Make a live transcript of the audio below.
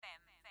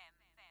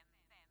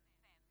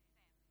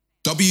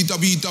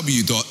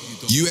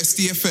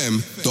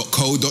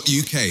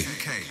www.usdfm.co.uk.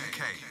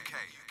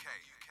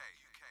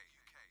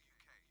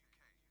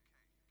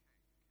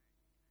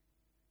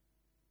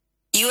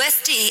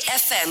 USD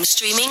FM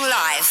streaming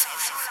live.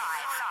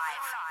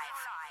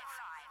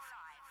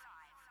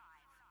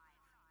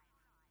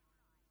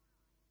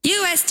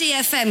 USD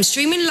FM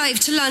streaming live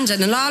to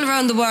London and all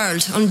around the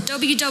world on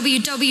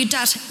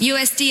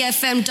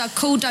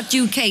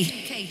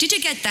www.usdfm.co.uk. Did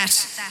you get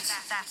that?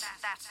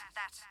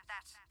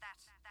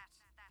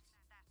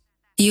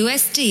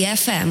 USD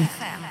FM.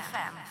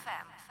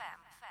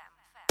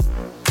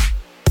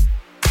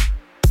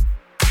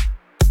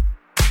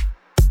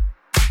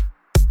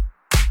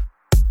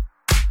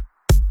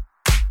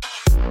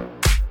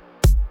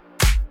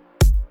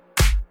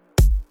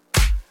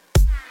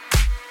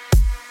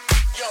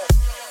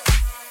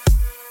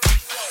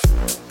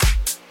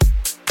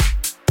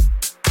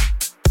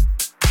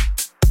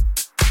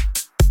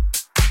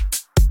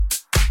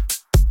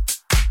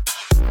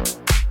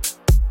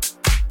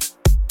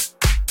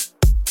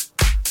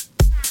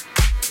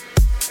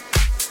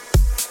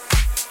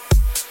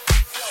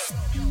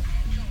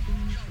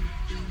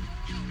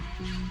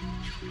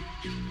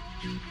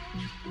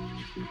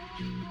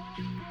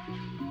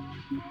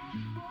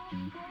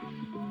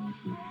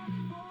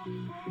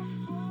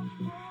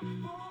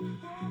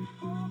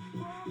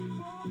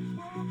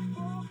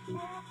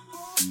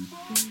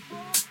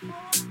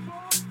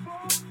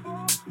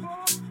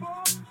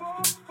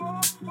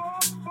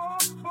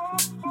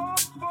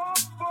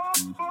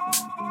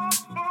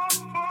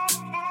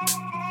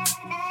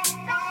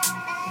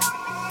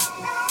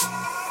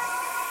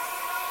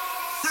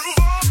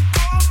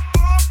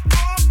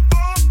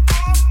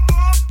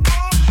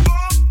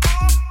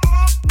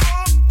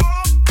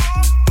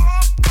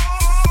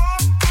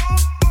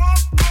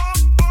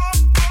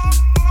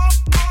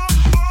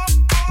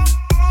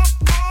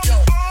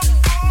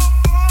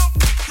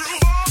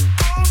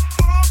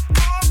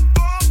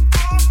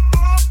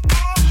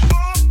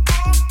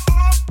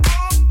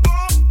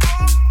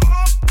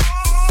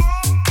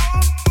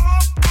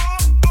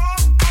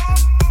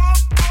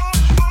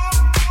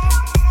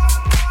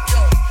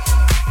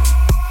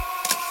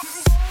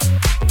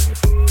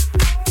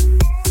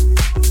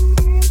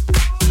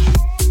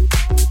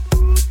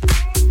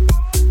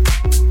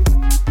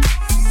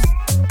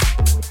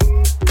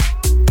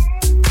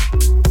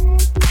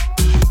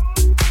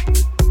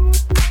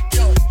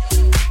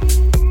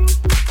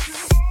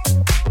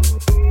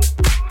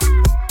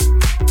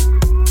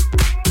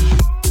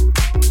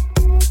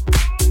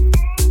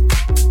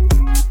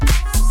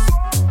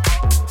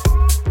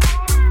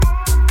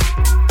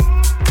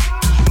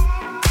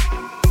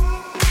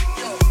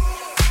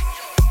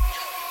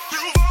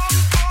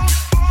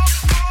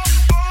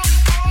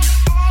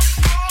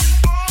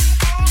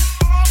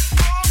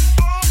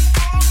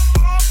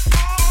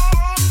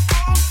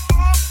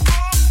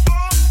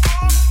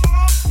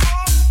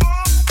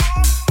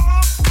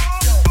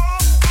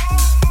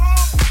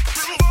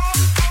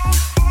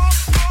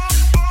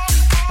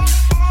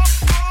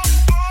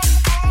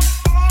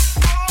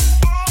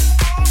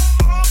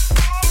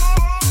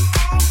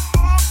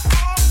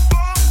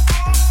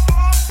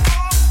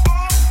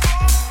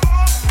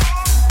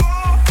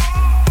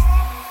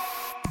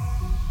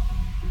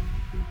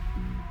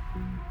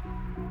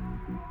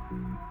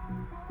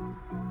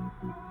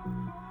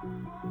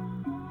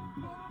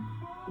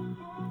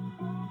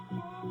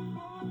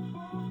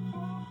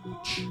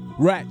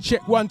 Right,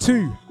 check 1,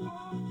 2.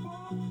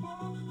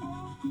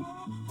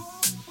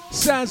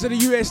 Sounds of the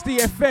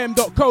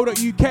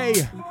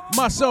USDFM.co.uk.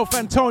 Myself,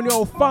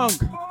 Antonio Funk.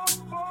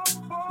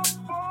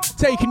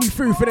 Taking you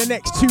through for the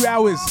next 2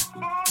 hours.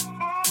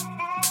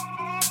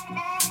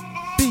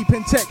 Deep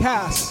in Tech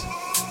House.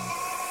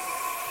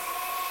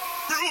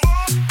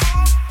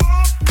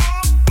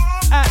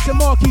 Out to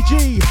Marky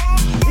G.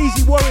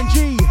 Easy Warren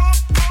G.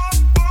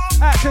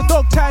 Out to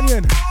Dog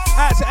Tanyan.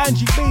 Out to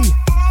Angie B.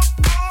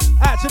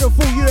 Out to the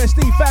full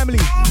USD family.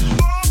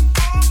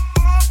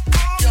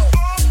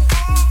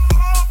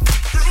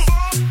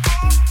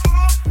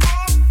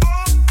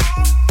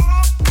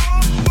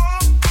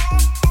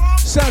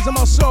 Sounds of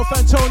myself,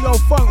 Antonio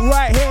Funk,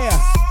 right here.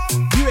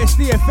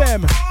 USD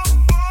FM.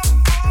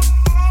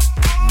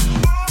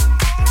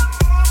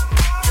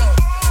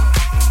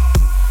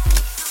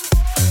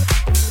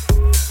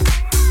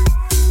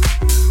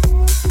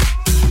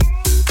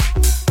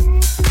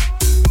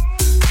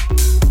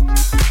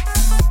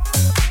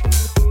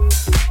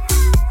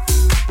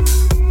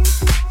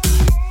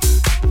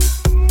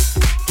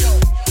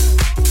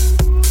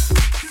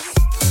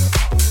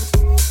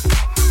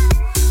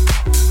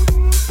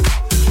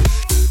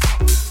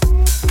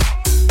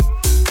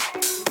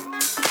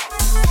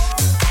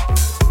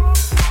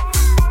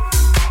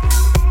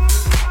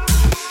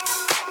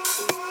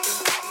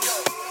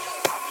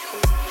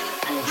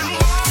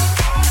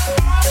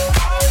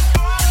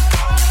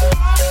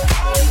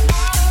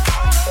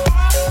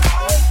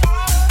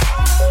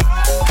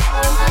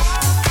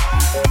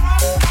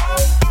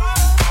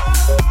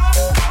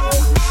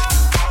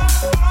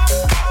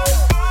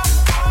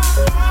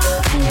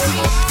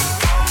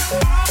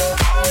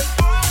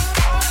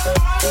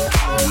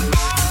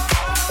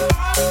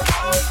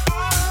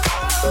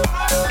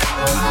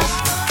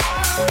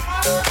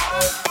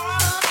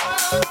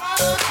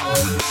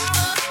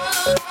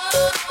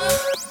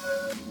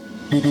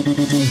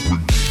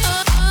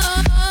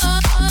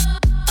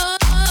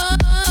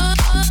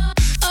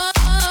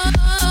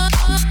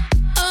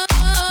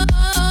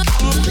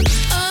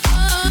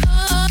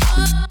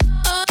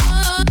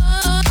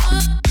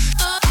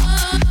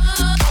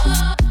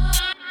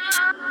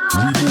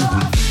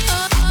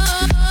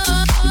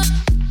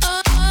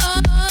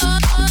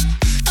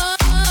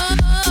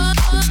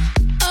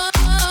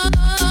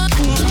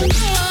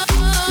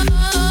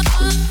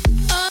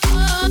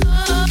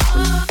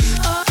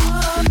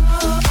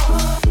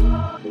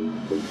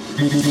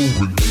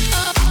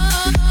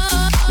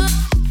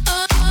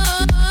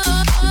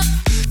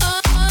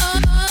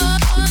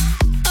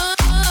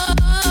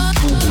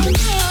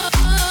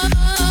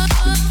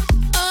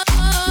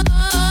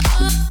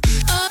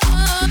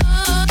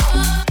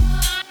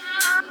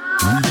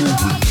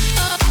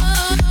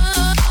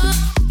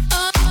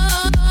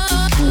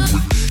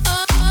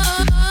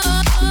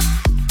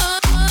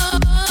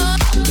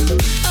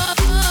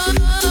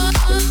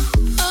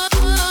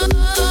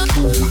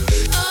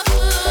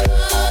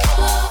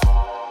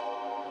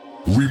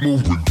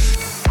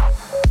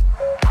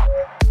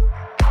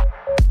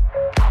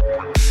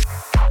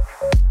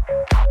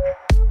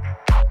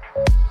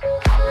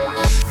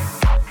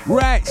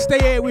 Right, stay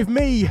here with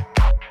me,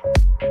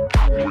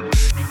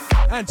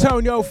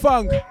 Antonio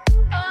Funk,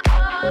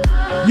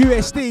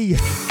 USD,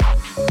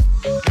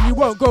 and you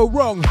won't go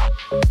wrong.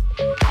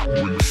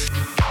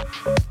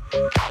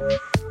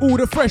 All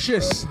the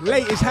freshest,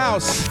 latest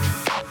house,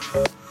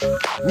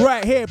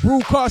 right here,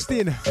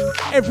 broadcasting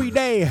every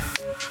day.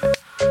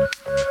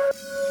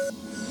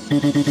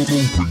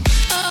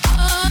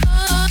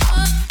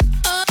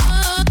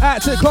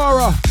 Out to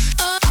Cara,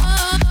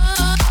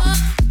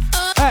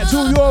 out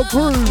to your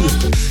crew.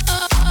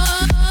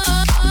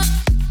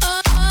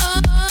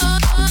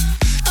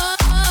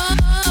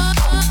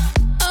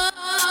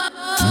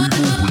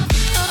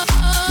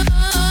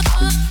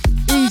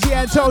 Easy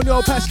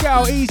Antonio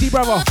Pascal, easy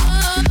brother.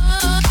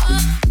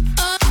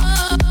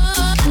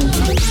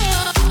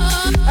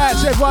 Out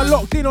to everyone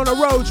locked in on the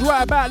roads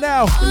right about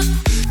now.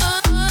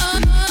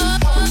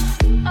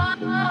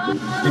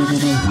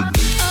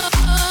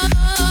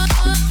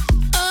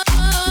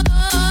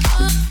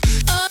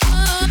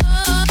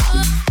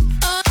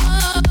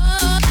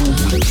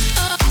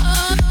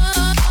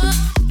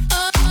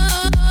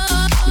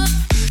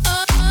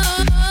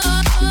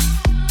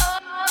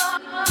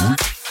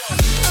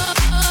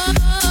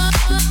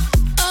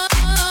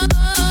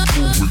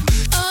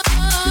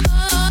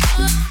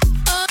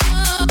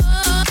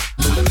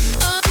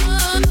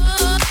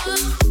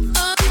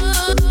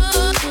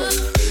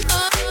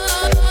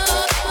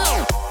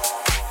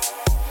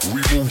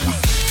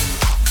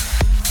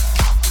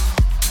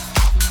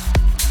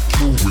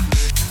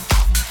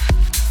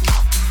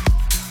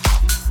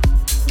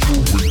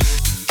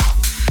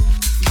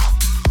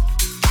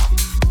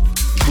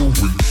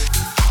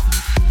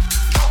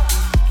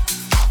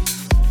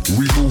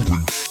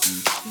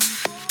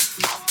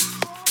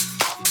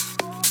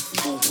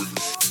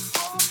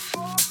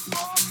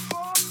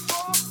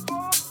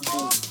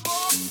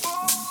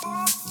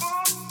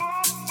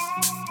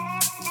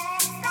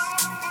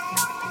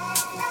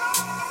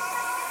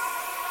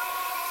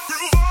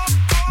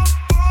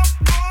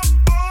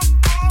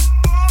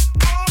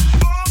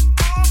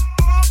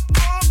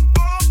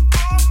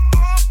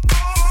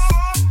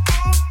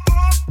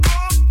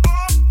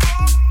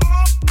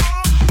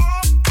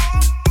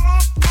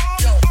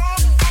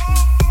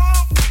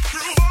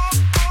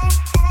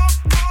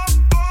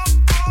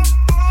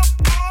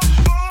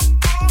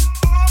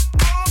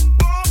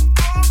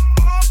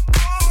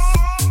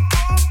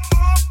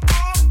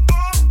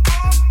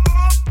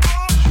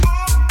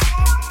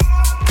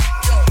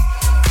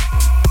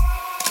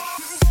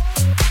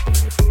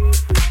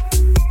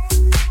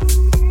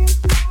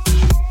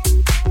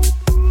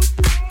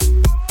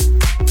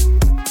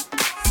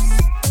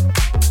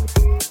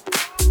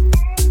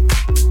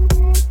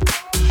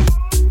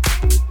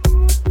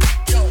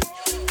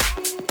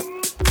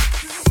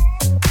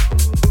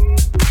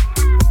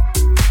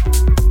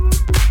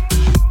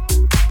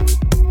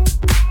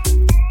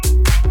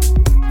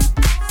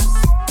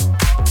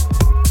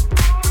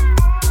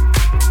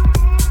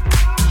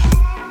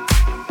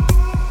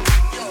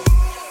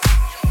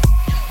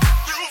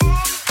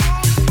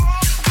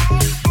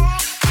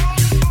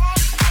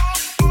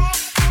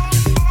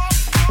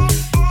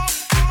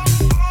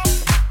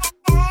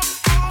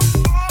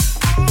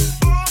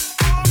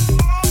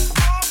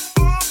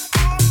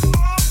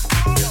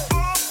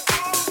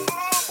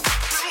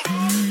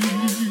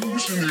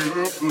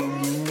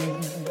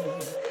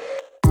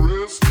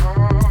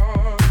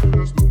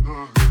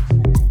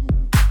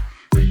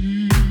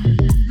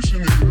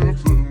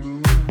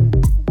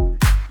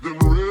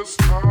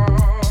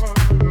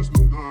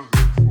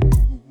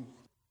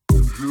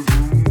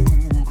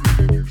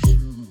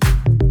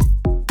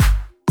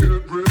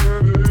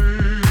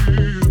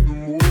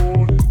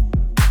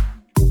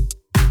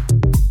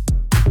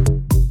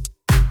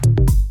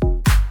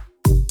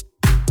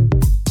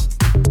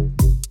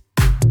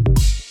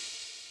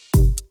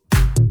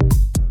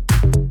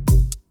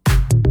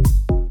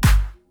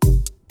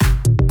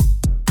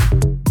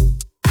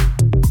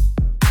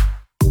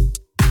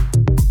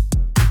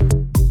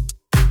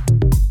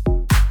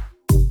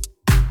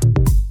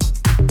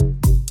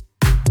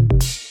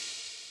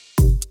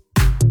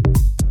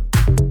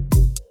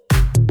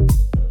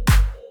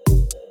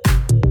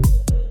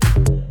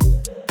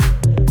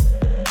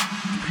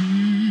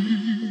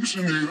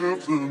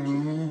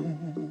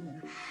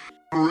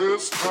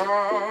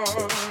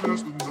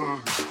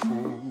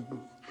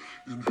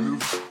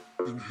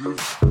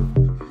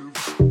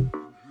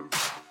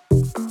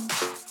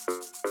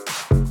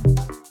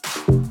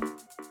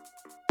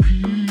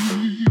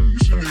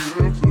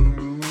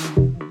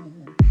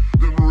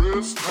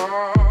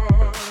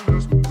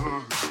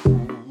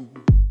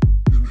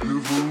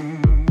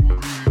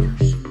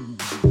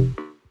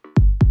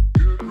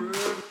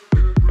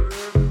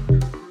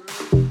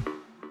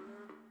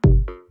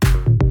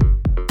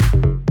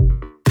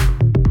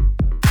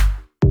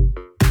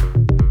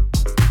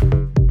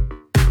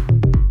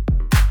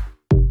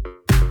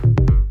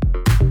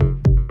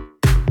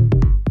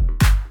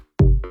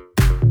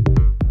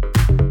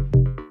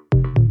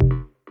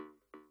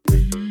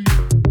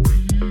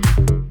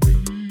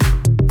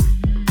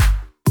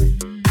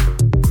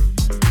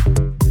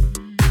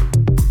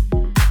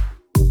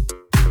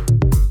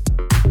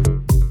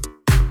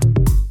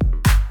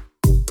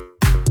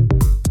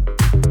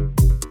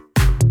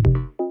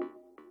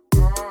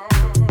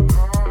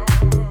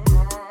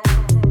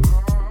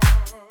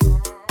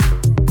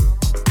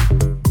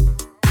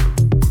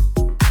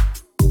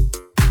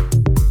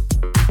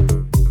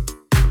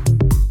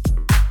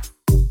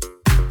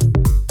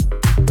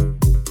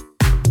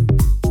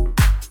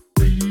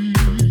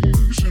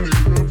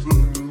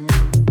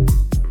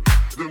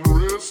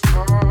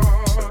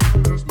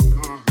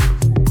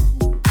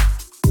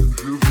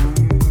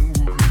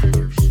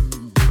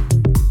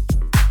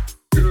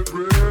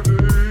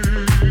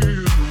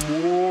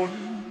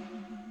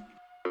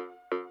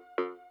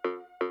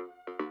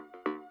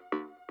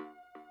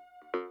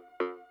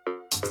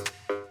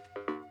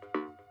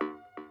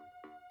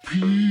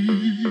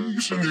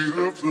 Peace in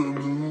the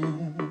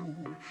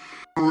afternoon,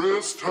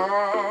 rest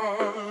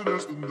tight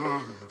as the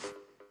knife.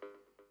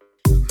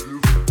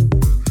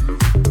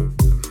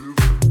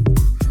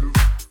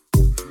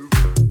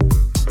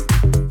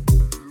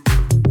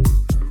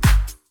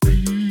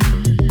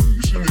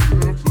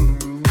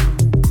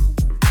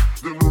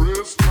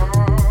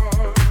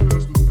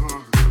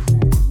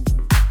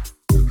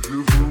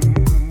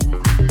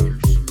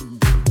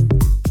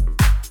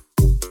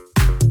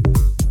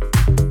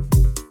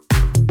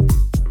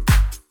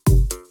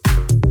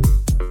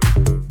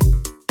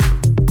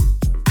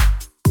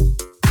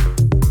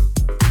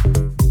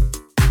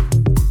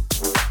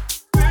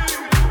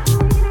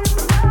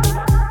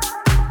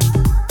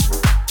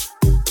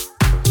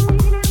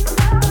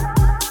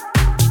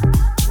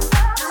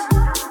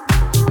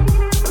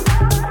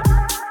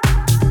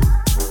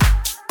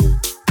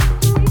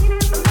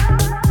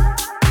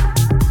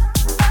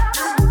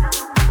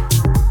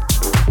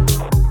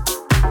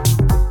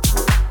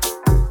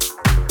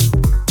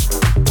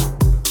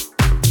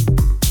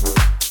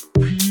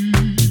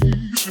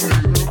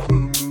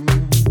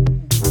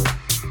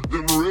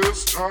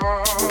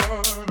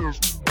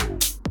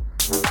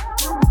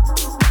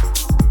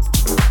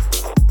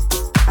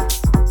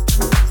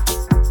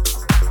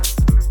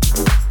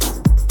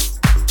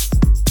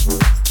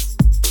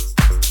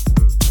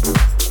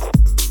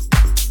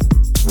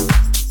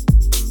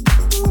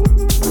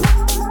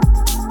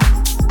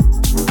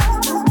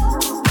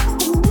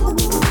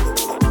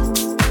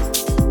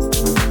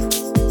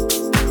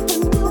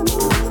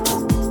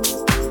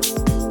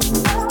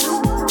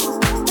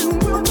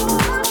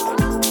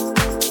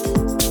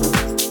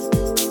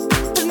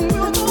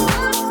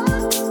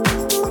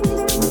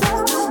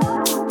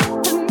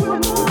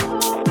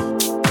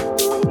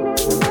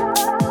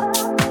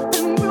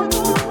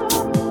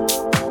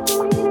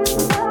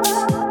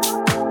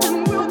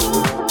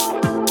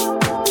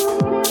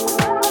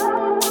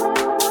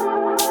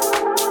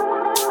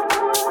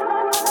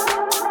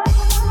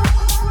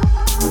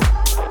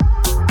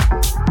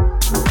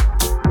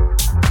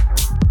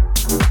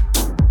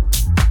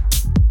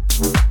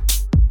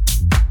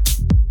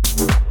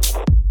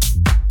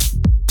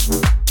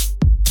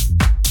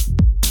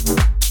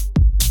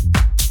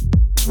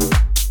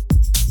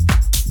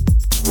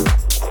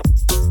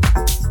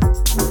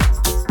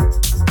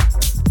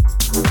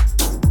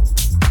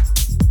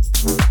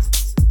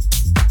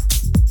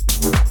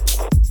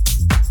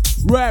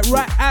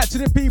 Right out to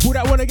the people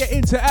that want to get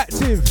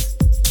interactive.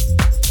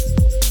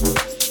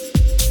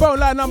 Phone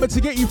line number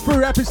to get you through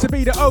happens to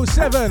be the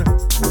 07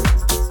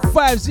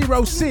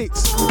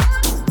 506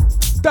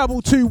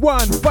 221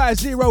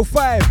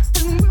 505.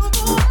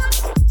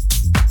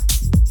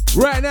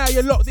 Right now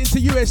you're locked into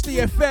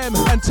USD FM,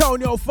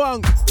 Antonio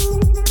Funk.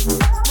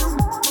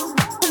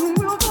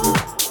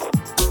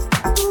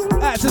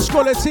 Out to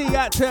Scholar T,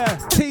 out to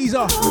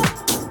Teaser,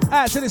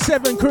 out to the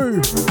 7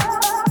 crew.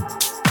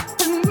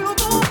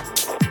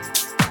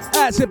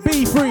 Out to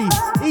B3,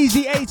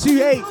 Easy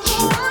A2H.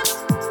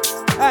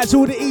 Out to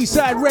all the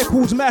Eastside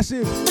Records,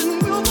 massive.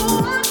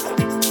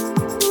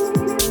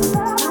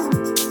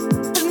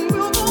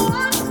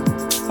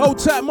 Hold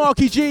tight,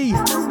 Marky G.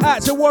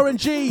 Out to Warren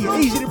G,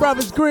 Easy the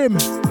Brothers Grimm.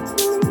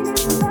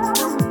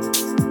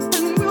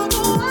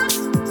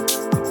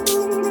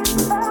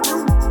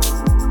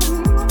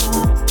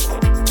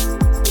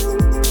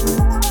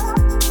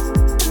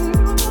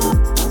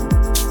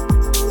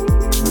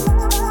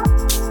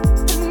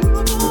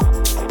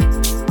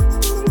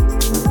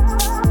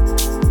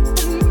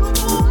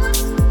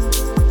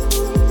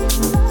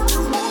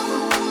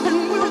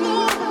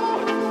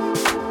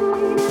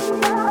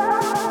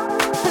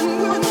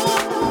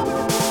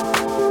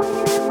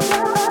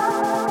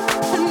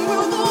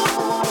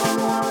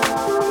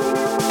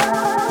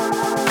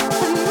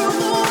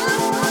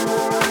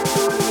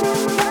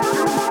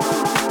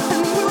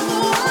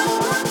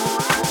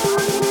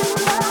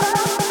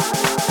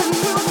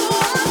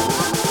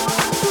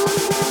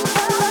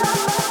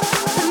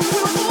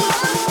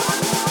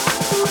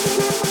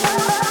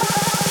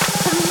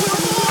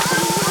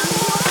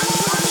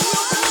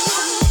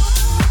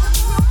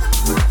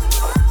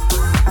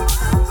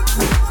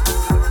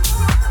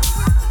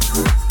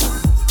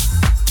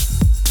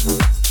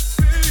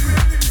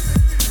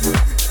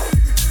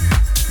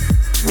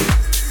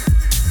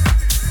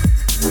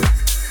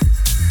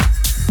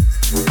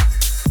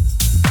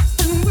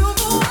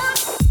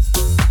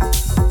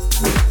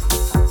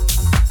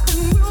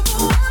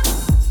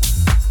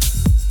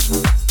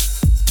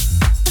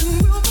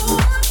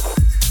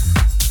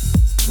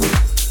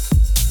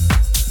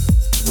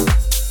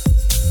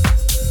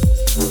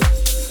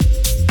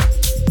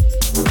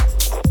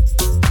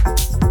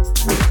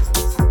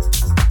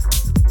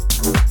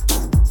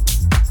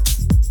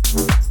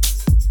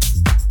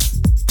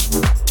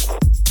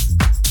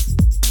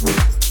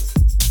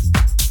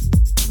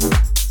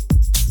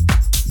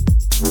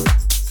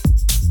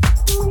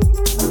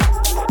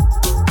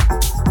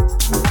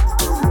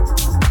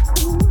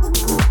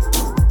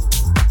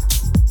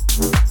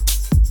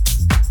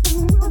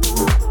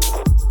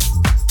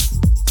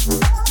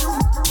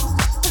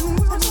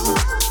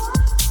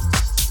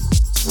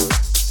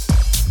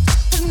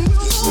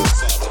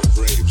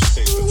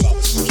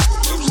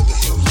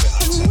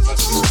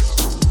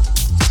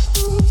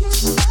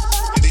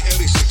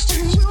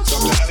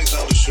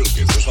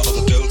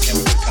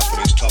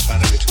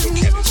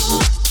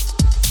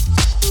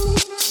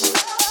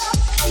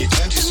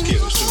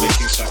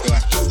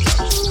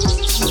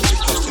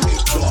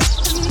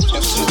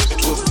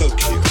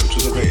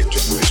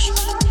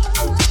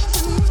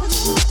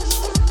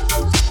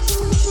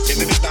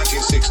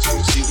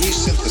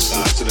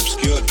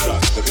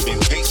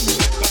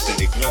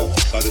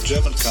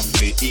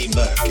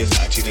 Merck in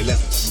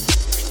 1911.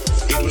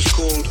 It was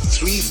called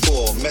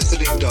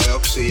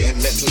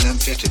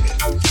 3,4-methylene-dioxy-N-methylamphetamine,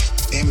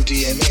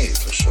 MDMA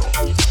for short.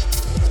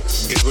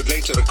 It would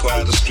later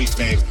acquire the street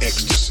name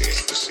ecstasy.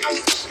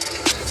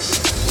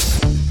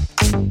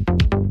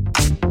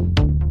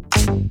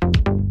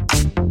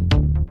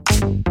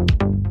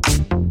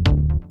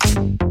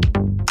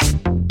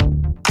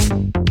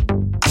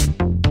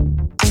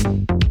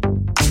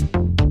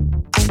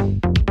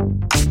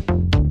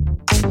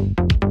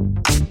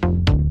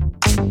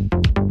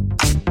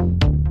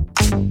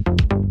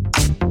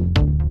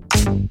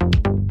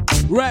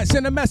 Right,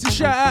 send a massive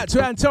shout out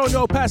to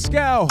Antonio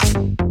Pascal.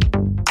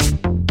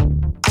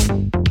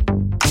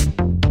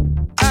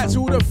 Out to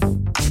all the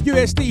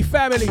USD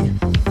family.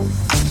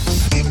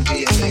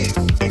 MDMA,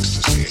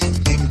 ecstasy,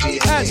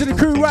 MDMA, out to the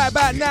crew right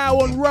about now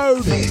on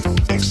road.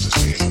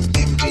 Ecstasy,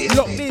 MDMA,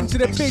 Locked into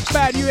the big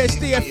bad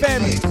USD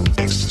FM.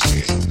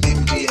 Ecstasy,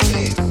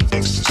 MDMA,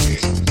 ecstasy,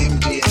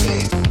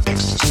 MDMA,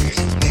 ecstasy.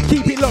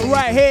 Keep it locked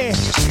right here.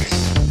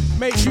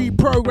 Make sure you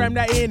program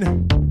that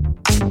in.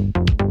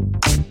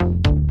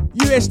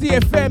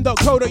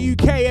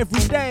 USDFM.co.uk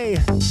every day.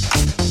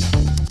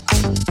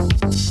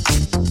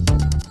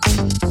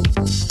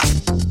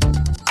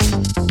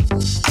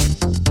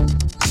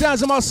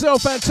 Sounds of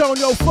myself,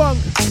 Antonio Funk,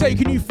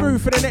 taking you through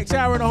for the next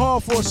hour and a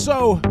half or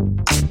so.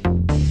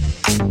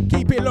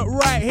 Keep it locked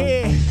right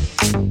here.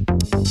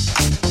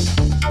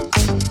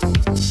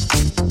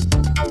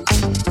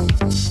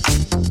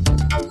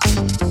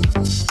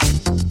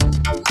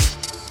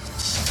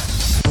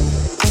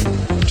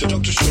 To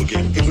Dr.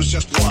 Shulgin, it was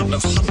just one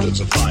of hundreds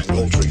of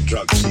mind-altering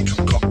drugs he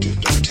concocted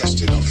and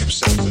tested on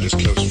himself and his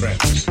close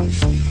friends.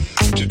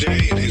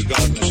 Today, in his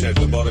garden shed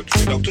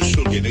laboratory, Dr.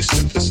 Shulgin is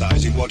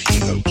synthesizing what he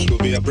hopes will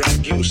be a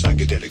brand new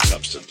psychedelic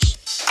substance.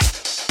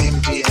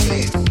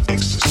 MDMA,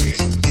 ecstasy,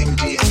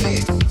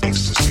 MDMA,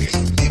 ecstasy,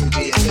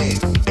 MDMA,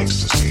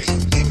 ecstasy,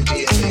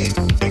 MDMA,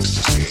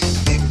 ecstasy,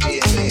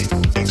 MDMA,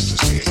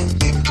 ecstasy,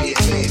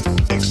 MDMA,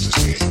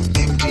 ecstasy,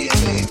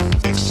 MDMA,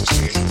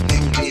 ecstasy,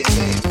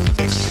 MDMA,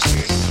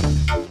 ecstasy.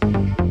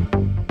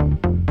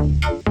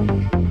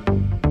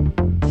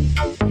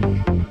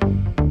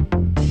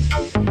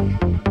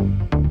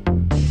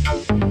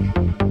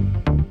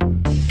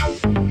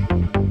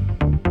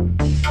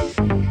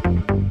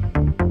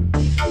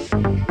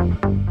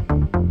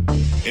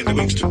 In the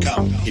weeks to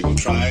come, he will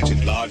try it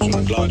in larger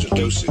and larger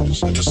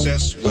doses and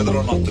assess whether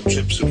or not the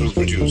trips it will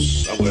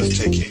produce are worth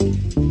taking.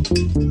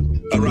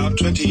 Around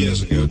 20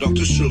 years ago,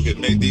 Dr. Shulgin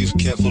made these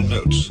careful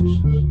notes.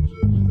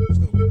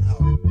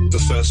 The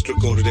first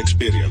recorded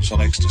experience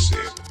on ecstasy.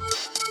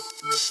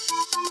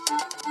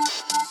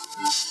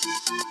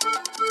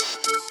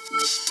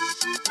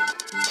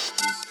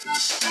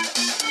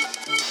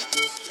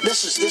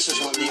 This is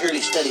one of the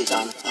early studies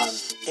on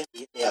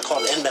MDA,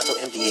 called N-methyl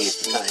MDA at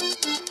the time.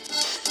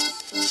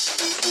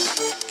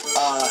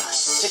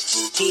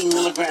 16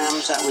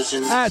 milligrams, that was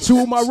in... Out to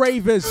all my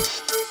ravers.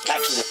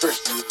 Actually, the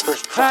first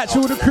Out to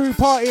all the crew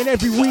partying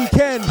every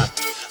weekend.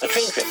 A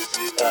train trip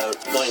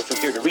going from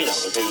here to Reno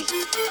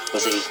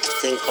was a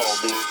thing called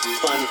the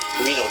Fun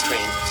Reno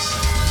Train.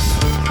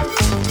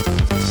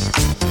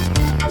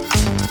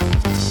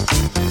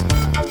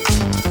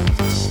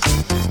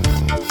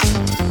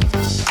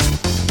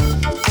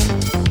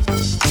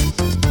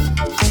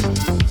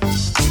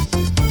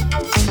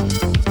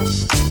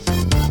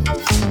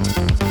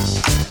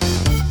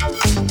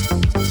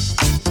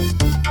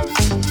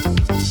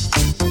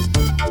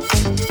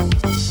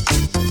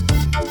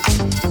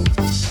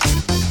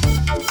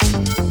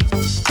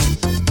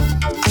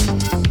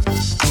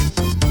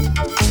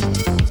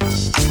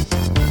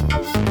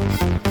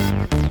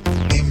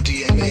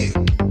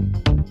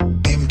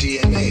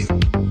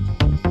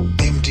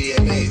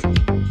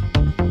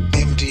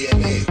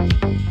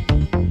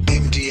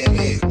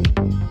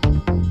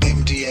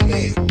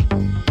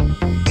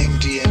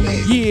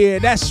 Yeah,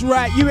 that's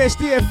right,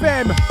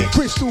 USDFM,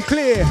 crystal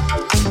clear.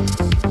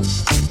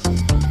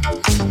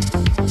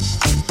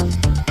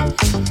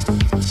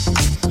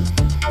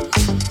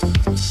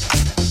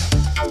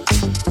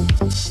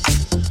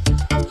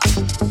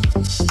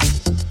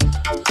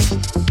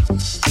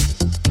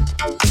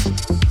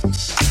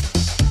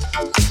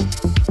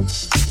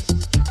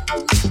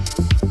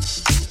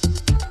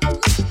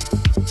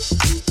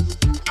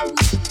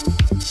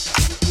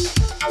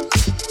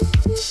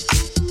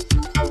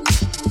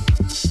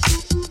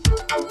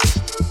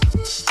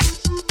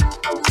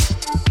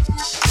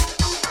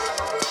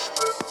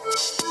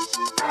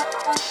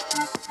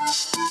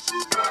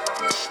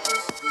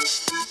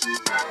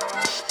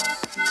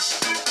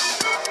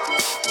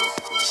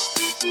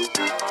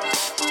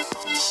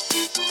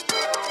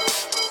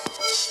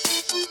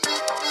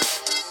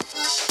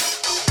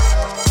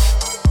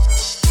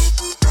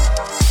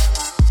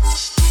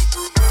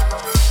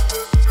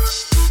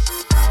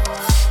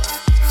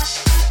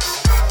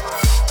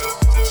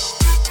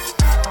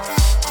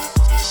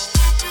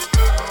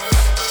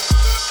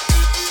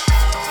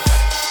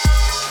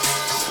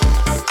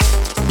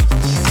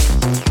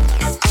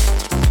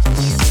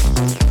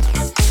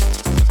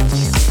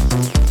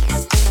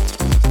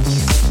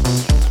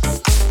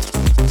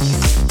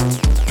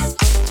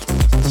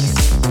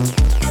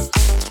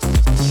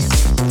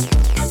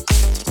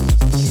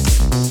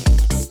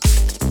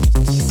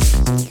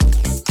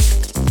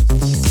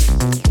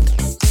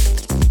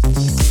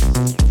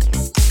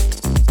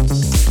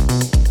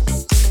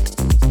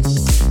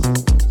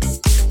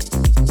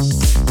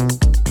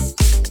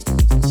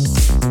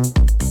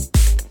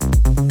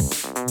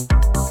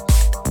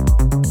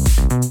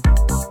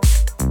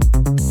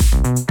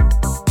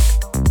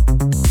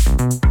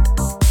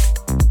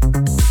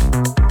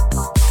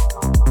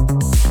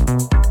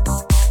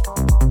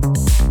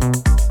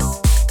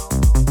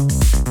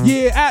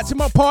 Out to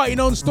my party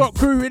non-stop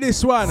crew with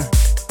this one.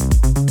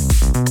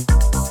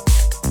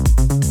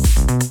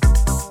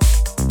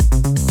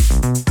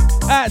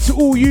 Out to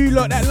all you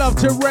lot that love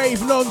to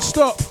rave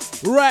non-stop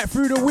right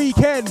through the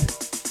weekend.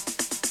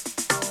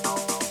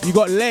 You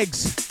got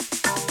legs.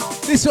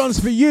 This one's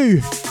for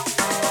you.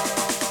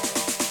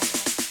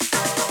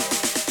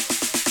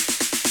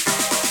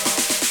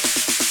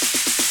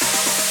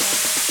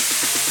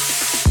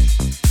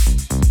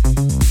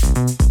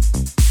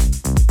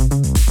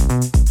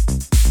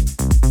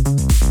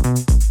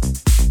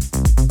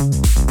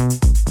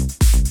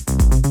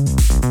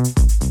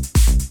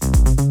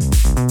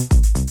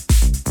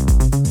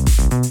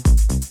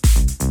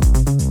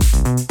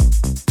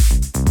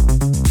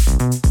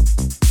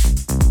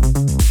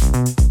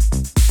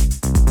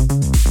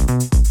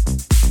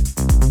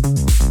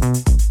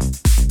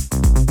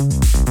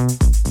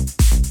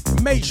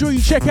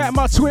 Check out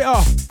my Twitter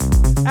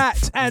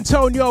at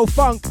Antonio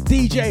Funk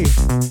DJ.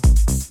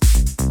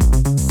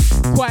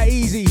 Quite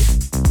easy.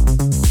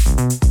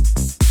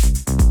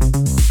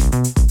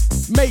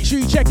 Make sure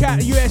you check out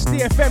the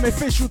USDFM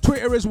official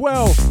Twitter as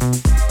well.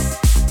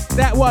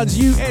 That one's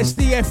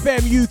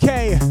USDFM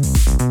UK.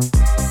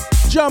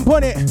 Jump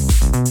on it.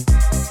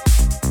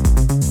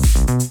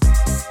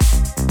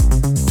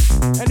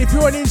 And if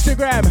you're on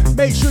Instagram,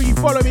 make sure you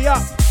follow me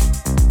up.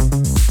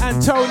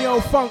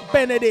 Antonio Funk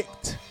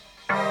Benedict.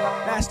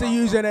 That's the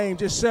username,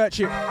 just search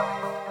it.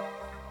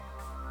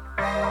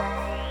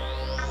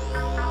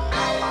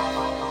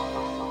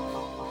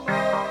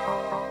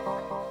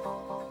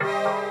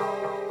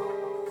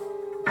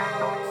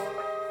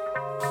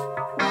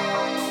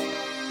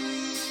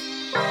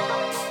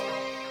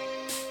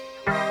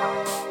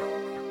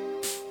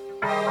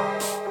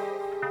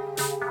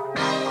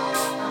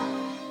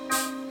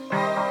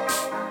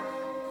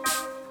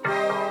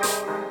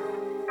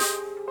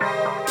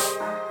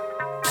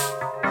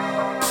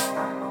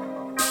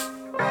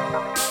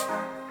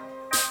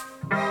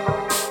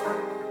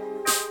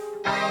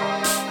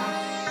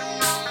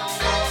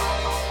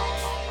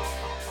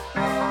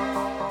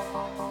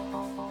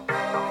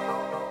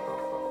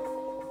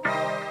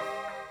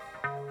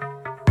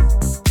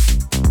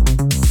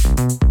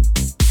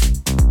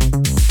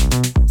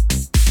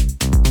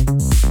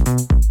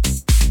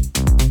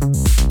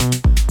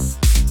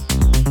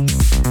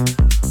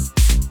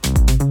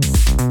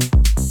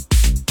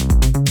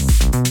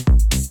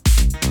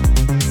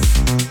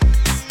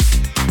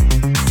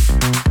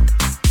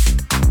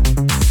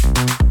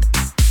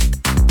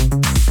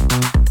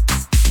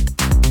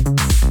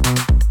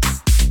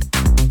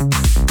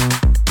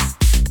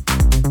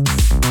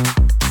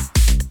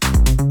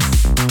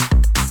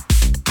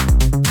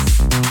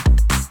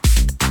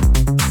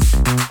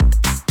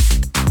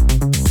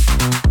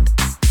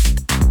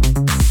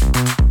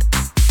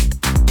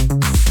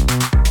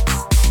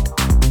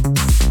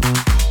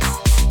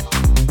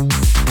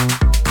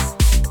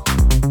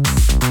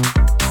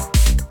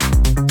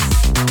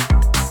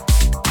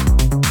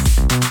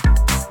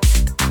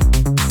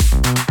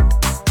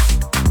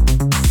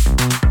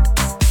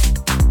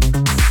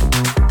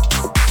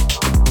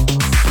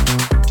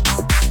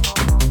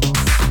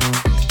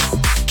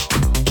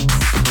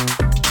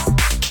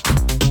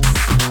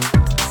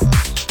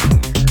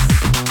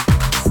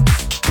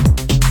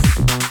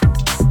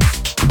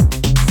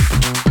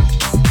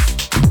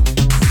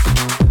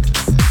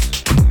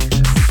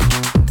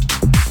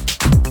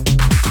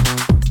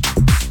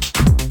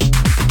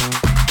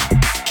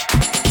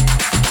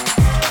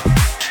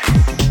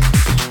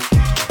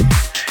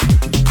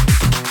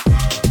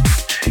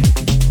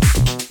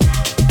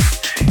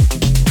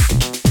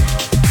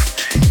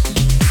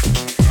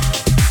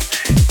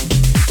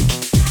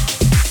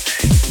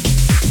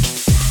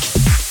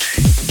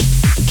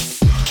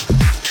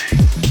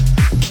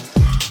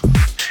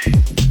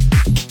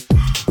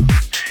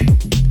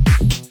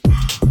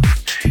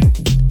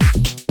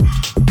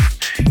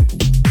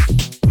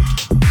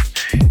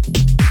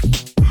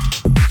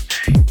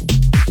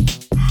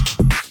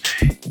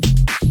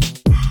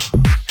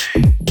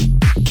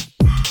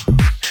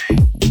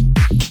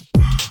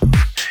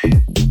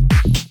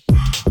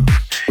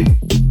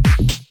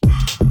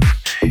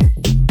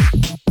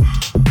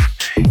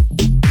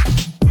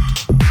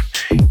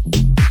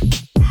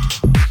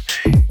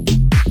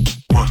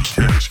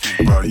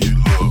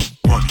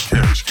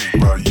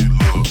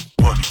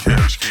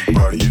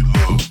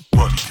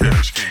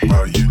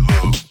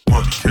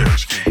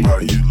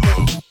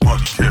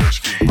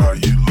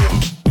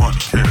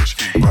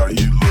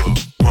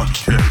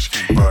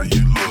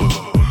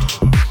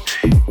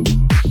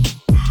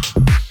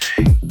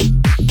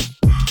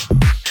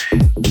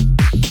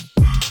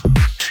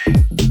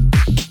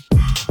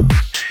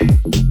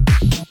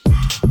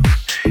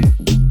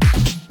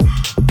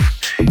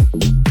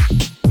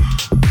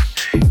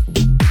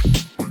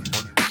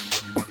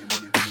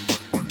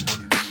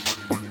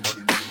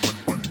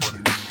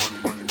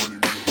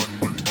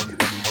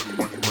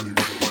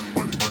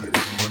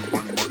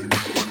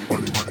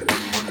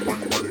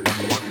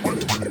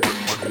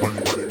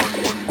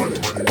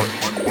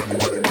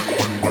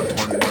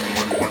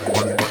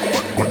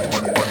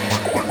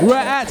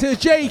 Right out to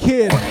J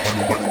Kid.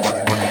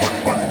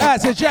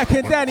 Out to Jack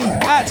and Danny.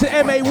 Out to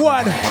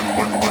MA1.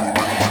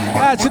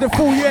 Out to the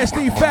full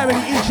USD family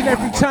each and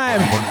every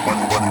time.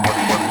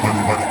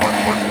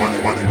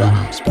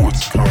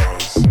 Sports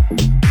cars.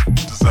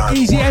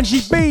 Easy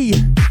Angie B.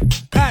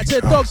 Out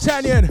to Dog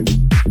Tanyan.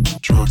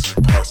 Drugs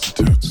and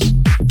prostitutes.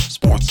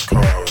 Sports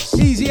cars.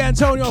 Easy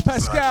Antonio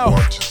Pascal.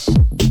 Watches.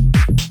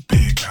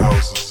 Big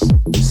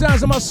houses.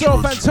 Sounds of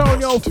myself,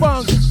 Antonio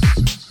Funk.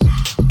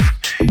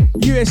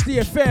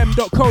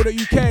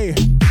 USDFM.co.uk.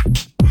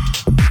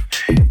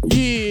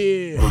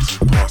 Yeah.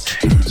 Drugs and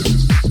prostitutes.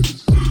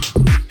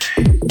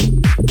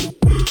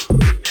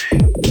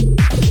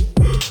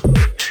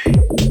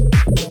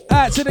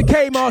 Out to the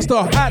K Master.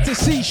 Out to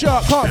C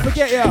Sharp. Can't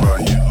forget ya. Buy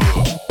you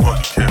love.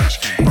 Money cash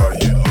can't buy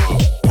you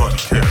love. Money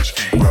cash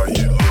can't buy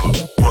you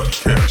love. Money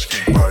cash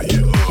can't buy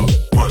you love.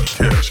 Money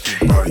cash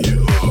can't buy you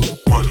love.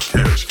 Money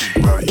cash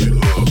can't buy you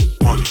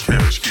love. Money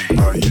cash can't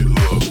buy you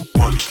love.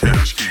 Money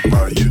cash can't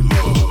buy you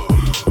love.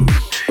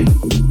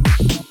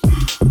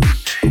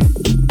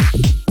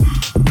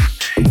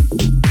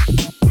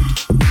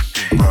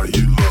 Can't buy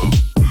you love.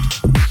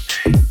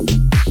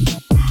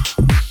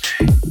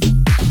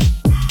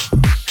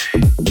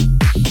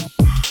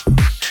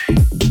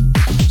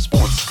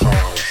 Sports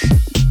cars,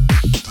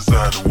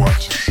 designer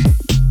watches,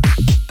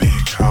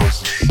 big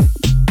houses,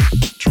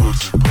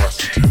 drugs and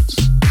prostitutes.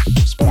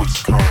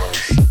 Sports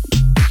cars,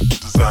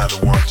 designer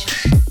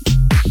watches,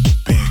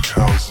 big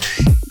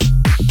houses,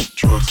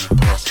 drugs and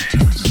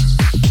prostitutes.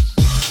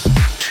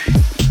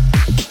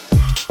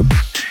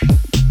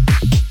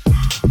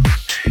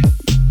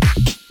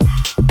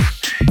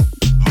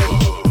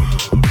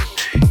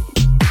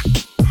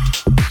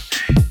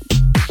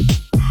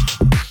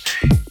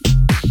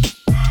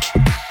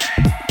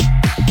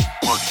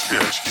 Money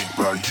cash can't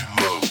buy you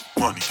love.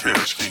 Money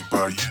cash can't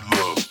buy you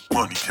love.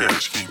 Money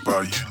cash can't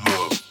buy you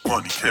love.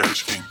 Money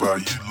cash can't buy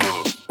you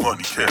love.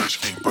 Money cash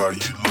can't buy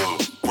you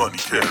love.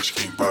 Money cash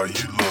can't buy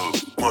you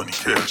love. Money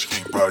cash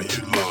can't buy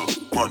you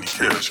love. Money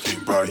cash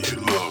can't buy you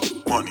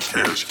love. Money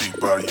cash can't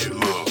buy you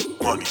love.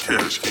 Money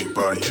cash can't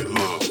buy you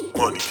love.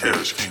 Money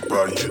cash can't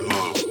buy you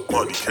love.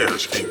 Money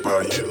cash can't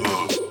buy you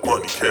love.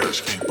 Money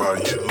cash can't buy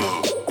you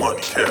love.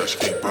 Money cash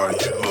can't buy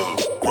you love.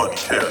 Money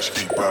cash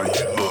can't buy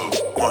you love.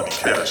 Money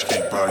cash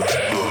can't buy you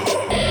love.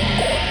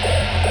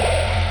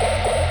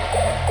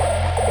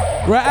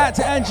 Right out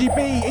to Angie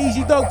B.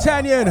 Easy Dog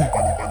Tanyan.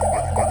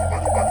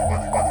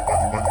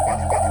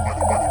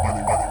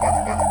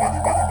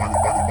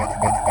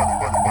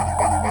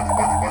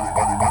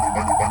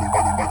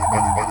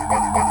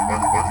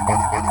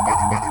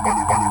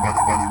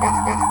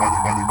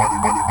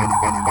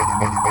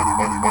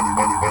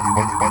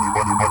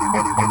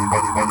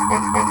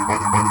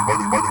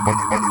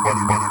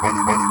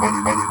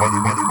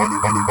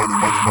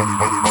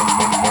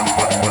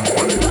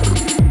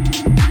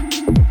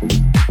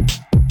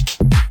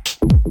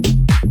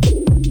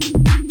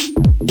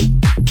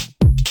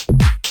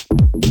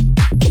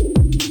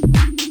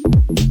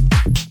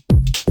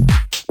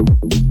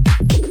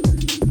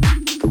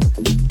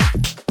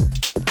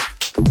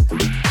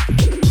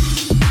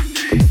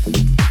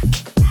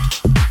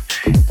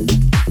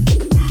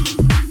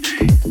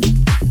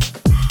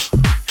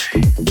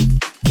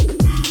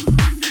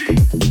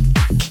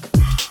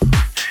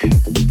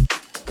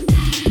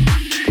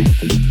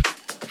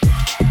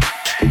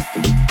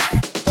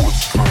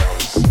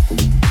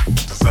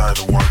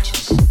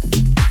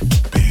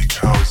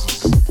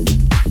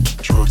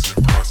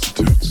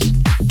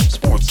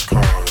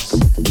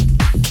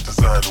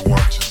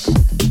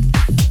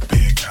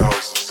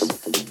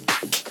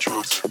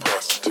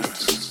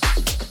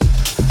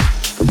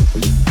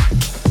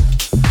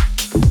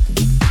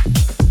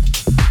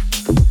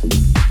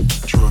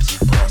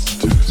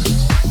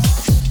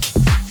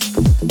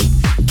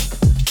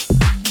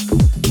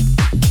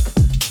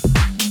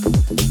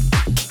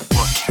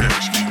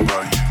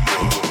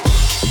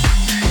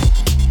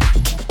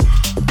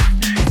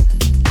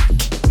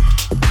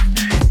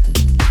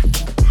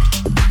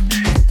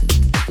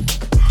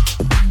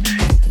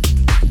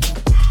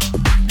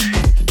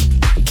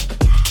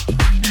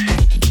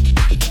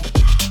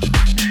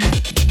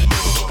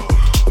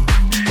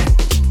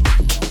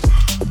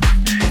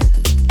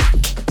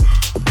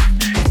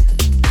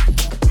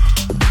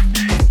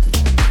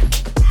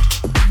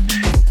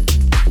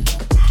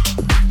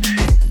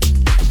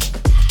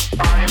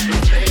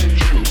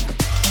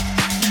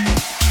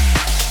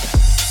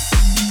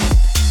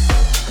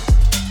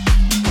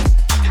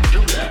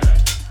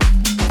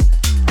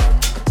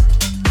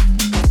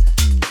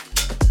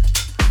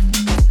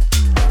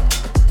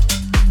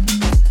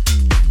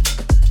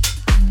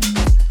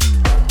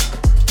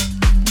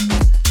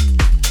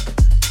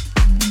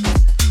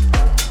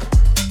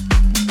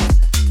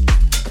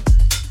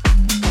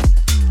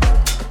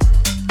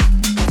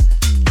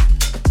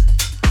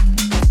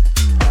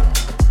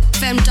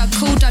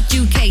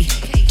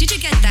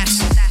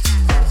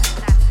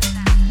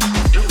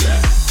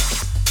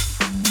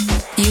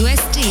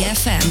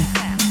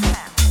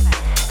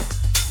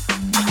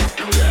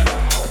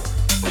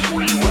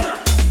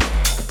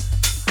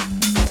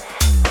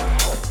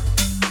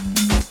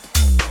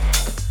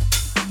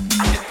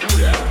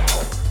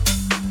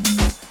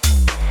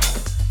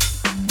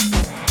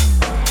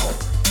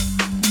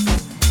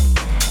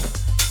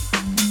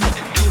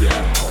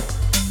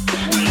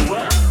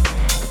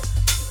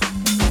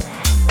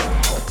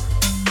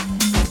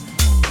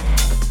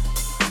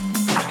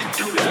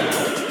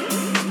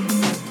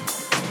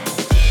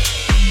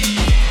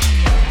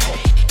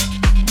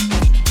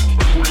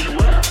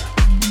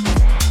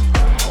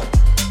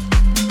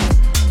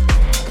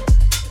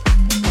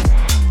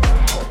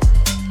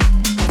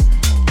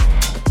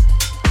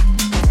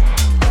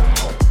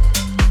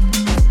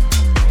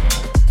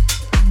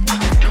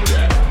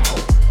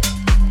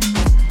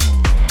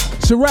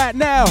 So right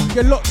now,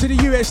 you're locked to the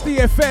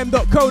usdfm.co.uk.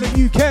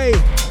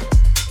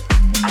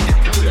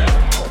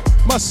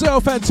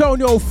 Myself,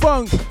 Antonio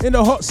Funk, in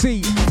the hot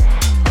seat.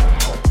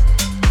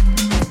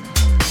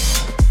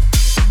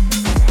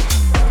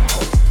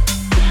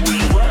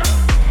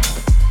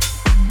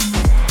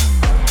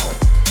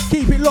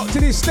 Keep it locked to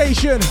this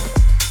station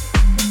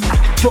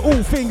for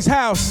all things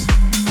house.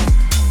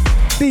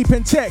 Deep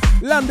and Tech,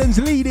 London's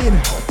leading.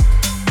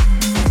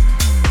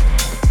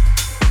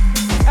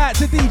 Out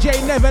to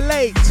DJ Never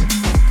Late.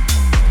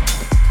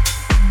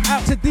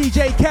 Out to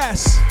DJ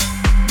Cass.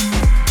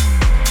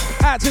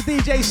 Out to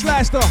DJ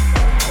Slaster.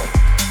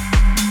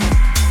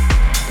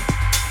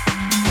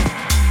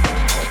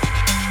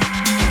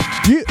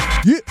 Yeah,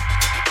 yeah.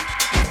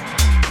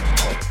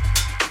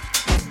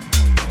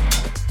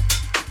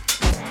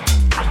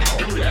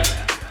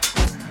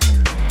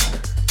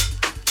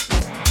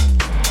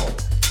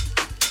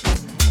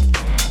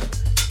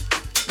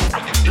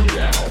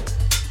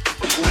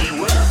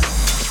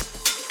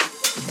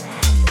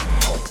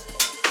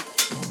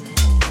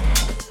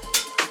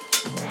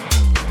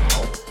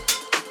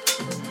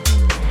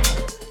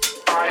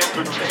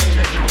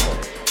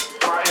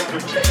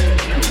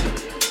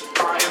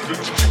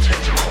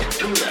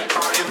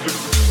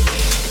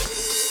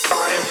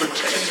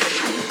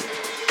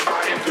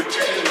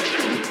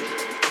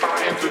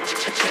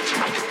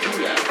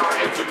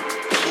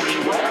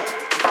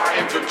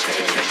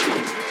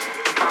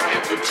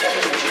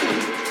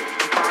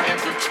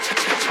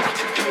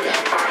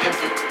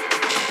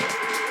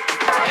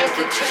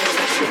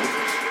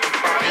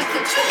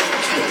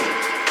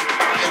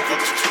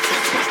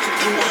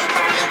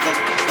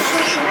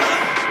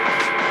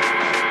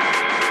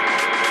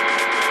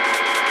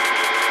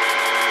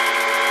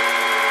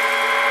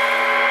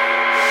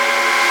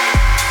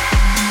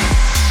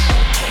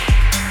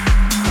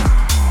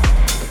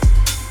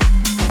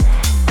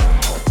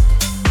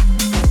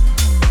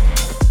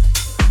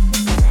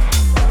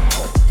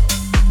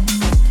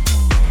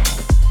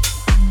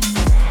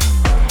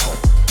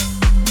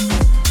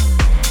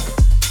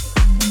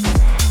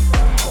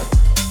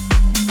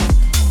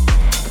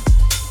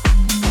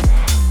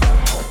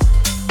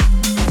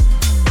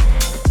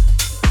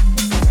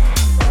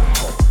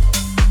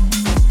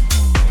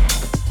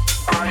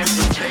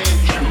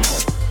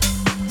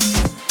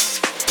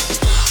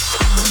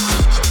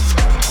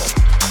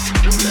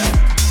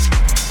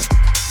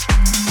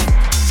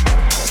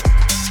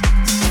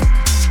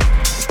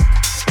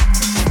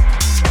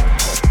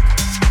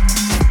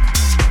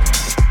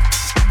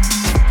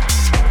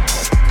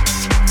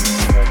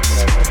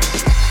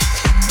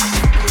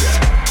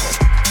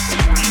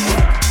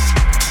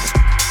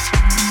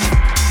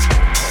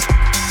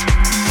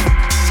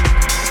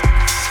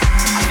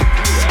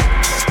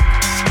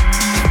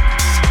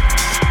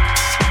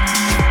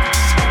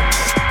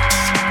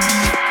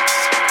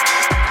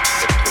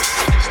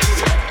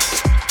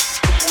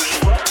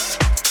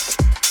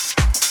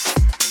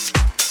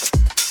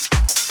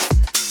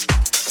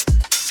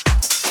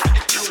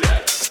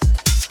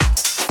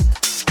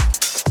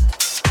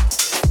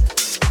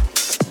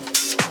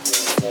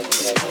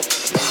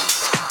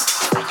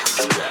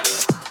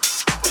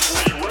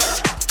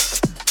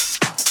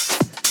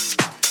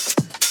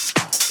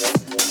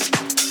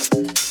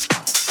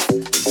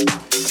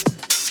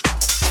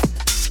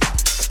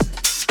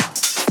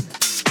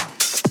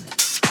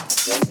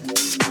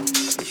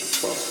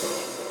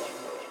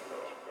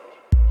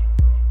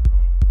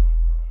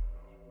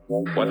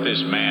 What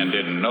this man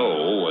didn't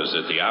know was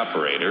that the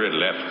operator had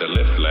left the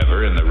lift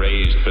lever in the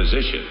raised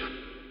position.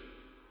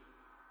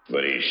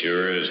 But he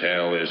sure as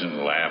hell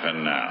isn't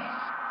laughing now.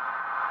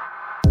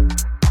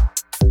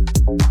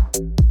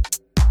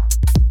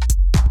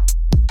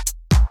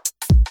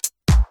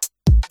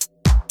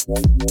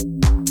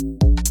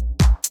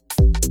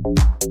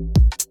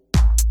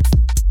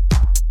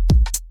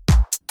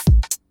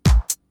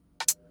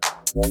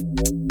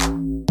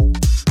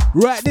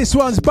 Right, this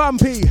one's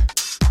bumpy.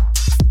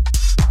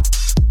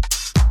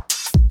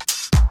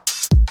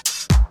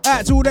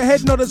 Out to all the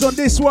head nodders on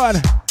this one.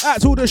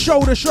 Out to all the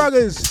shoulder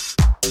shruggers.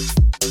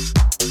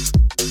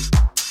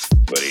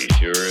 But he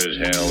sure as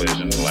hell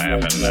isn't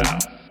laughing now.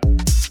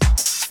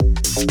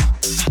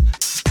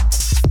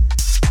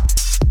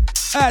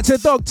 Out to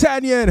Dog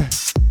Tanyan.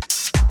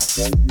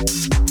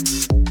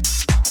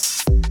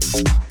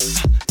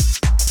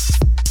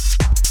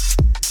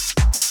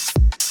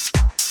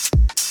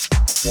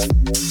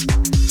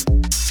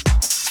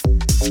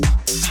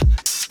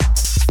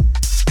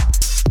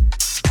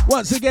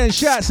 Once again,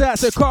 shouts out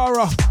to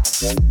Cara,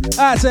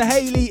 out to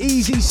Haley,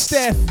 Easy,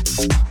 Steph,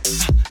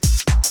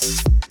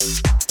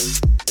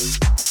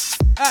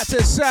 out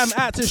to Sam,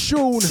 out to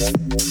Sean.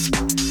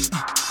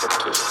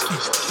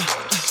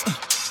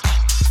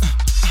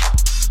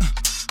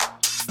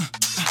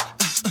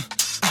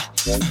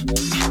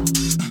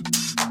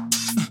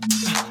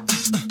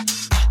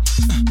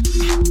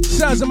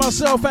 Sounds of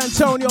myself,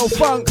 Antonio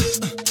Funk,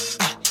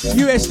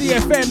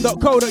 usdfm.co.uk.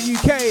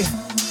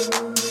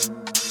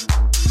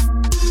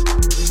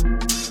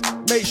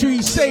 Make sure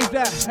you save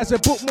that as a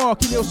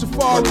bookmark in your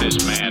Safari,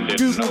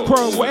 Google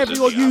Chrome, whatever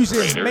you're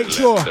using. Make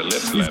sure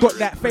you've got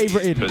that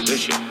favorited.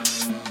 Position,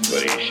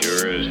 but he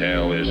sure as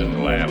hell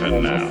isn't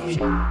laughing now.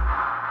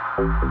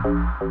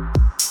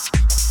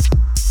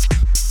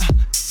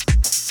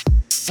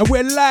 And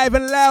we're live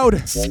and loud.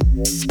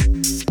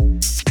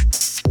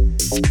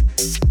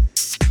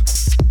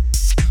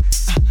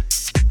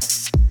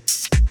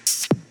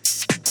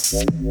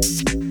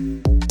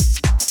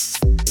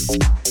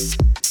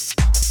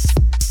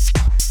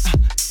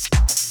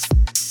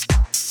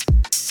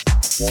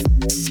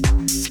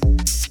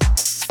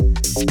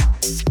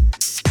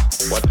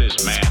 What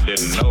this man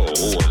didn't know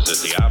was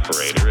that the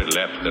operator had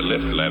left the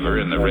lift lever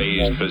in the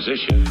raised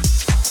position.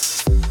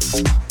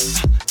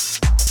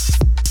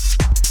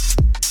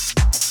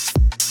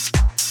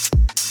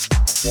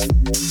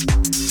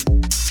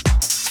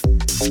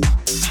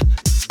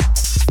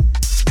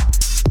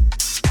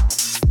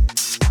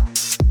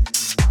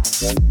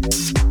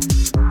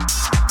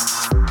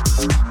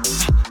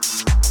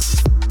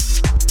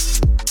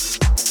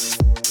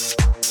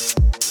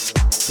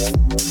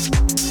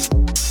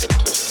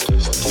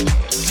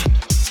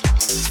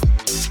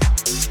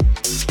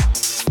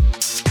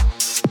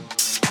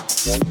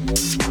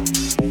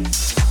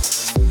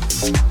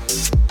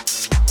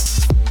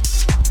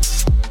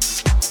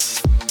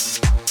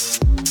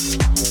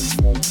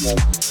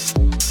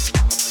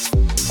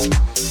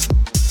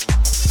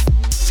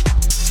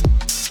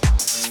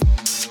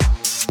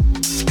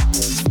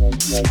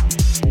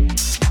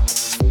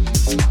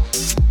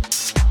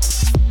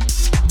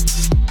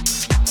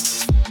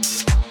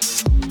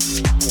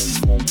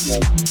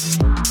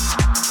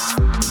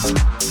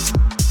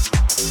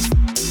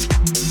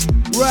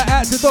 Right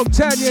out to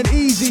Dogtanian,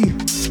 easy.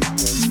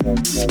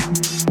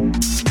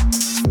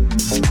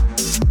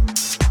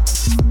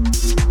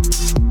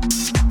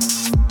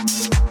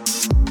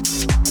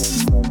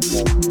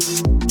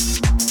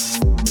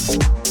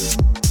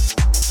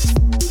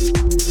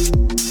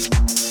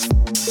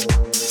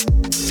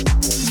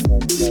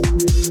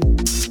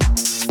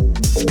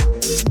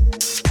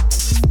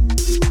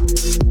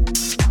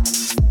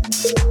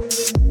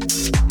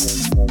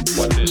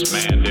 What this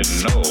man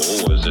didn't know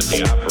was that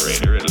the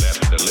operator had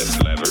left the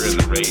lift lever in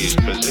the raised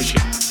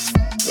position.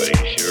 But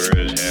he sure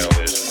as hell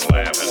isn't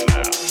laughing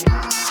now.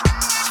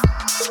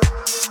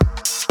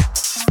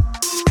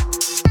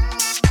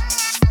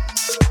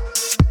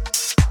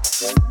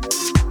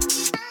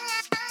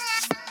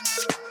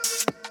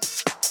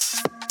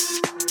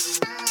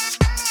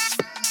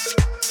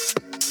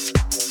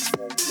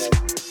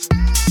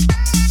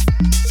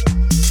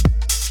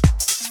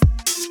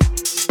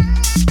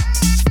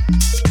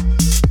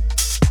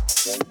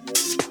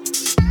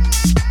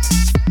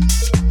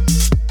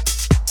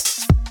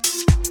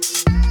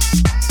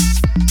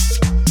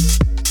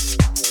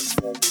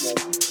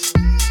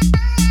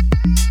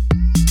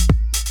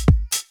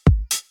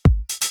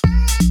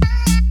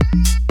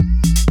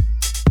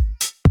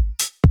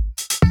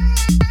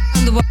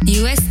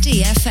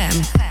 USD FM.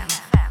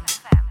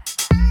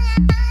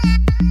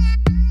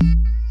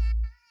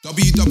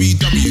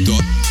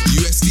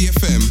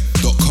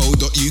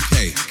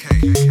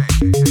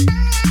 www.usdfm.co.uk.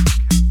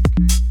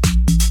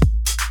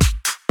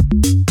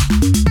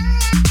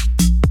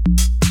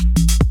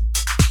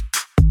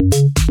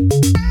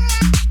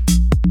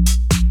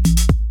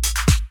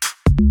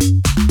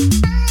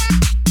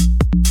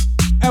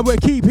 And we're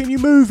keeping you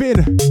moving.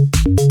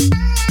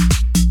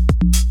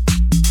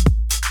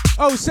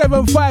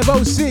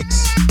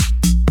 07506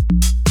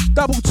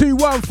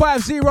 221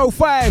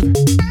 505.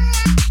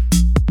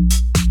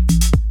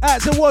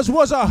 Out to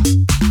Wazza.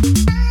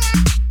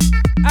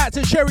 Out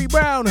to Cherry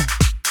Brown.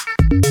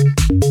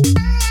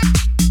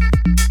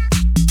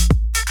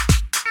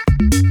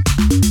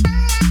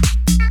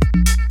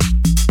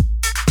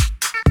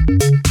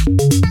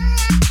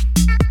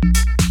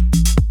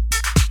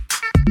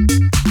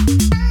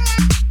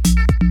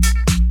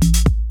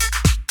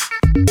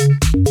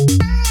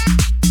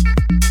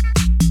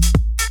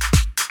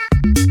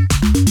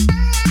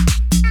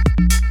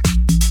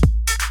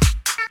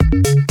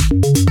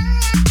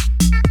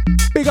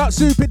 Big up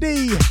Super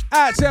D,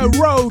 out to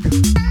Rogue.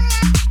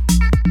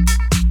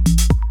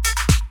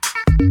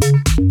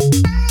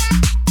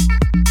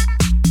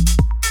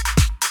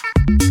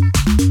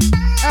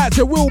 Out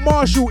to Will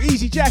Marshall,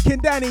 Easy Jack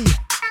and Danny.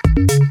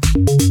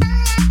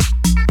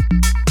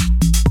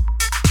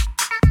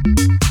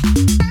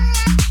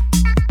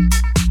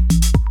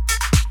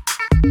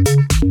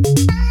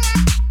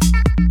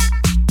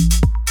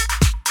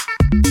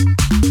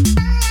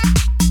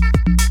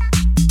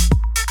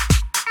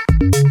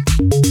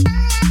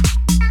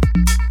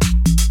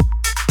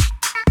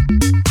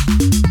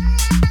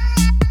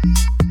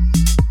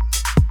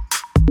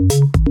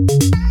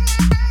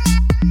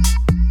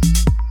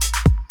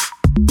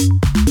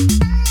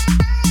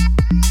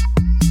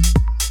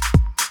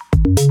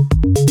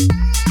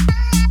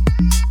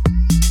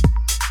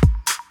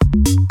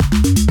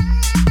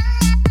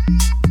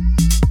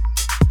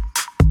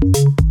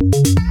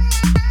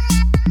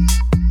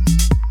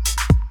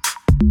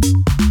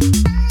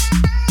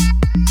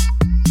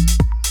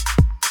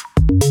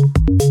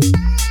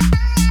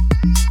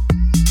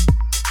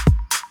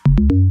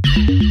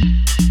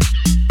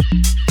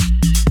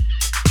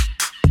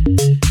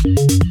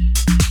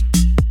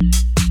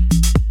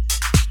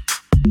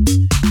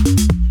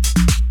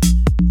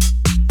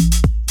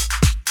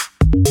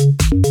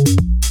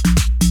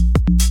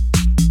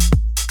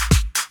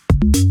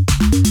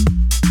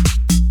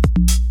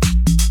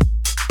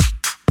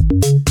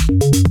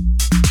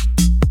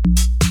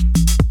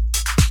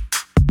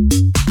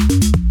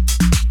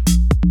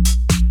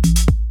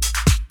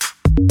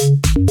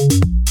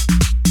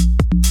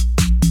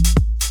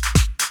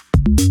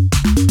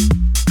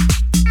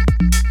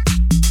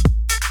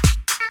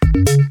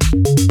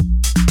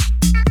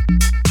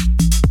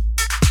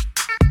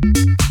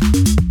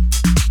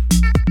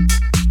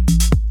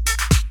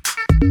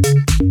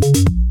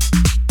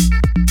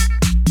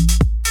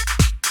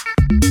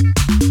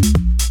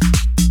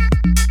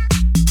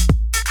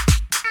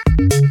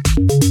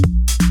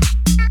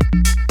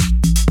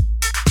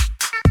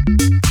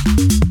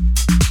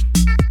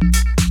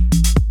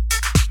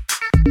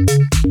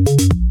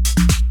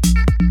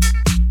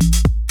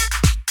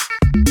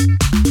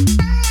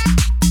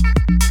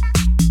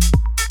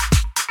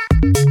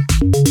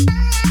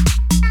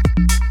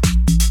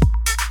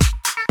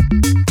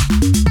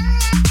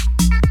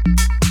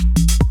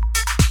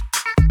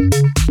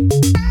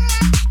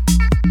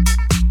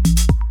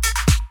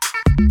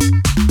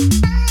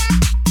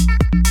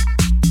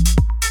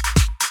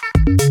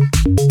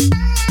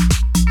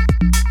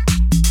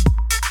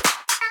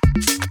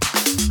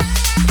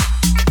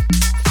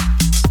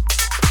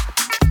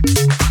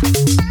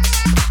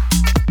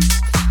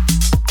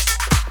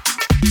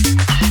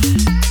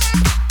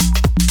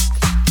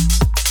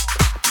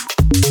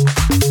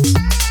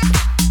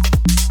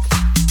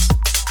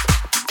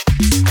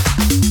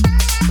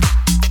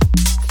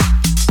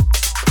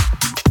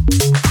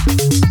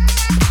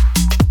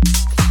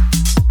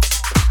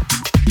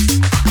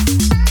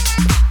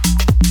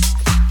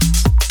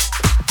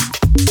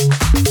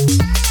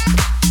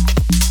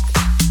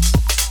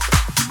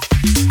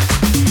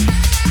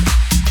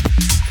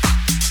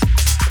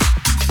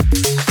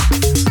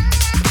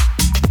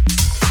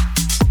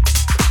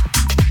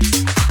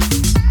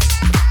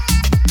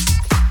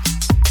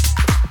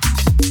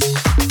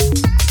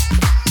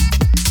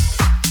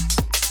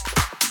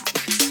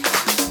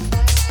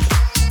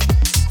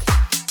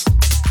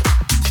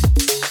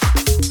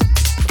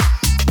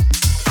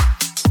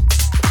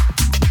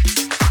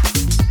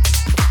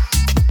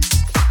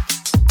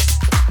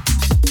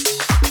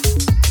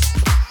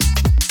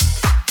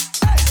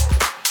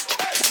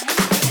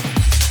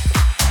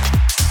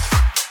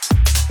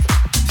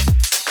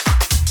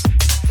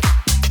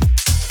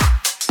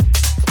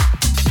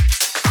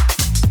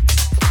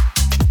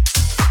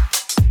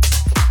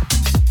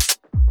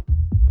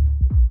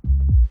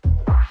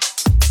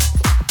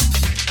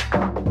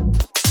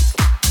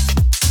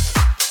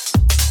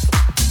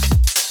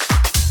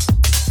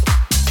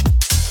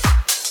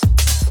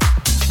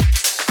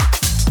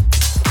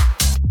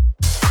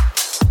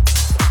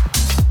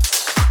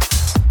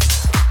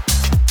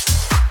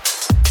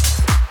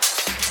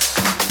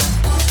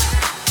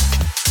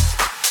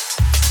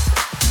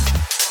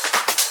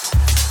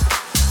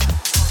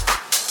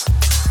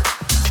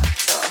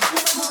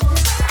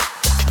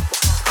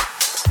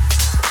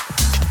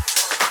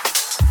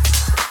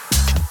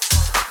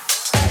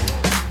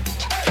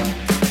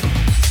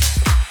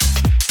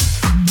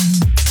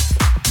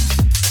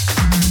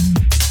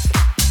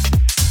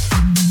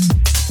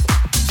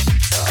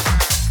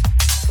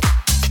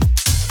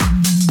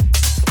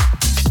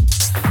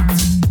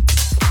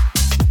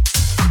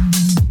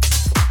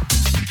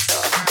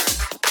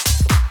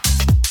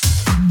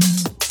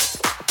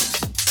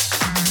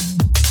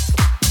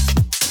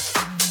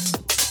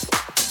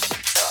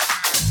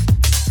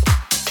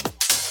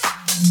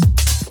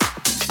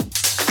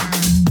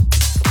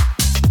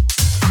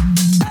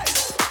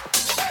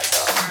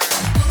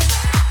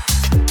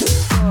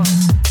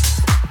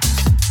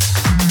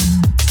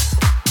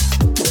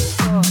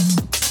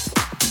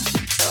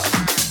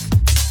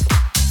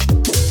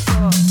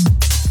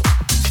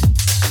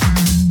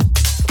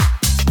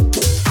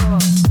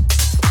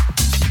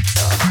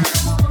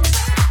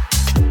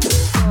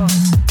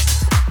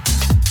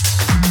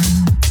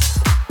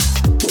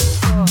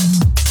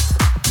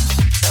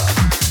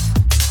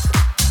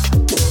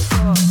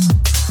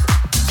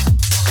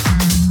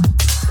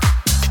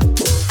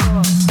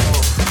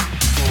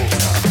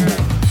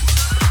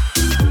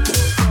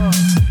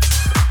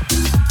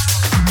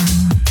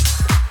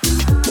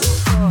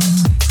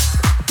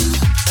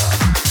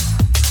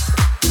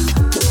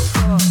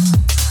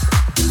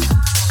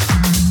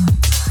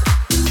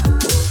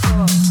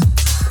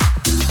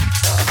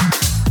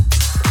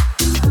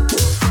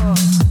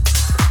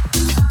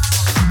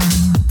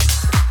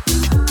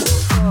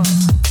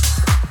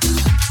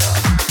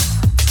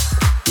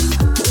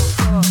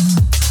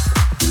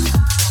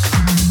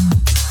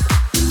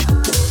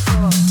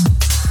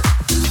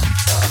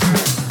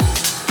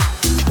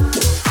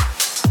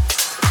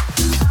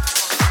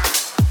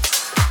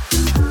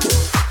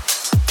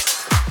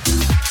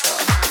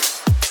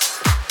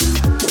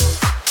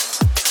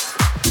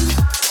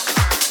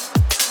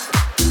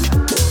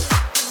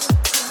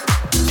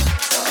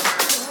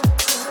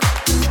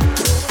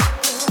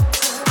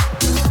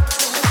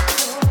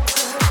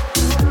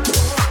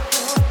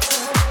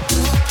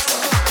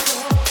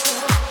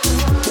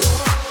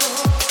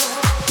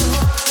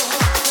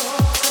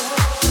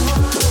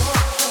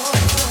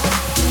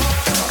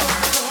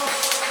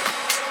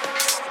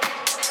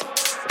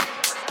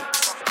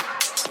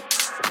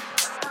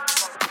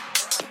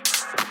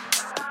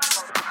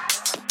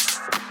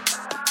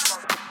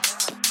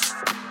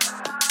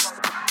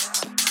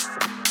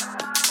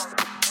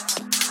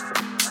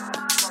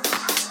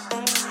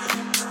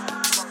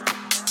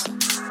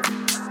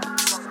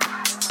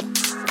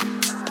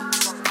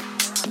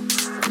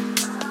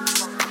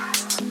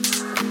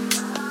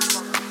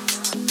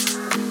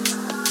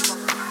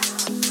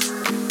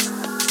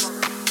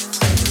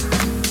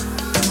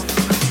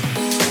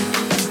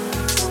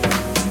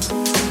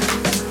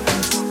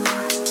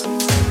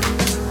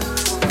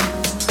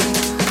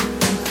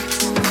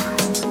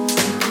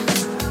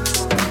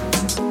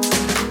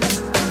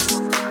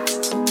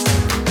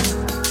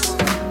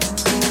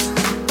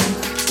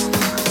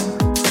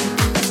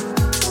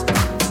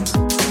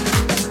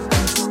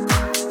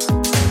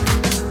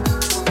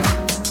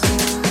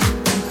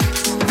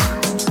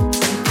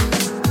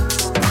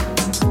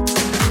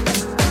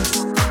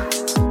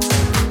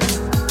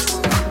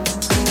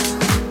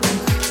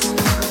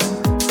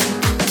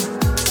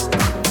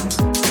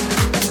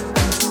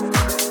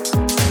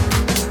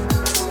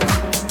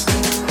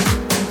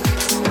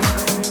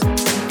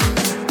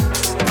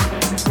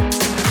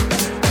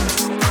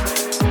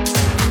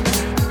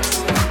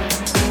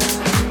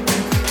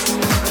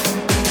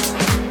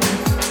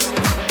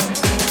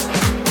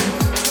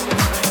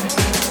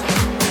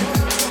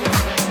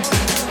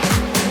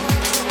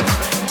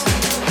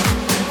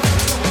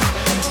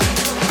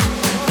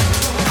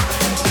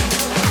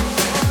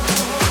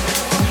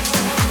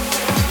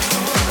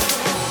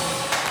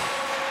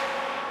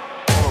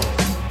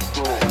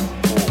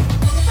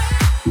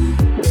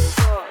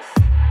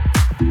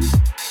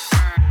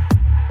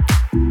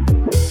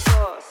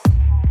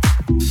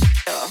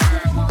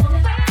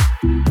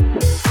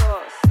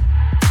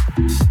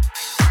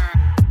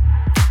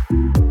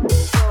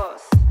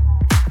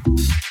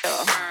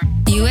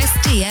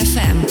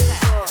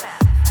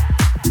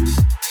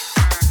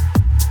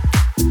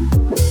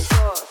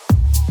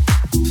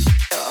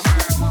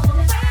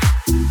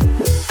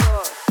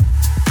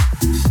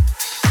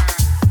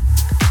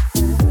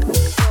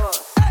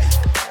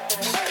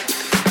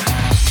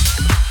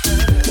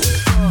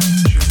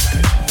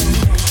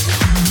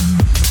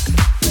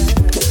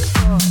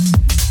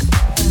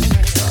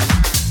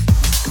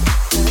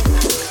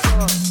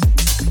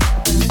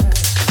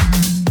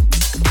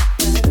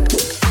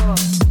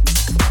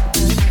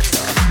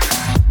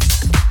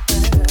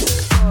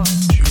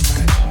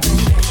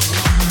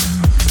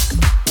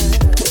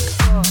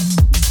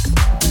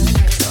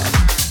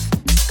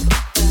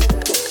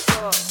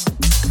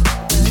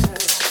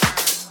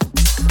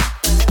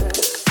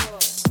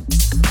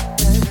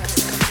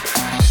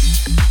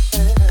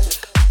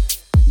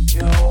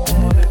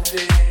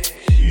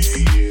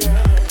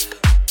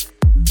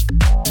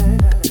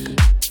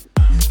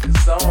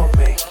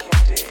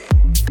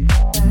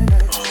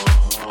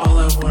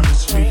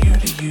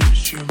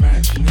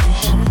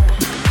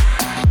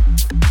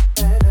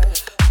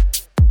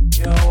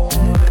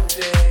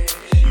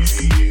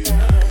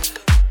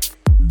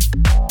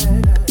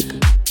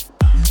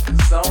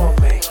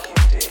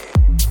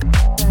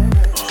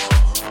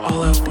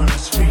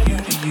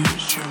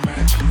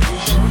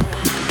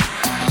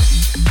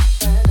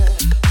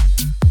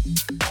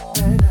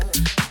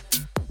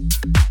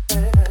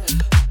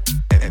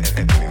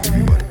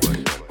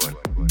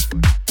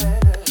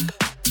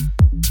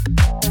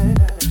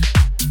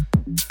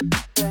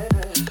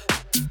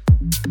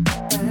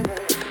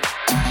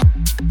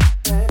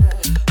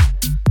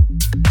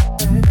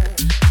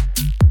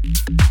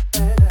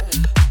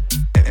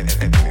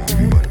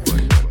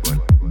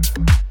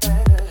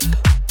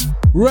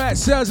 Right,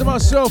 sounds of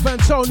myself,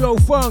 Antonio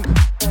Funk,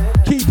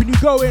 keeping you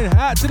going.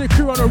 Out to the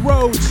crew on the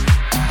roads.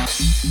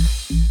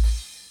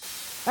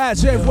 Out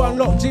to everyone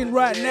locked in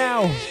right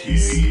now.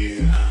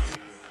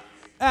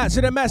 Out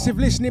to the massive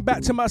listening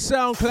back to my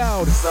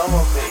SoundCloud.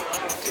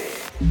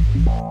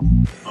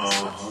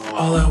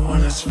 All I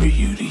want is for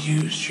you to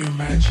use your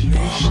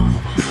imagination.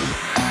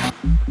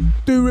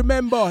 Do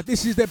remember,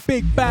 this is the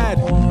big bad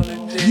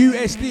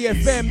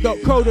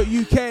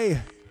USDFM.co.uk.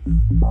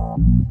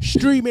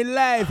 Streaming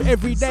live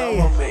every day.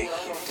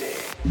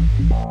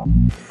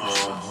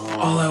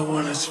 All I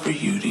want is for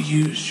you to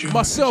use your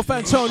myself,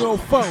 Antonio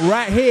Funk,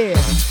 right here.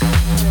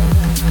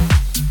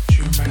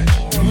 Your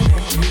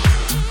imagination.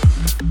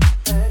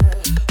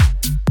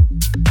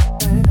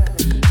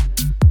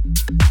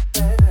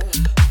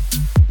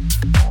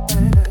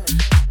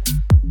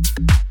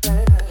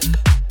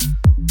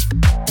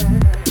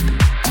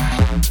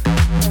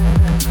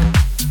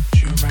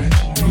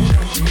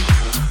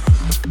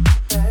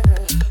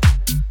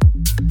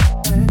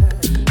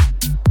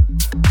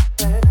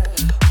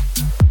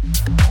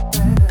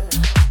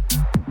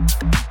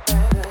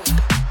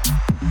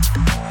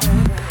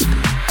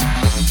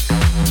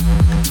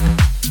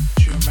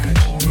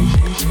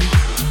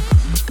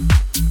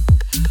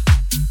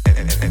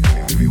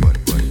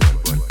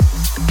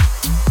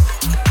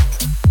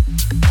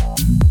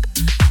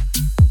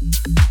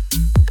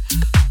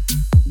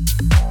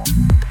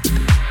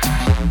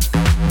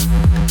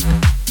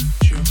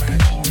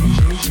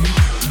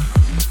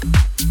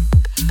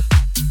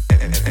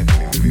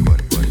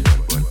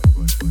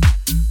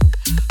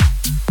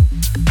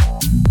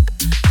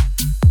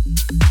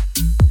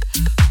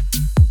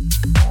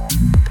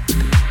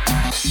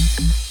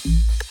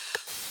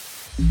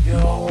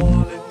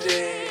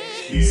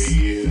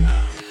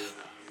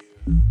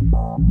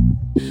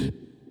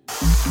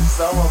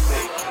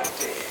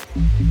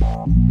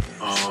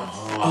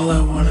 All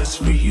I want is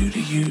for you to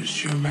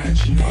use your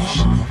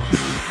imagination.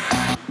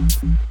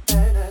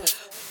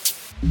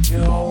 You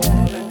don't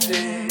wanna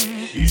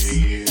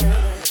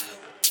dance,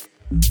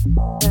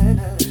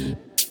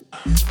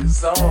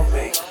 cause I'ma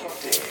make you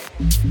dance.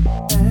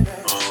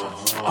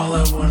 All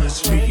I want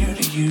is for you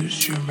to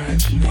use your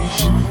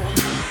imagination.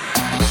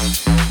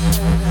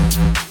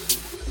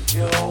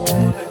 You don't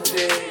wanna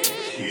dance,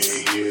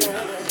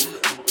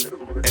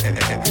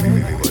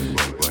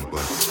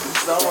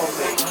 cause I'ma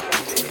make you dance.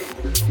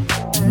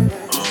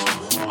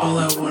 All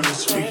I want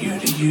is for you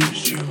to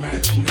use your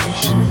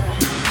imagination.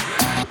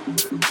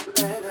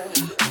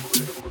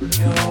 You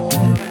don't wanna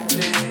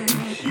dance,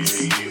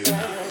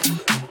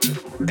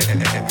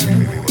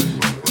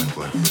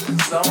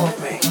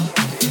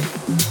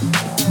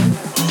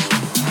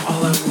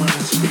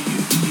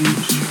 cause I'ma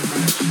make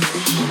you dance.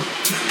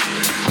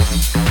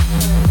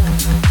 All I want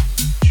is for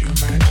you to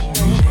use your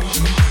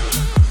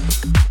imagination.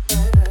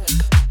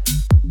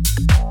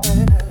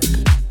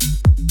 Your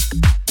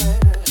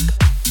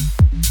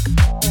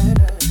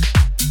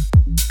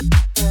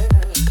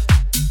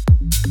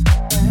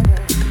imagination.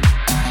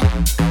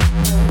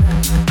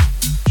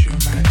 Your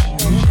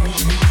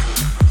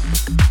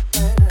imagination.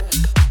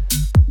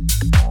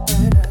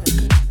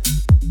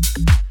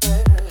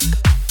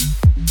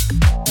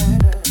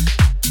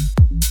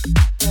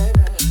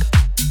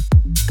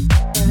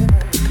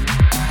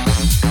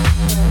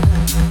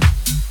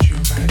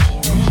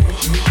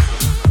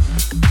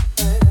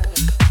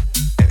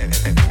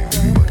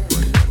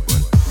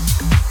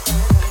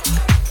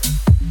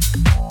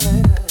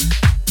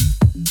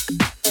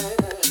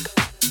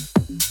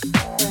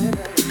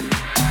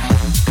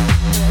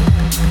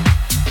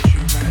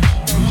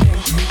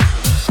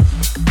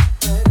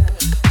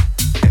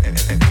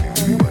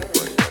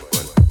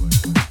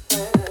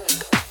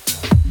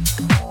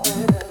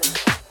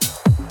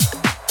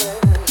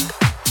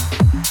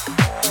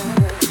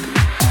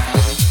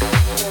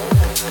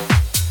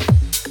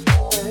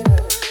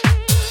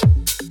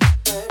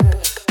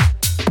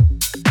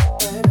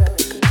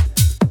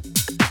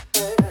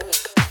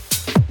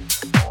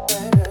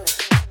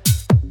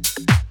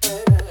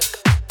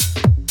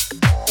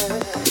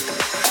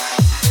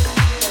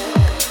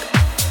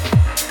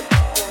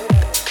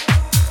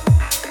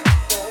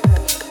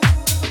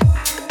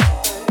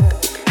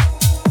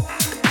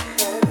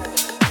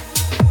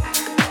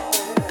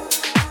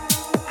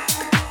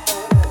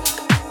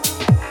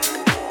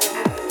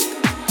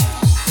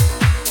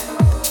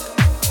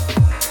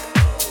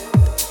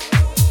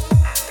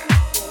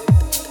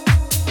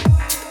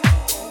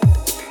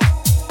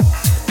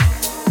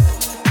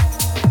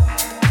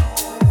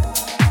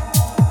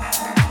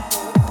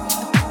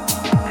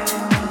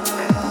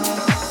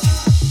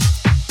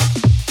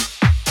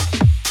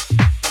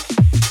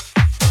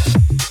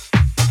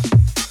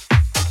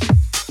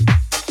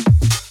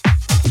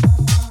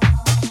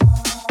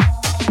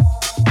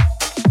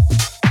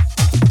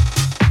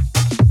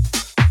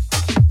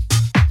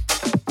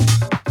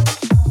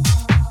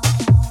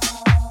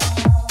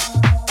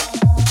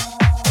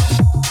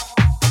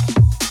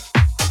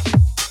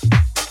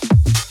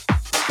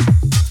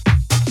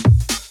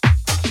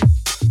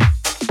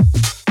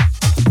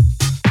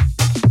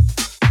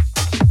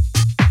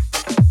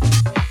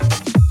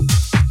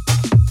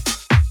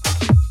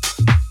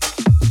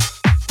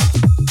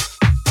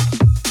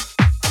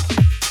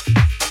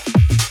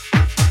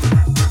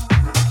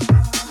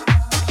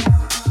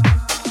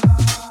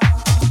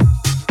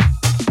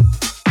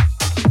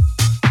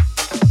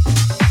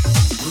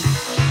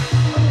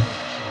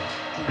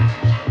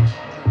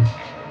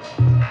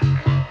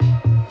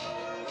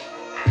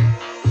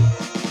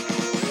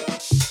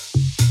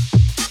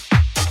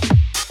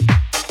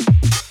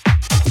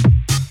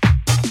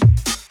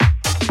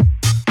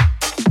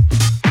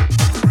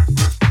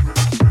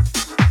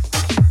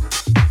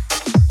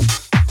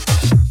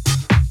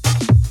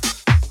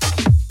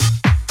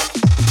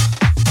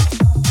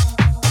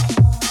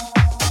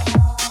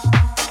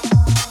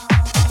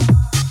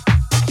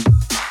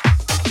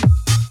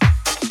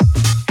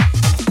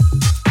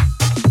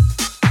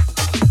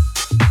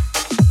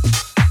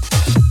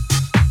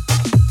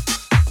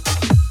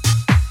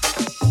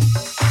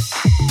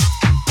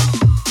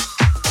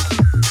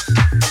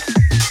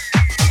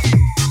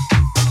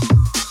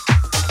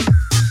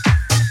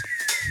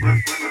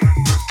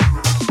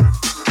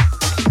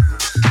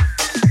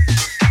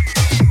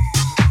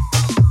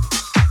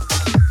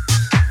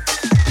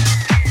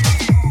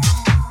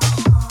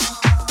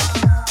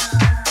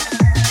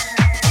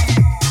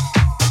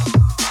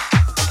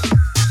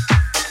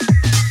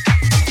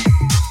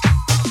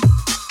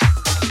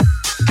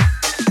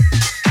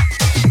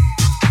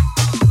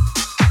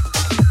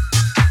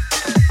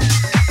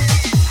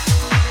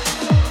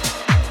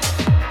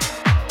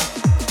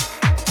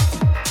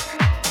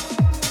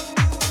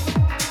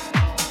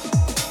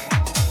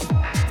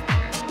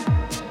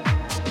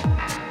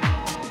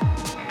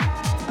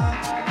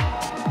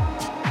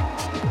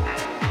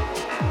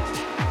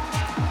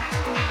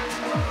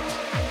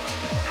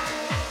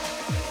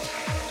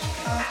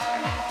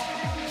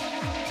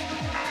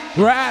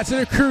 Right out to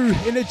the crew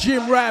in the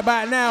gym right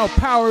about now,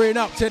 powering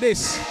up to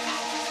this.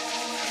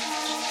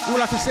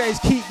 All I can say is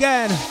keep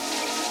going.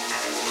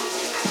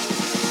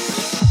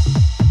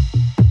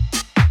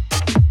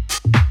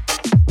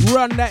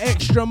 Run that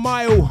extra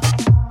mile.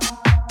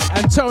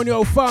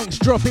 Antonio Funk's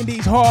dropping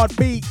these hard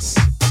beats.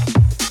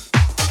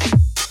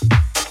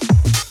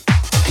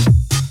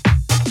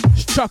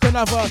 Chuck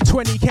another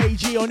 20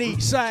 kg on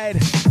each side.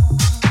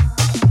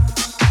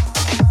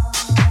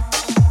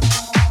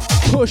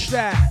 Push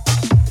that.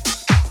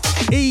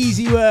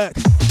 Easy work.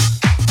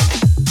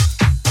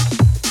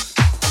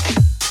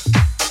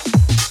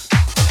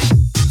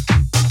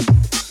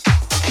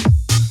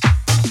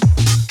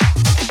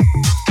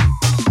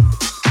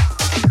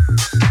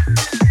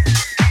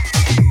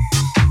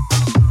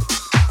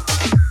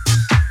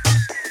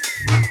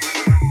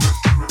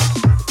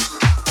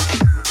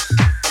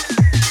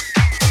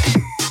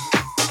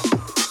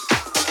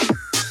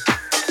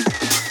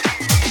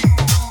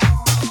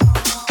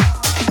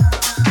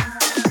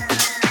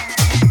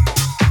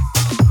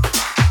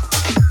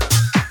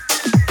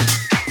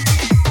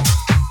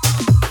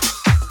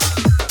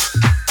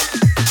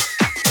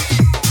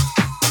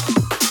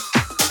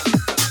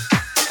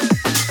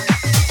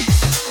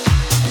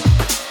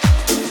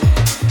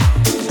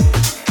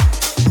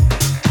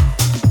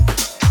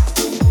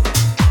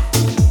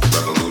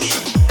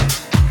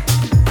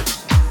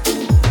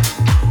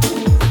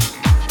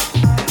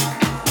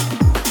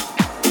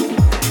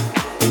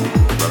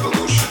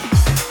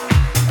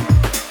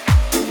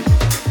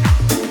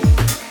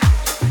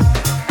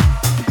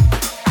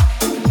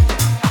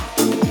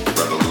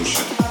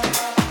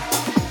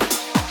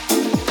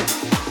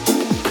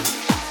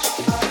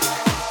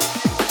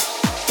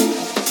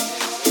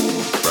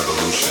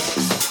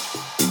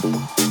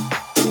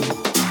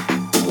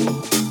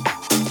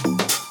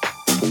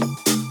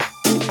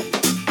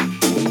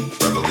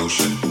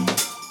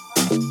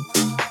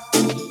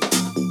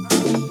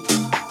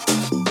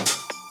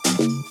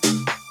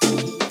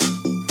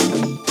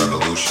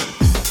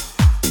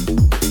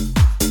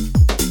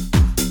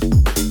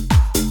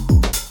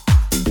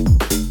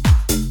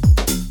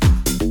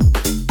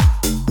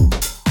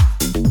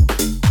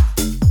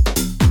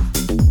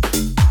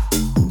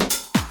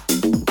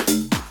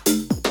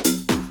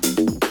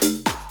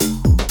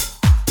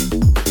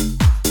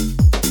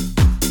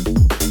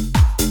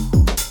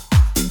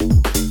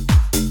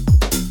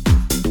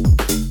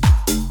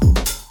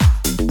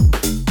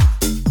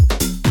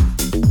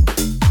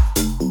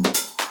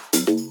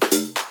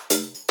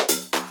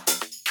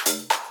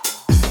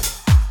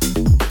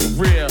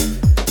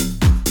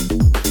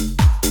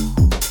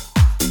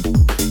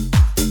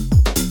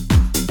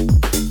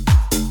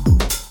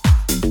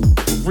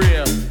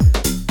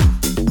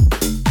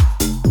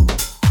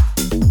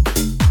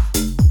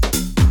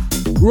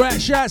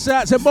 Shouts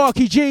out to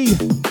Marky G.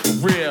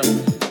 Real.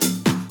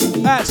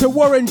 Out to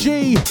Warren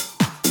G.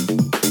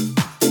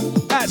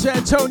 Out to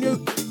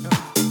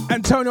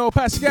Antonio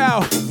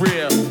Pascal.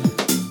 Real.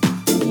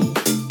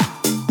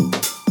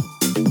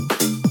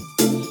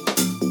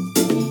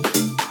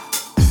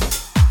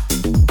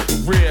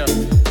 Real.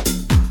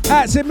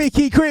 Out to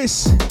Mickey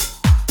Chris.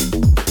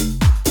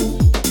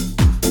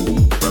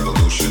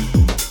 Revolution.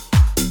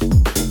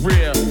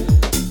 Real.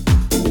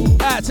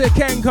 Out to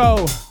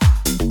Kenko.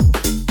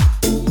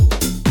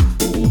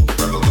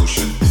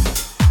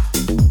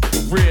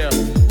 Real.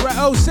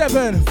 Right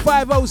 07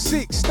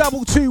 506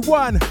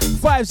 221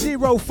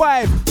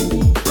 505.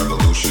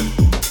 Revolution.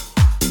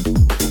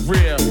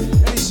 Real.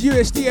 And it's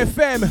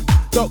usdfm.co.uk.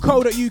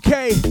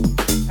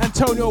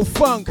 Antonio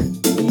Funk.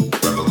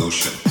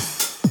 Revolution.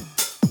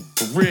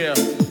 Real.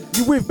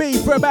 You with me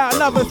for about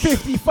another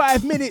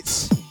 55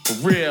 minutes.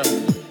 Real.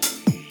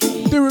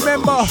 Do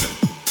remember,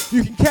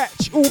 you can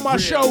catch all my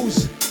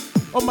shows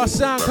on my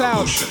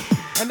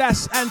SoundCloud. And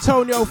that's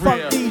Antonio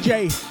Funk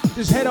DJ.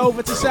 Just head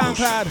over to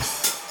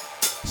SoundCloud.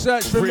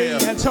 Search for me,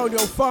 Antonio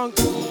Funk,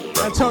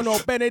 Antonio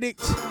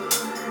Benedict.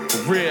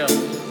 Real.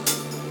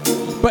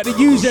 But the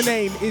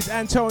username is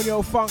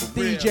Antonio Funk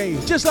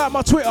DJ. Just like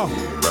my Twitter.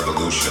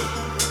 Revolution.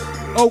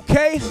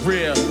 Okay?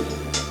 Real.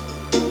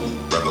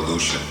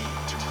 Revolution.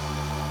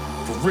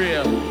 For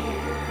real.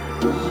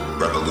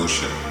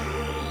 Revolution.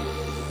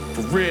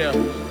 For real.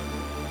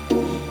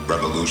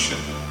 Revolution.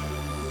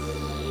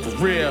 For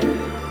real.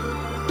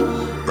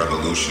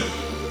 Revolution.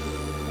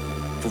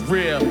 For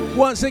real.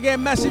 Once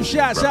again, massive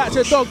shouts out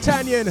to Dog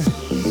Tanyan.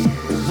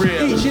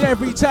 Real. Each and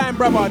every time,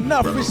 brother.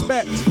 Enough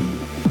respect.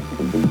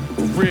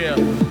 For real.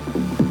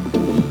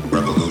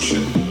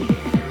 Revolution.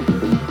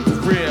 For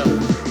real.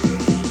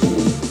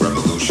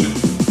 Revolution.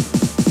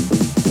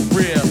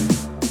 Real.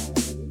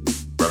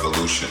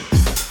 Revolution.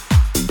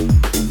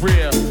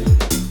 Real.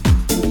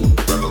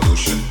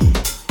 Revolution.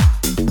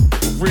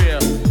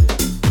 Real.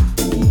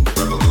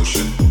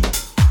 Revolution.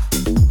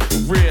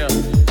 Real.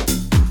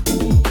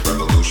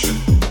 Revolution.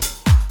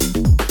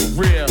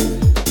 Real.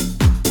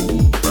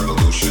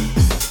 Revolution.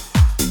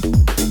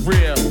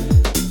 Real.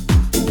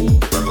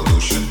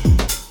 Revolution.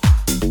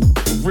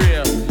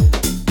 Real.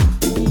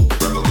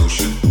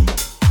 Revolution.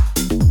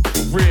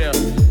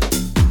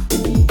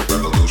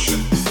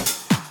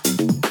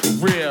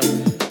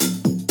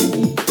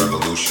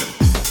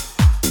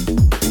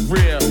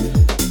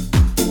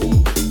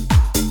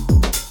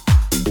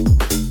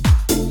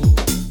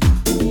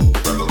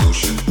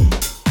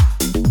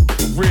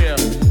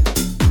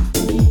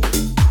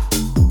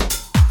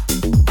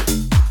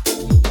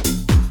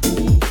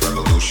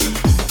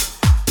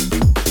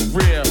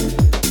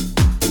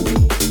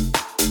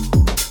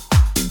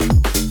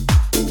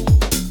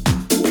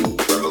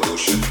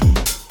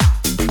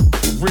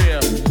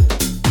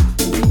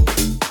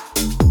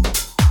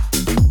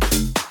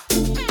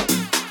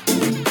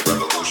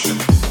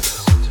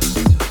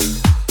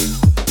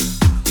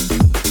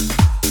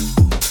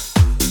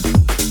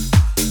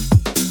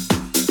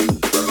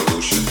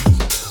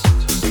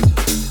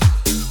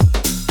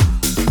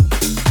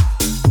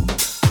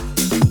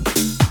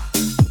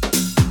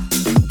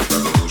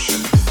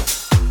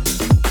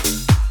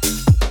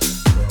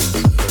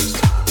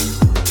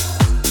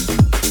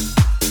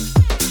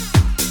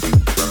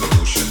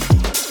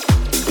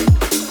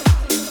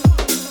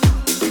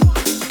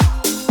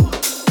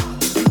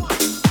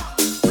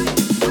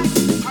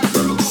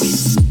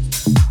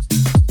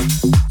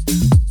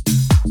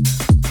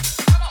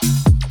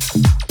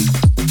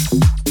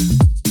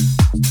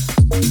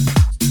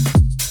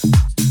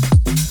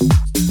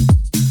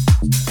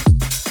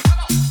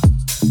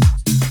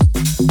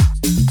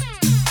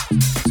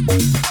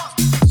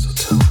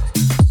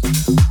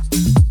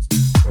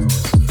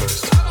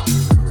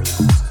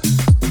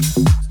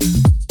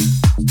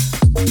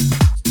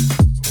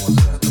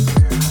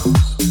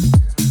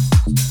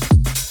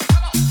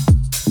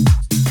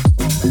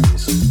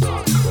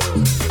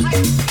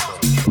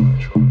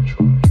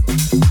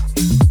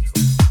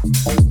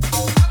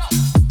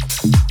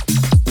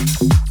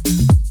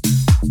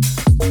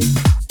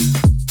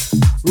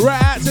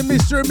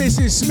 Mr. and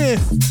Mrs. Smith.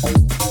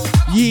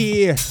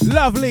 Yeah,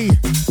 lovely.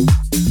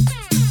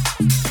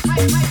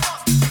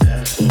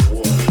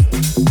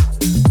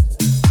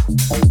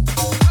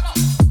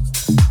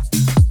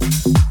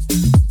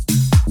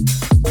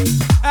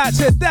 Out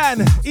to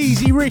Dan,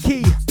 Easy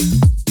Ricky.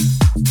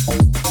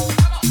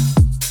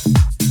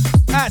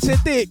 Out to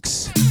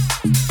Dix.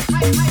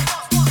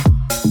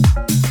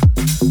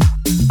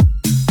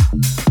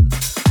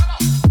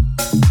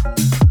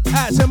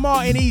 Out to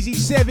Martin, Easy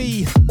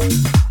Sevi.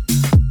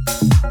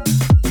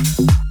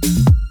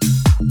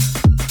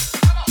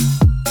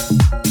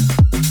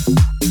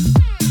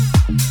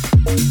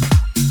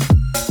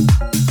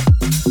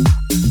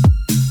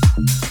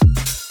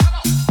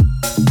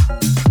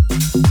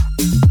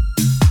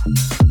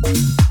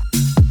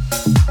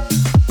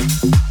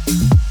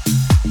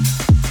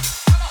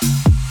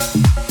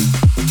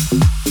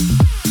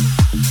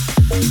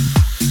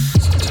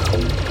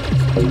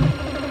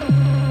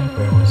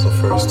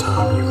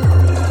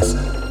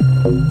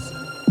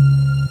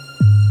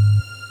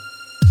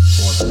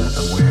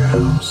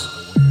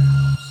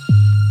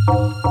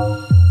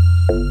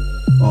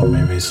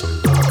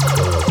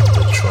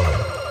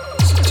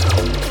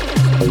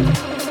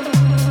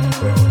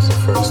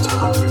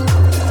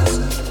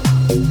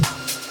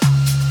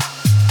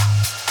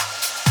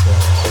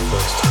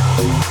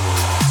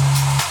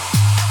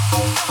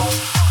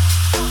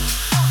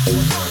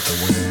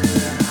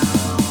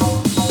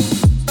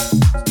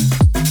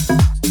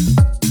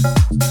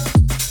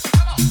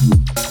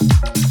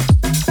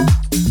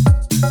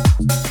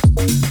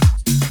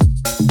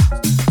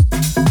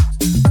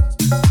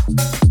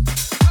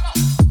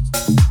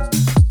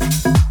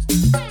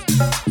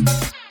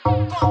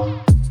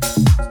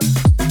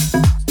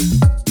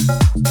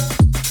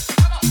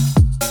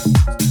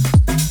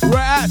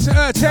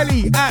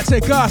 Out to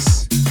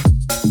Gus,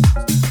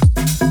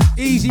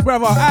 Easy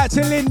brother, out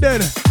to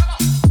Lyndon,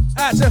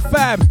 out to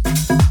Fab.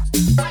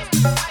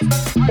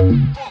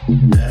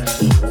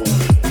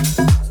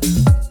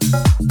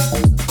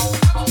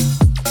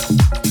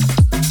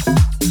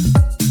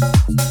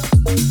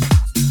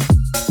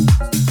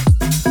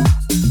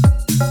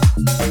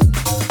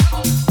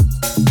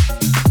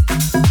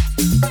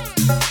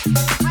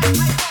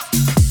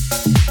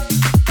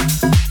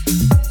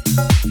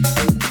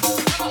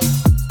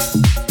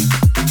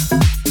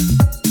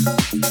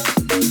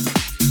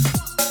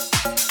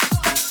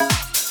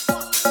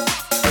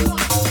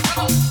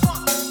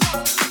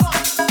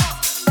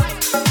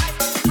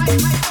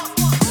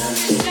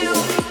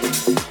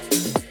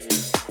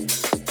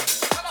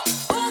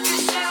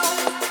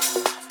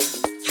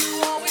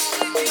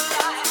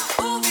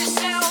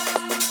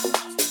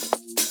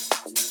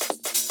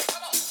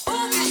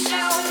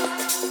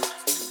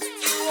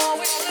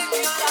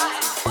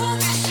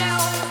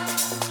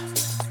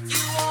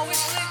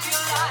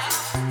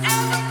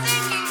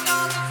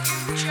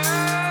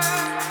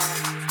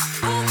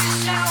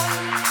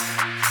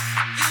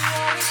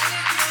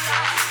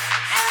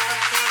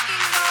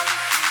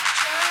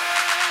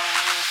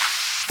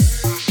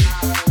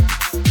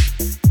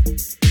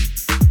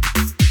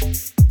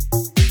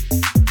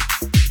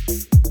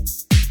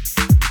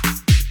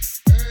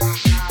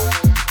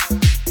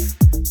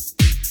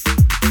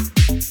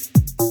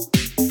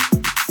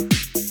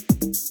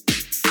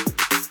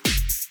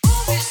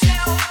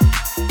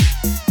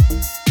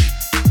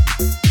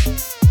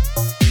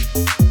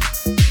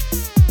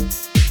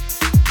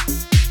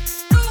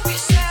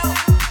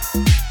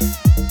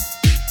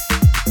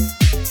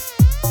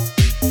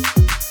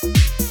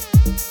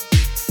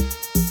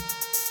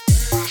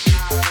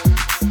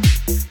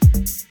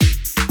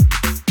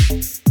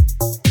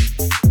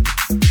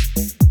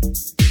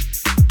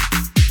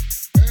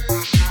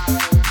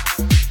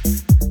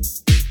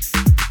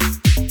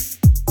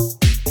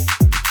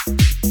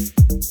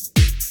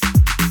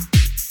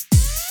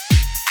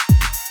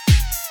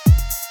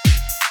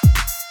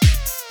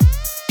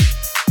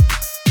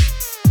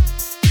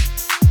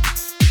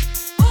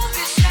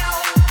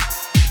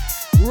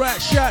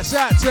 Shouts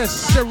out to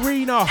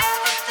Serena,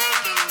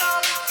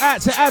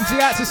 out to Absy,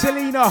 out to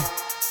Selena,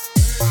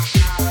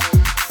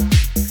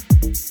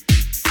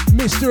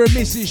 Mr. and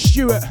Mrs.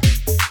 Stewart.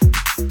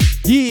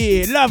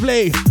 Yeah,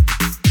 lovely.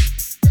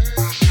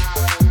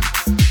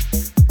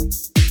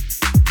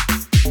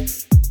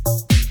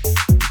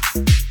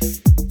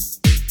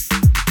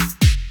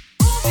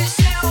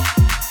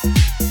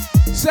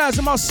 Sounds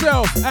of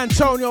myself,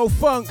 Antonio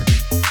Funk.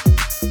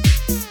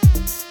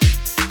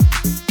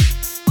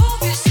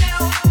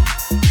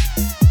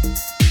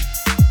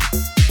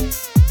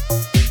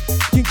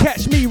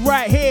 Catch me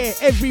right here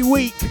every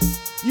week,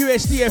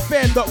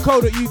 usdfm.co.uk.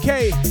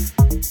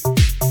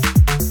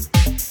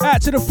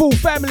 Out to the full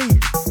family.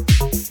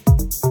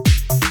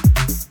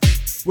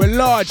 We're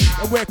large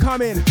and we're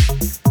coming.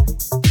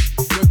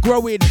 We're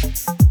growing.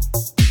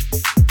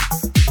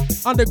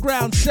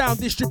 Underground sound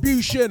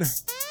distribution.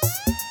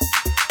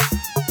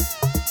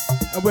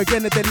 And we're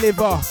gonna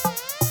deliver.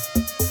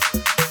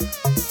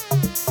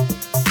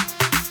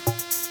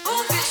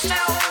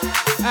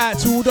 Out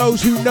to all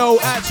those who know,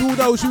 out to all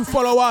those who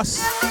follow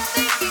us.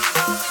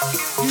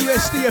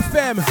 USD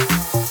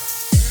FM.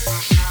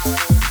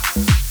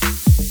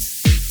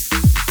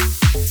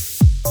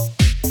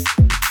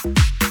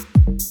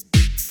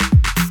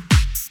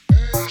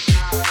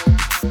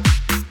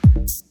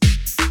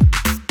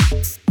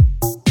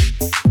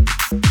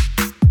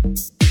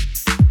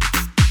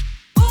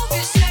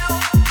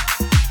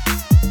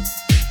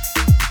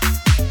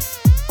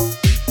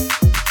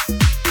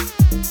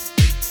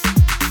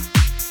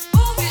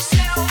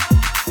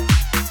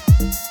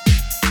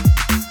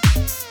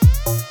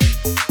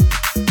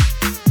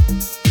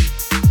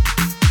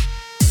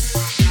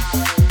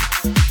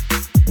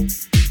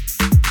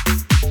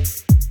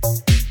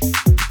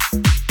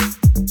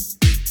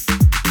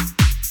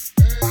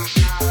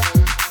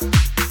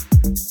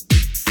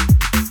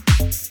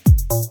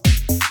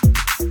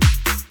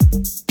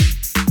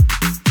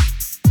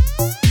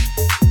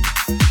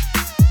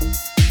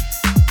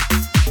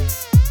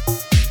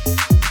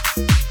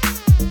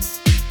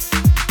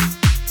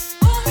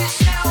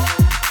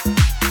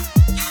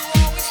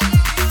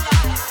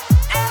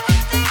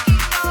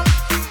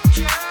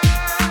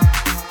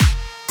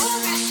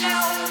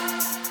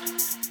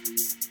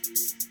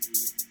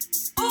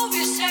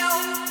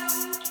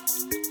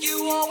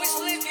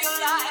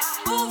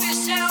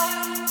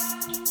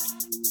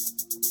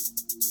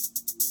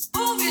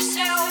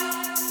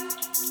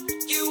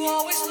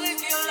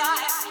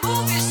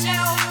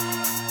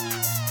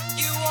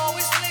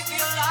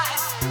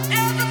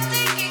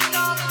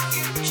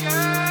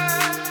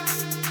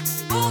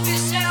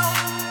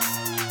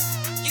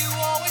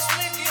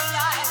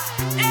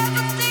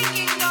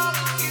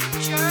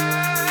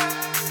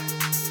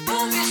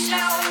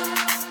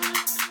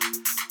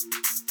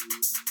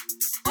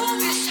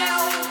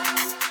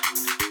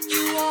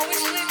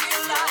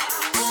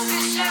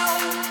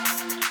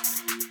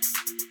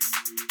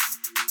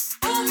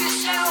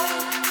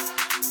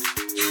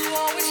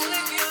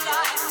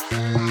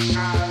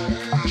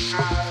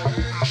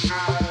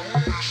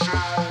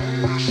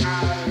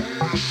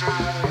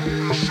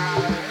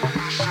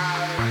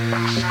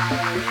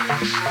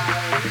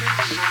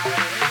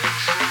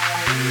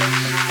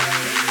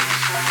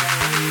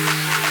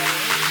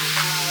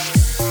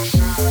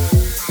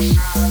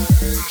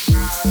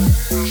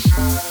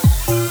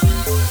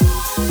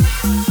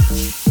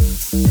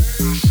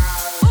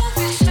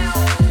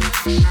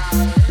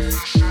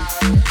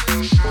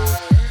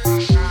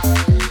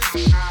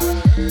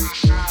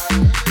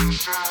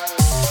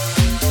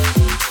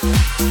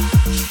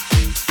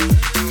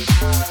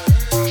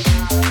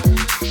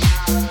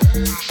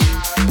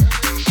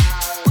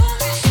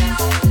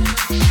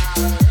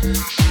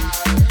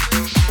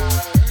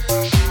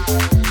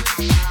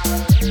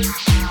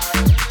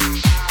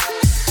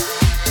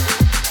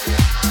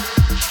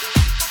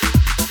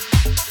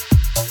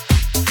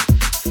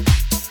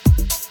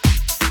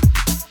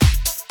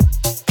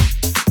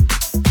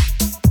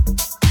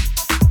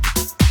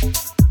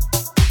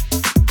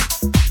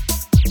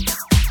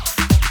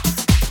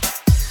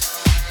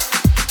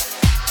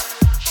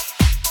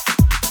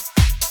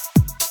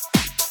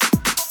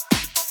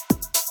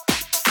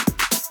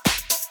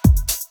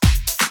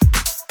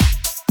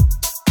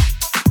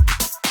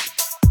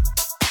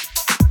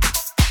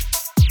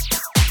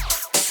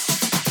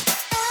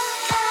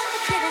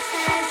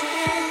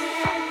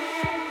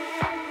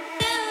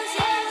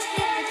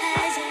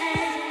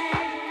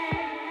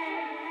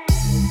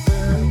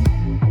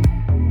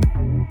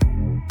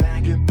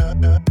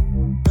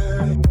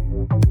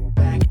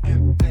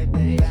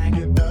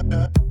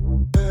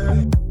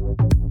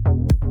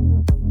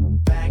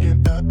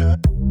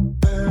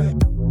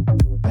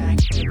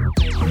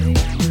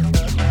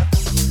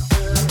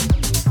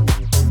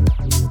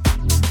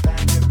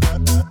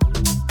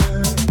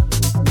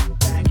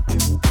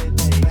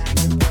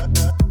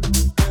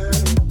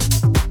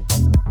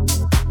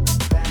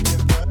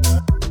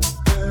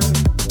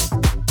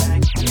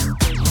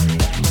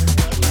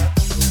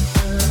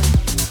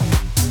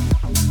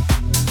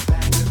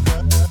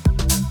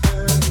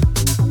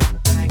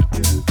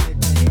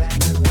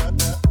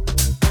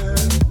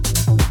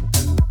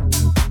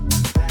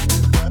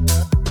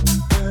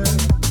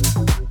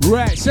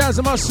 Sounds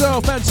of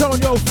myself,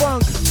 Antonio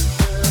Funk,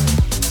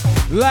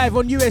 live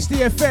on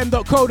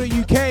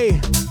usdfm.co.uk.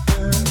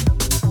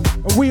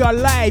 And we are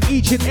live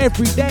each and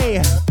every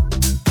day.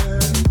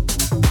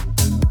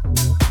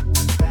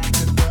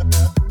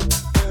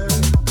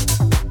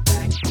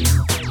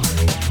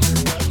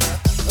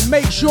 And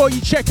make sure you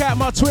check out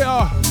my Twitter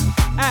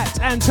at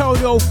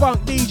Antonio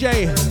Funk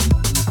DJ.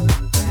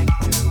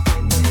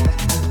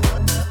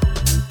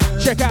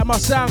 Check out my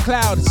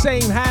SoundCloud,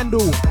 same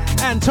handle,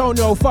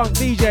 Antonio Funk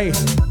DJ.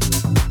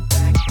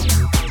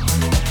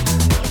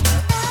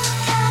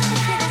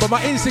 But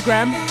my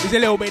Instagram is a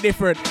little bit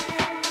different.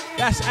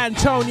 That's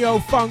Antonio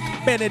Funk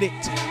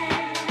Benedict.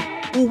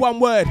 All one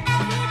word.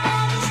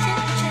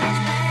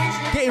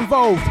 Get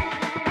involved.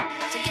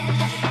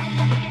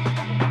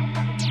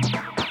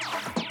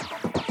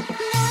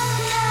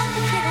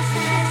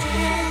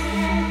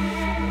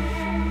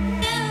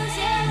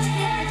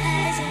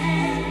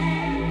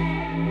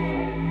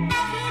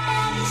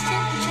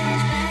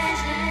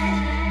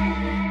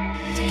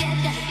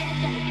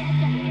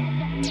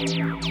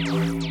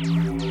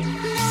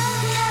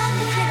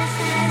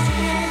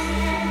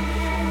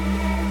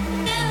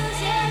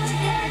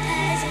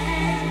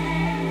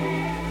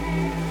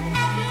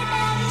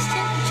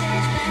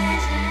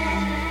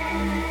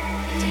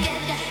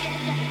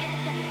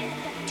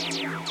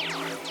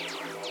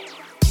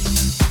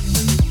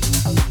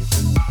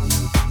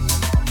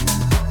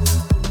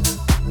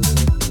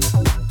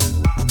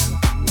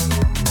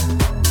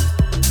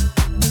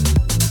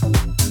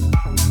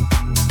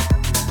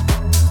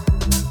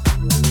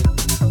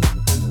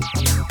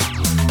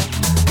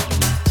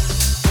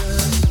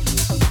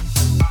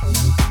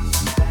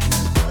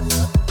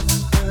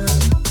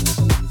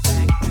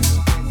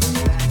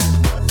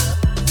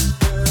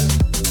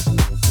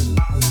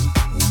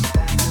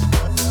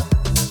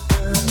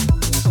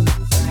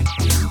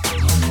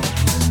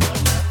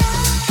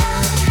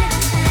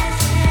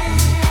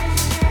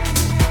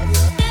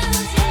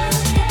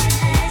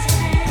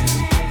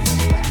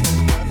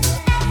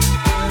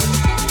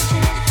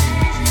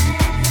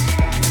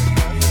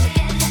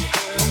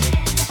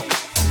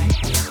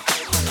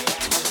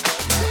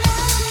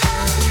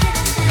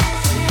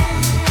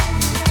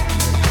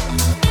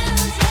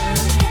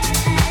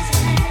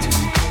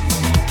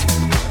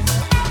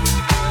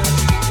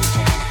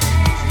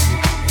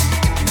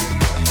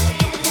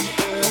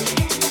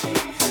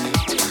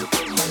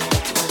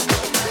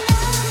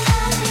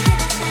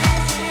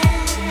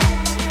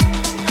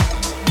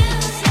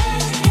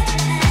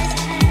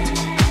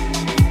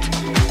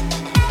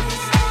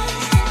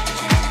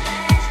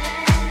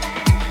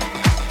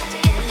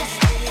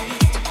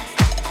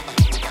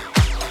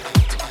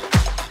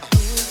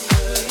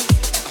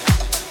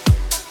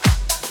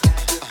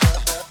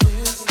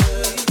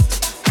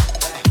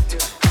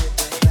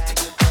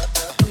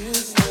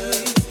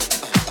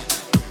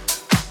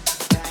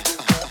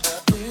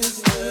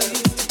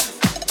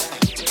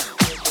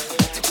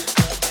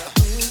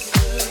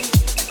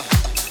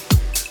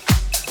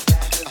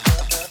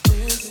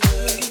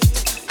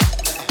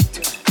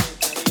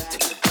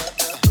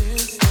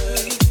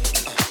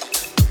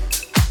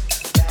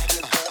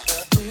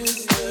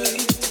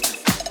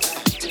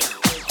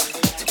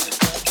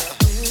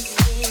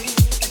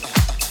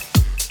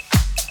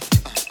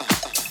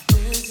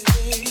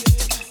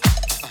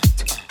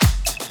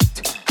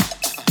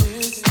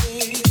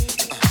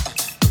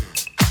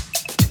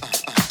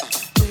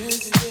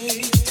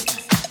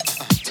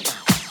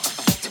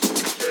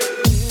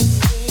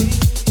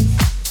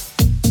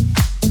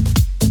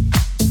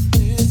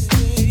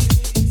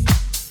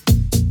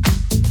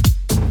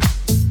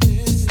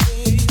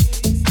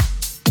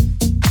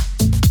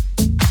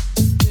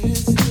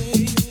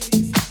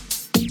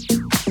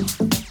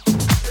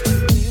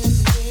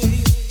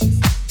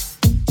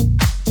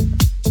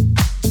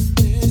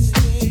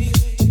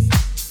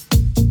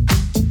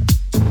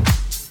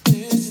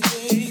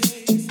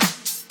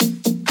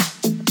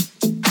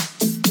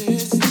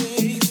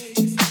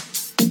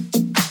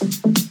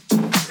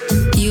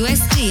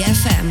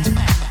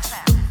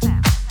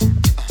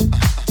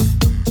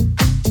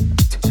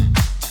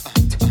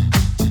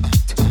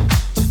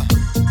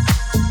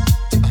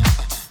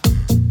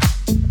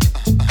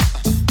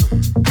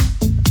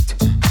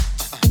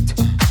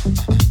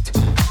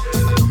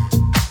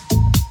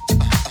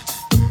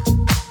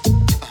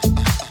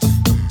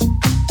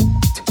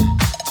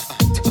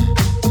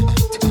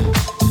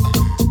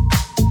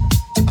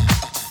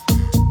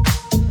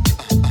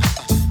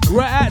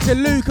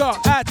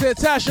 Tasha, out to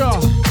Tasha.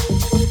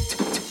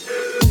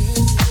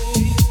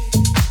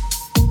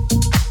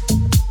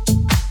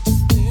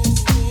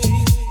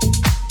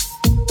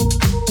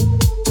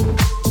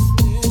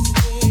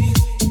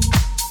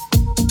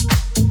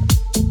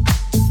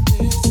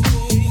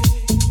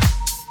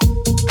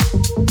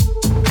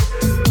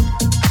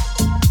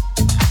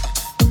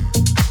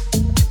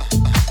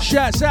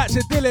 Shouts out to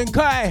Dylan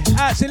Kai,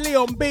 out to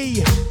Leon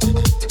B.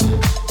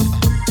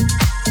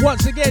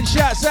 Once again,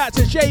 shouts out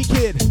to J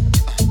Kid.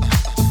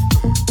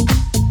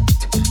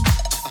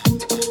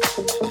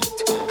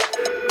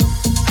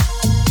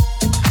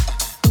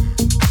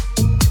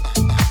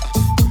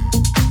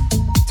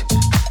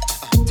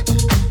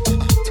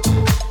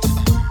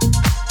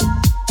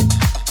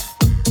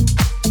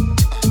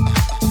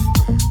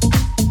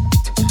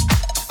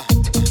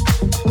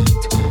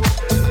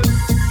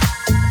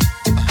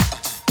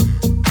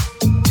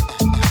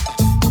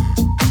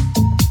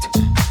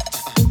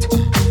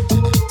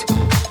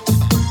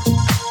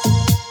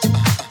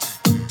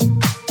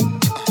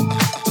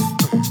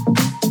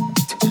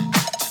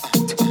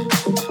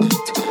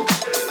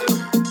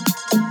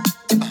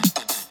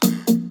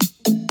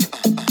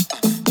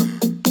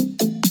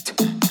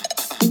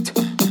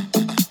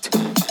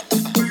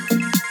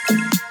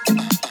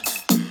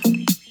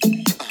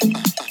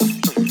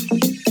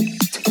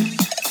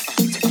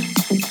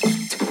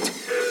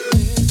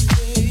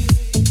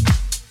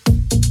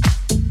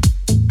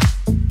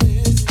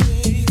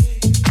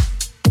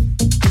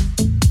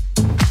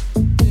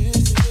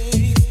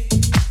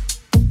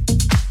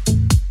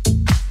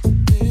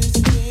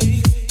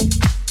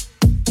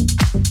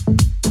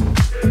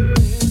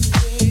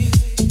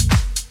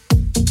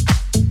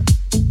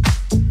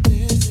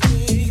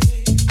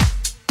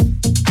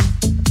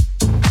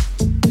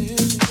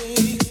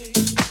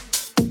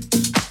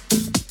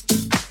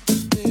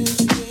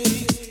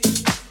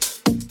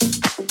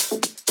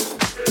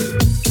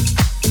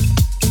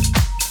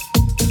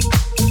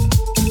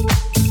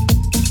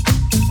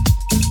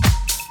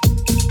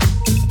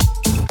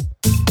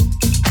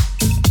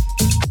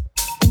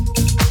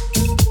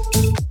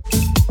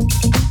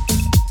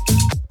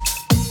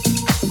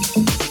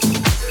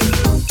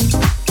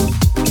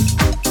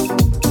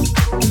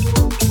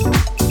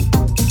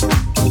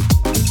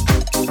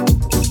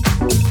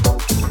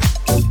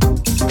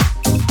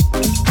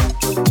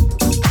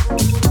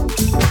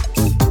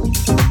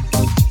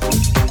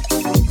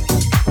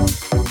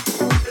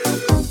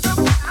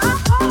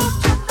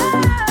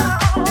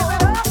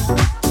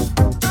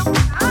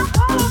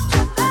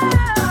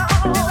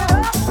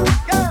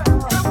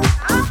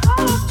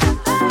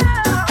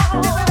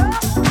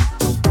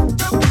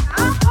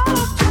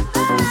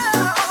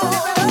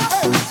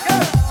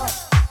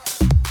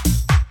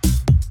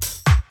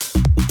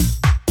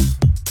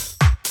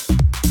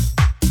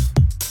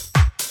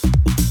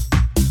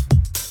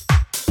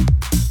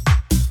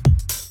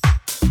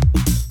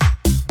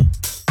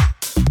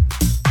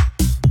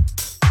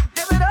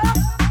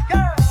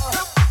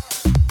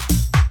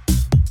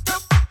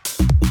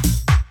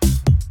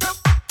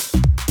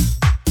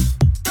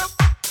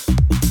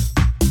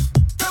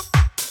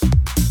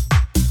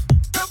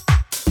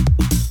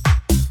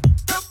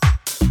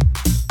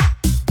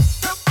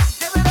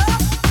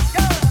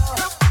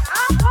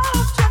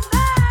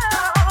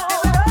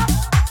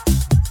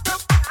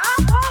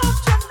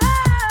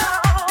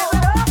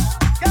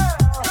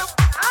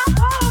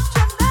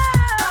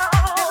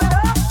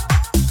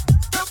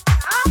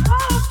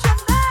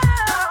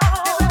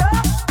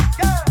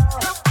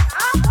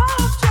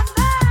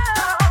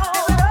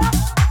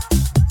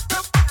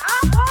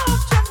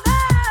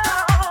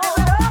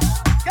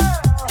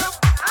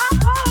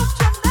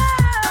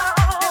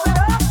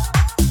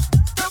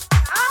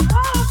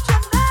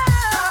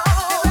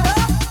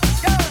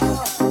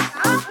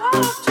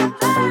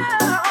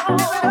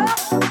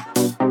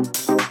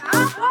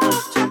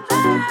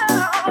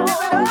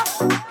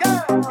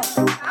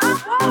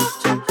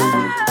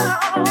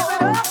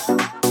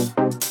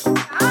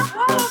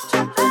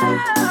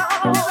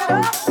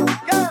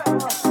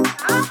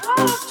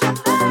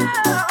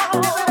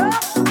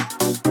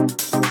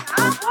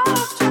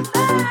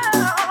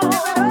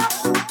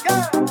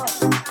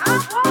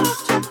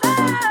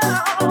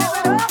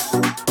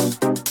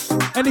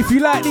 And if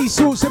you like these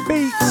sorts of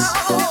beats,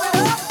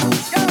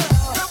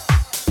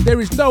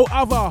 there is no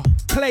other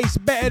place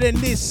better than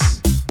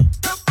this.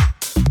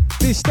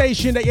 This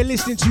station that you're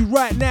listening to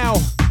right now,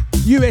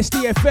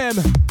 USDFM.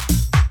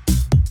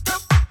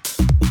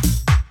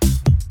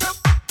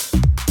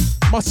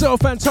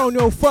 Myself,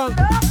 Antonio Funk,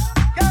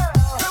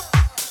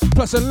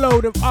 plus a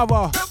load of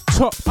other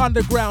top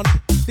underground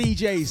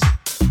DJs.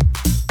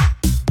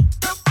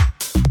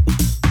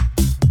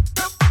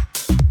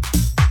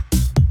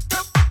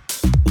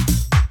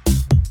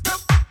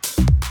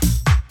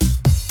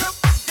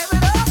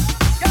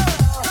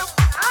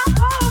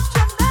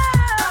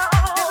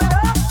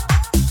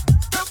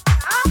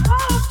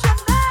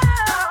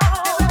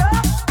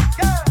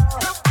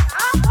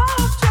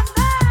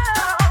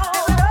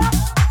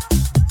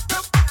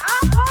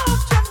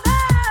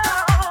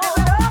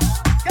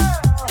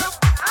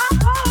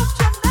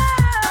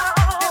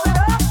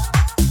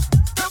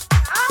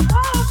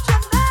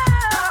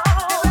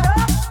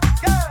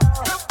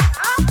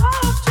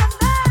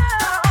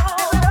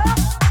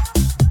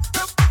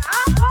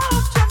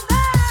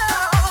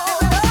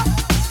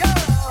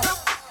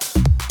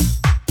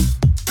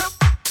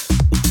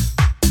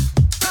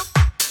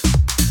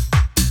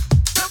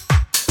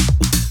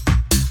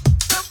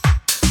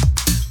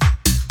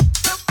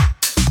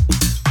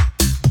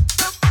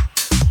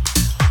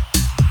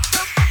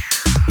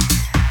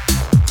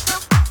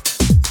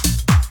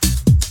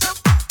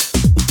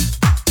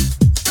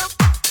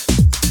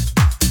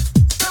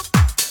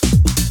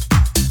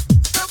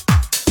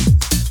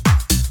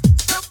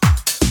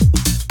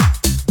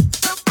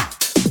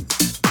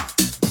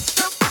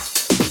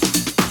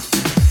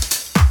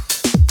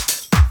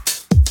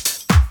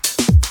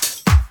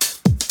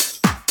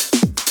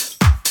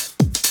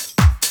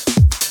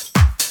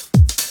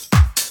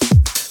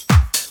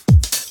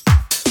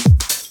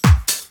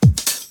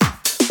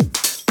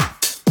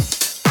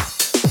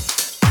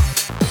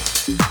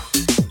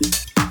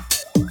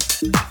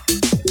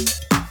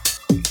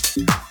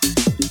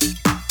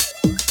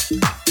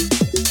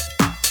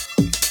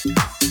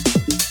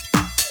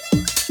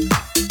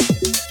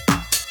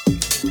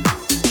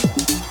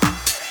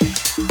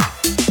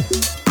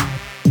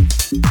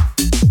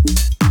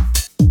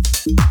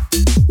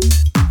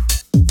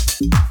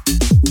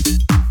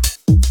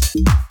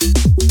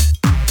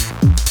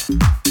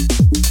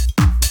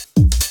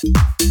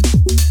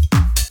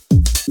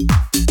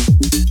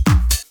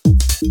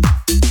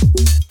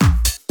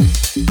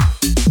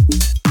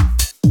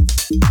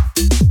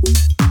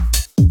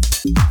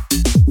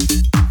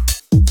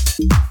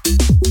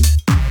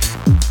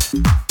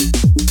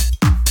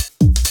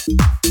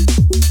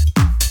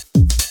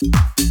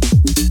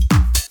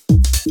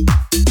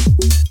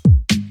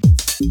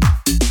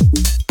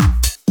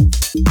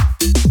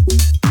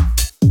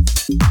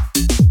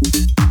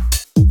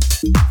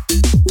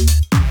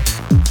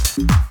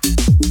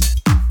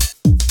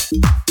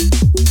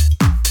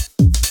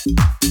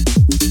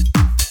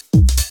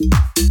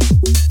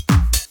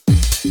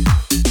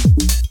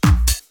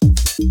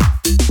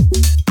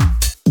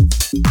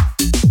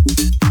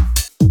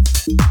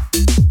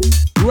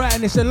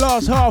 And it's the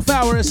last half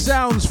hour of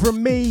sounds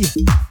from me.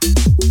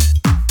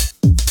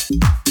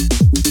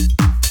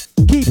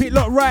 Keep it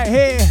locked right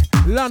here.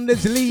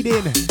 London's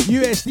leading,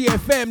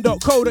 usdfm.co.uk.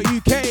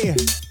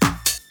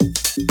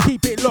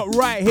 Keep it locked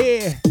right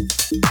here.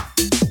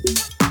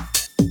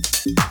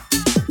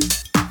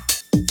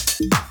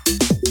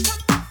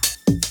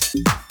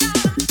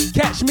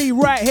 Catch me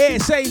right here,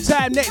 same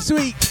time next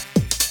week.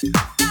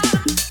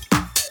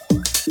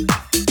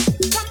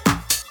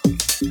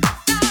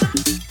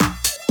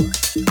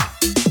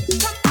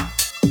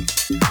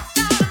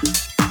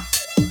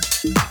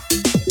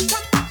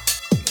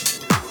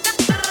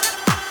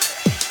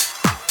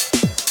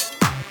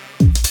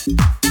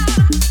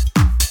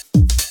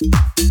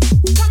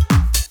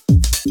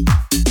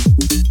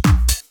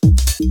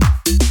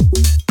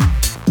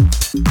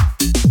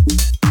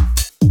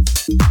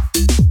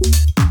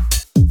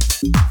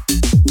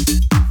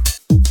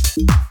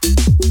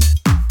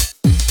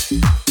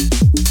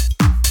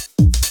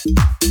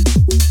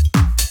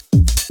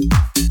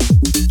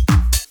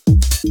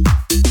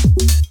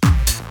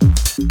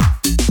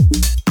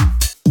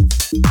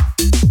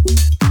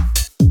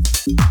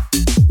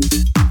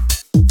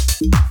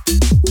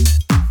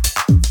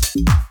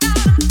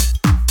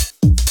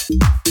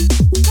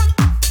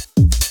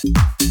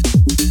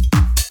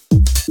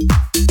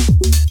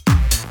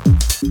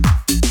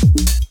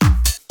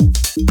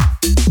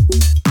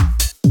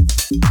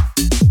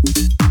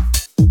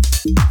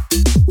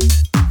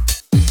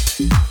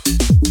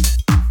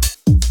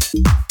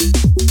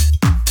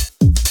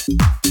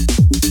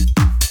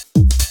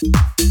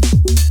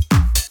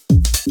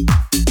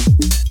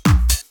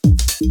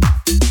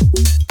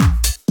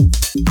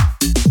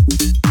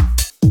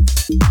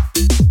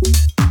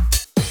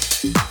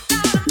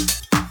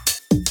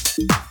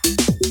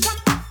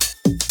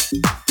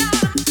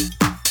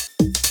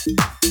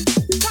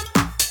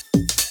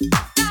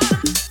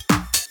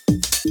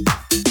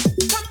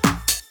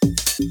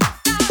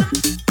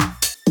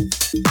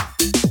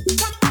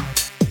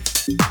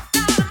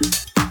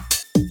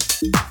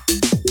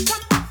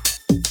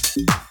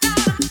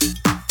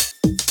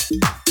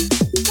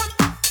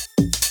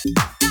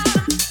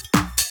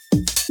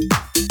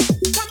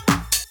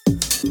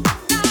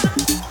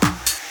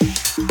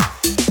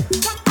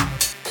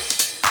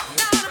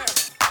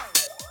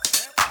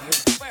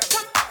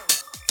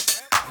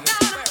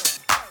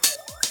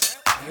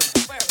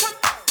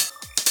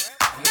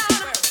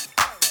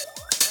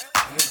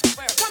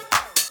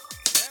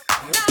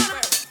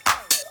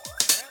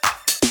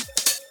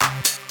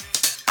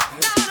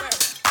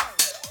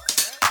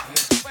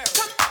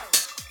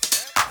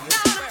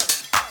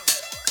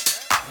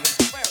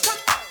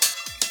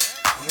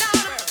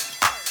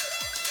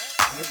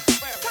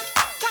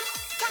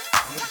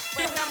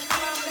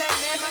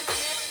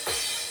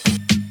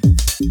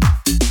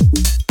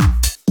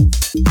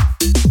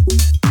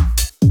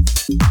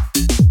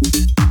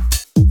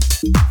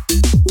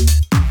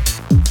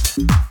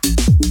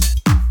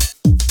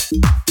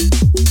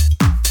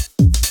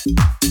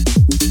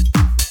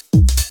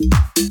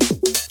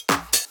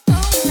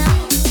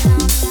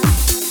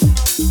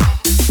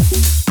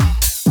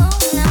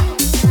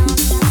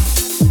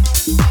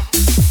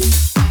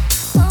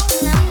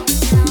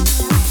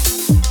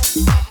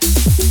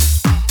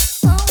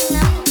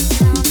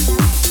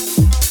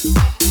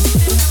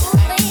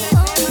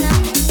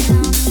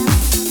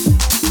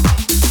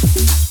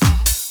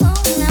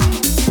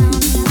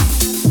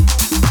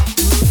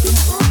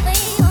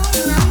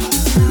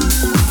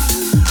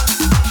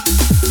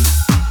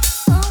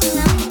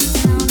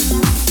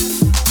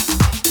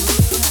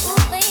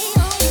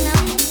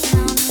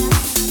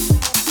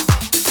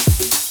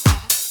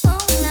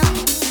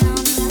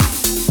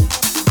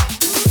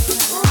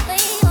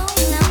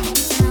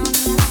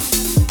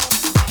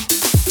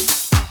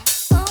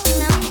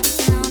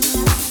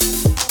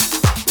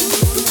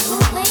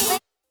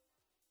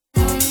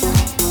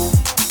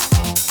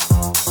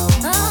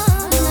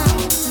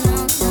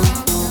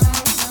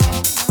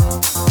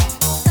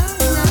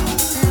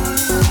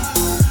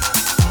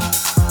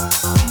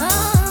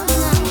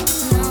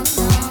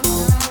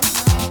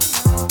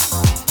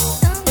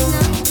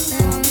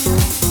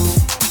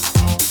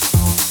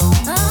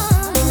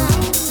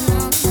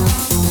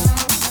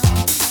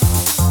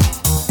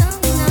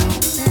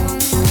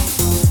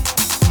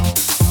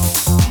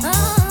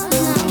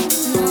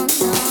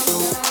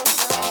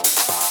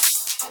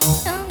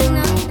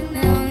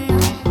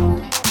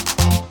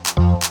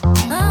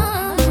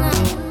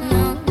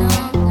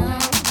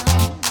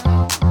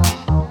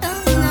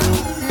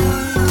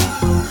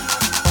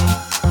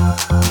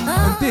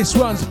 This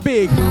one's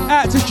big.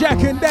 Out to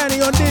Jack and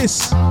Danny on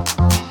this.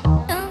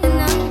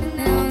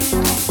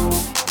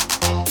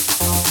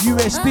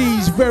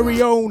 USD's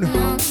very own.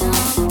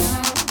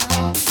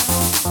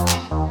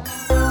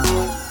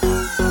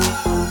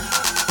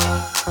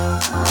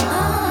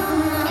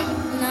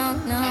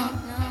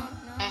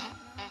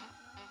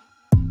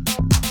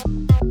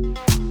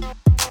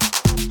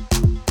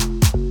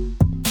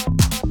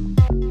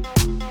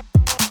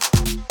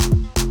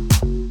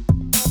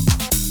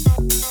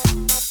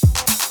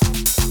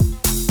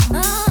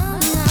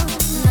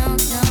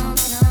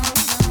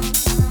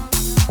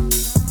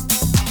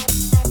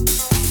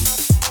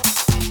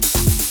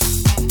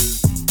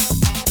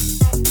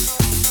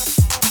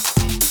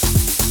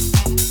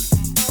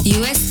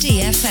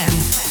 USD FM.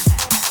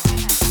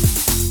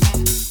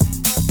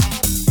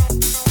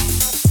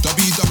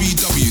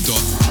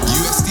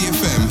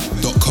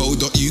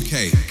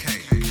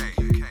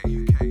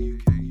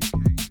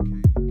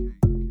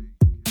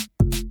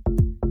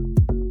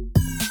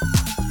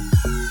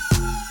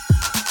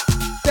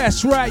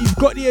 That's right, you've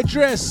got the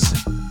address.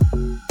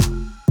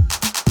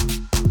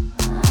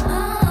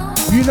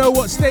 You know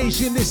what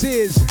station this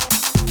is.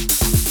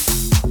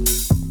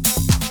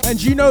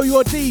 And you know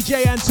your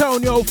DJ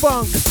Antonio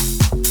Funk.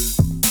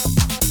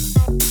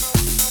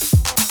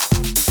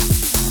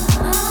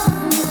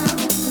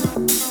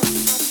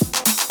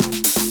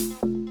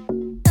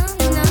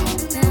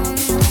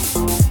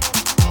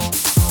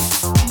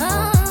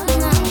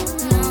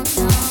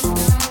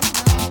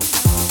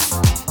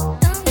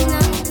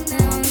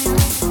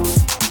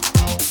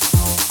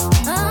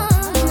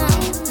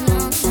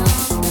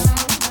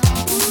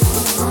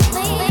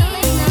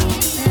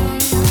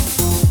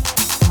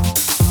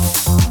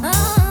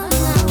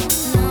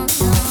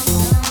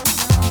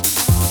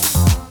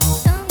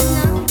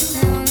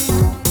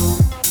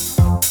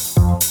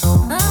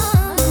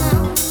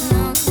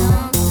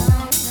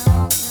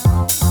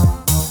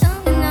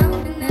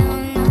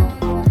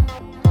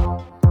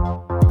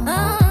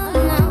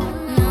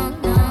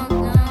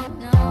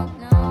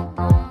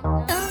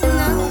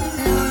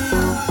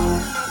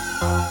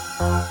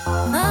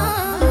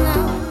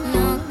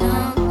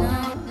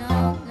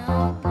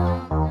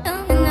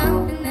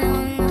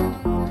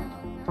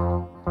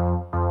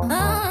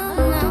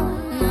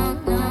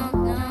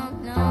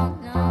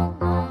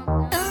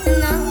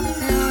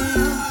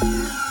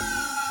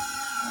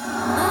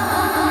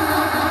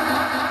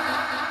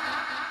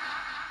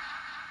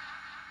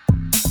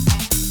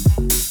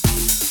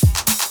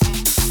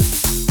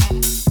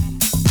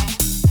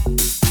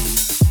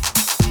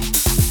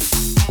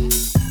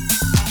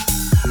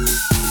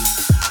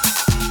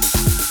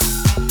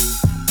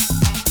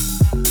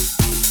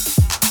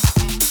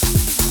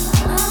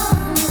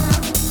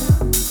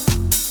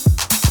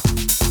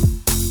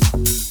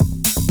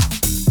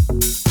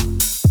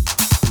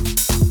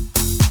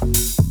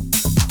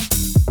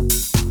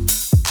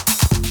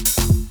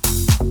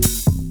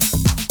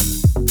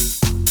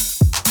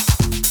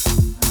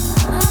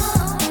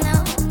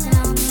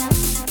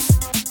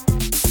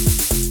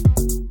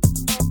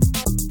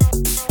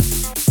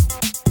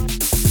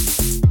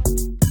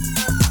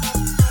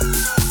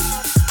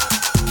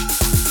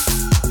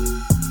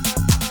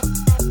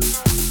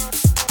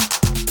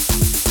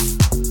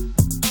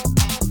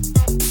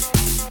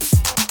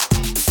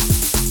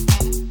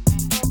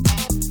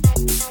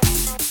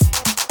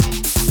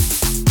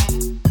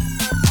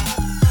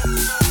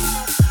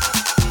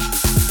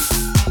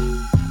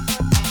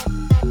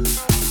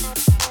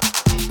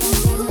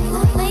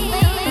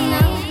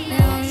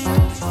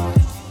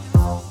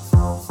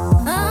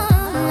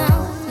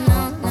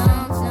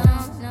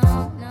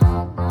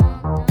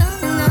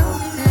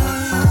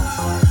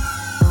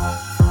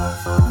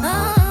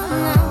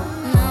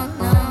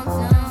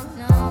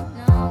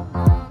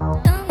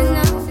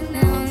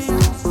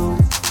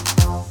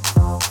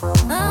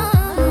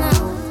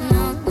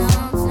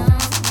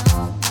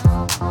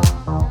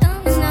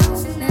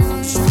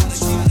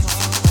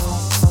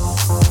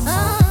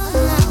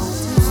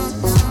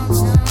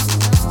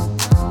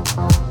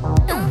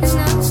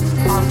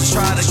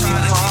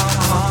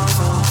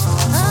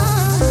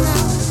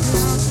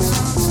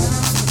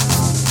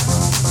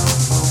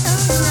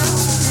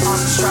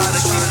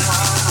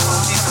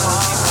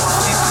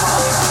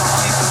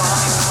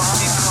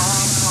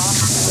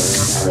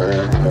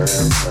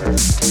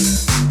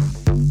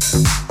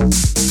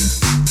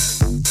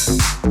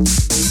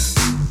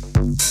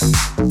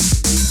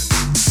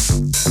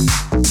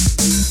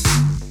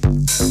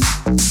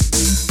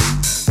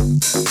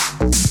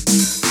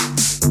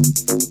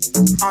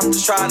 I'm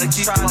just trying to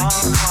keep calm.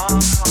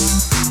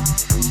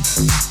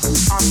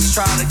 I'm just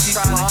trying to keep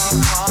calm.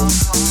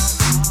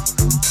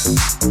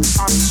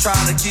 I'm just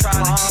trying to keep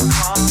calm.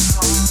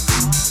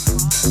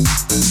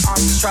 I'm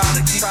just trying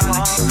to keep calm.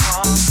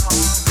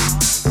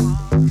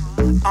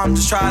 I'm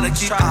just trying to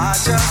keep. I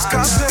just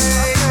got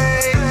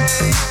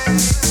paid.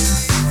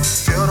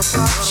 Fill the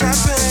pop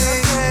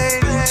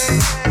champagne.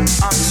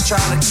 I'm just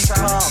trying to keep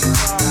calm.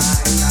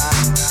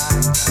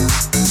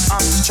 I'm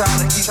just trying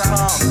to keep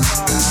calm.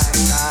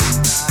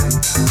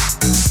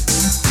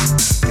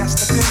 Got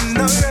stuck in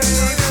the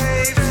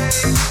rave.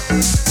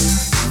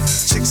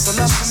 Chicks all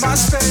up in my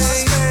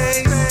space.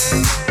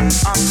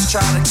 I'm just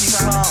trying to keep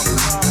calm.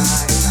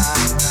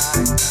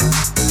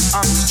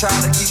 I'm just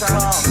trying to keep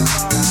calm.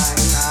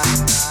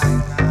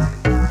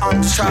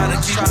 I'm just trying to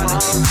keep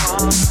calm.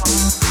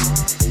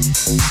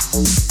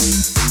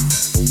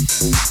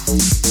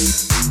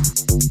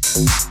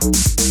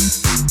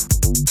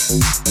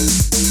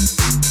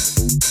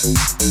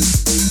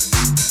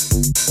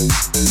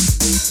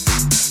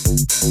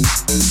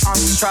 I'm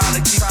just trying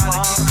to keep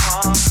calm.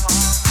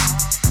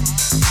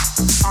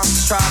 I'm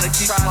just trying to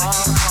keep calm.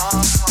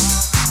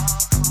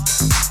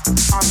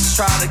 I'm just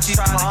trying to keep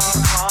calm.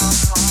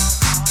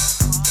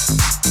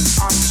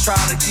 I'm just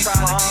trying to keep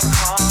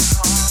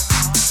calm.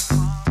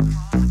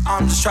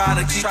 just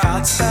trying to keep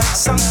out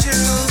some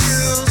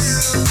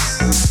juice.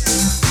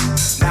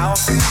 Now I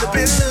feel a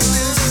bit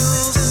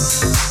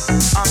loose.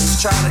 I'm just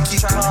trying to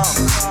keep calm.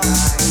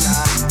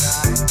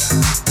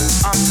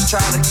 I'm just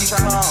trying to keep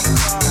calm.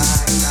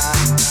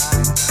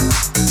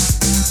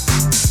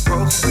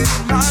 Broke with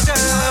my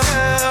girl.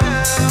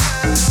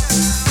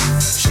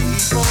 She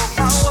broke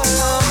my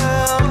world.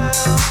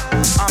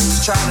 I'm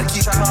just trying to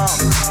keep calm.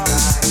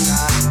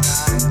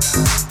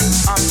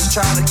 I'm just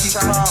trying to keep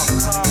calm.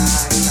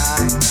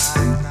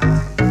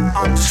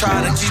 I'm just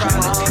trying to keep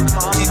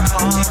calm. Keep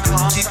calm. Keep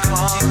calm. Keep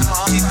calm. Keep calm.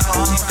 Keep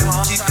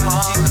calm. Keep calm. Keep calm. Keep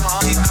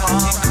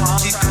calm. Keep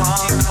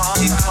calm.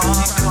 Keep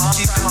calm.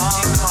 Keep calm.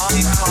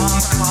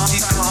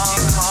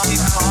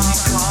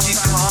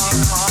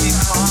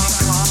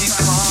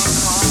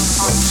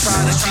 I'm just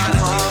trying to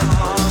keep calm.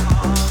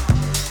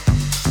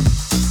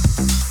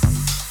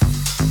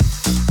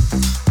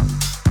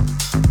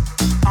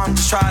 I'm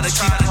just trying to keep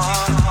calm.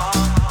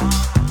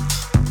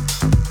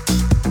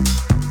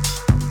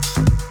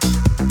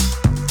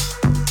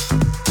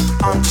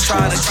 I'm just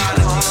trying to keep calm.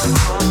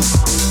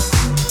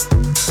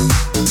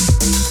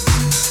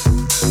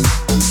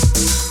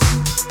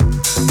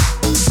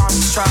 I'm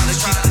just trying to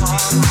keep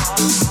calm.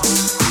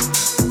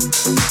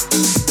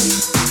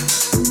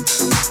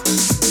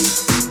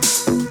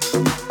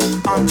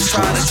 I'm just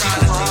trying to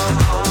keep calm.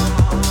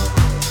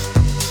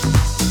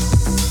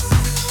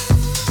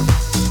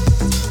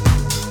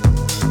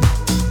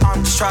 I'm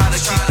just trying to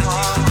keep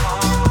calm.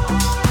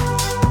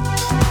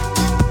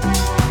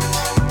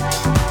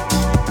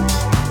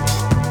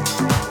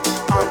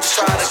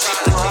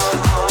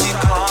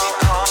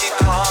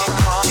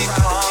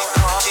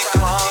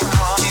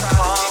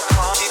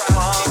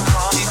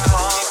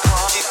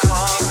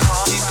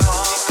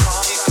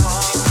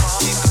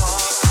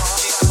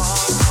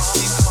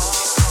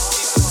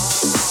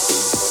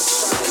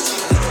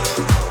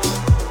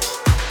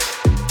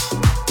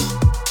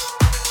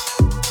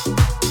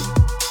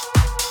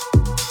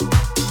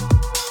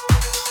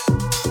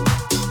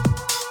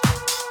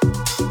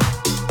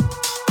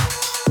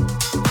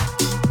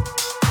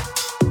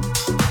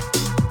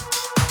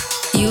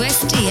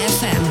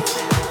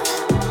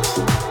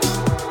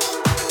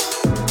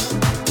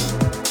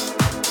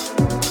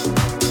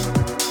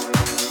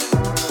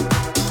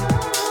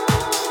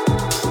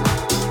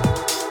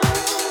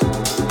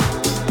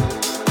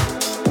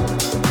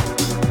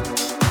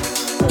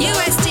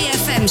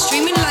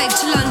 Streaming live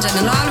to London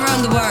and all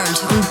around the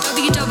world on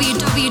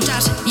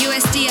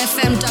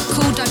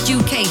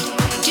www.usdfm.co.uk.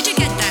 Did you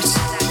get that?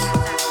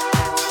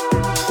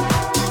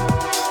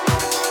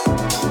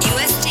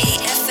 USD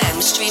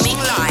FM streaming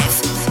live.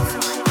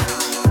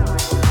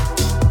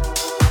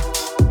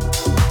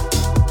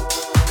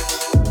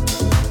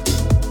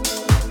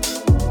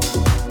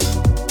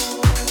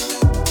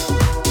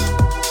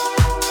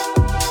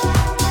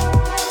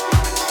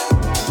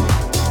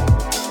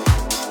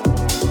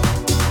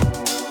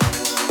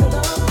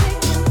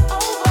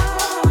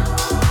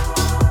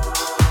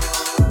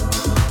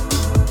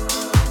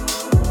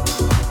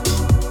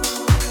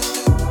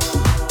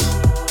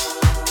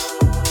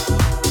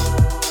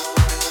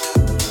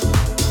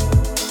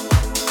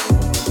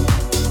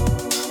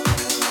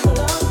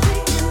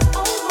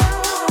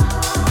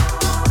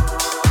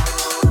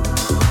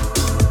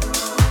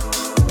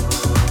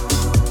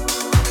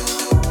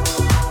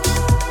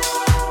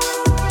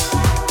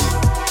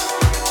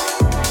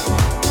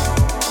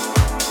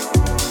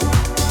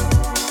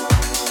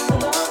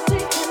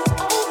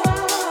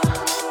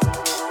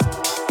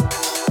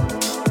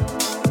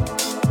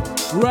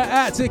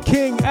 Out to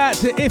King, out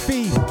to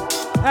Iffy,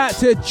 out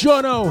to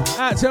Jono,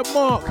 out to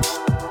Mark,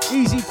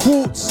 Easy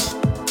Quartz.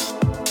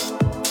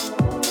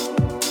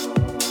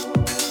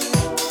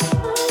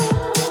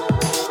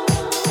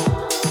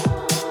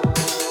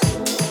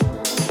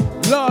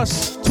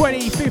 Last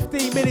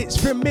 20-15 minutes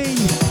from me,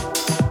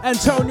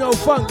 Antonio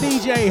Funk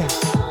DJ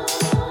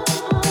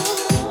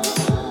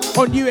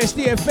on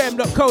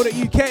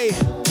usdfm.co.uk.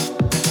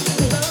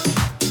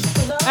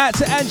 Out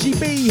to Angie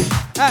B,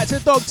 out to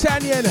Dog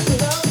Tanyan,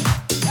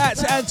 out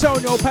to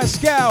Antonio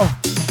Pascal.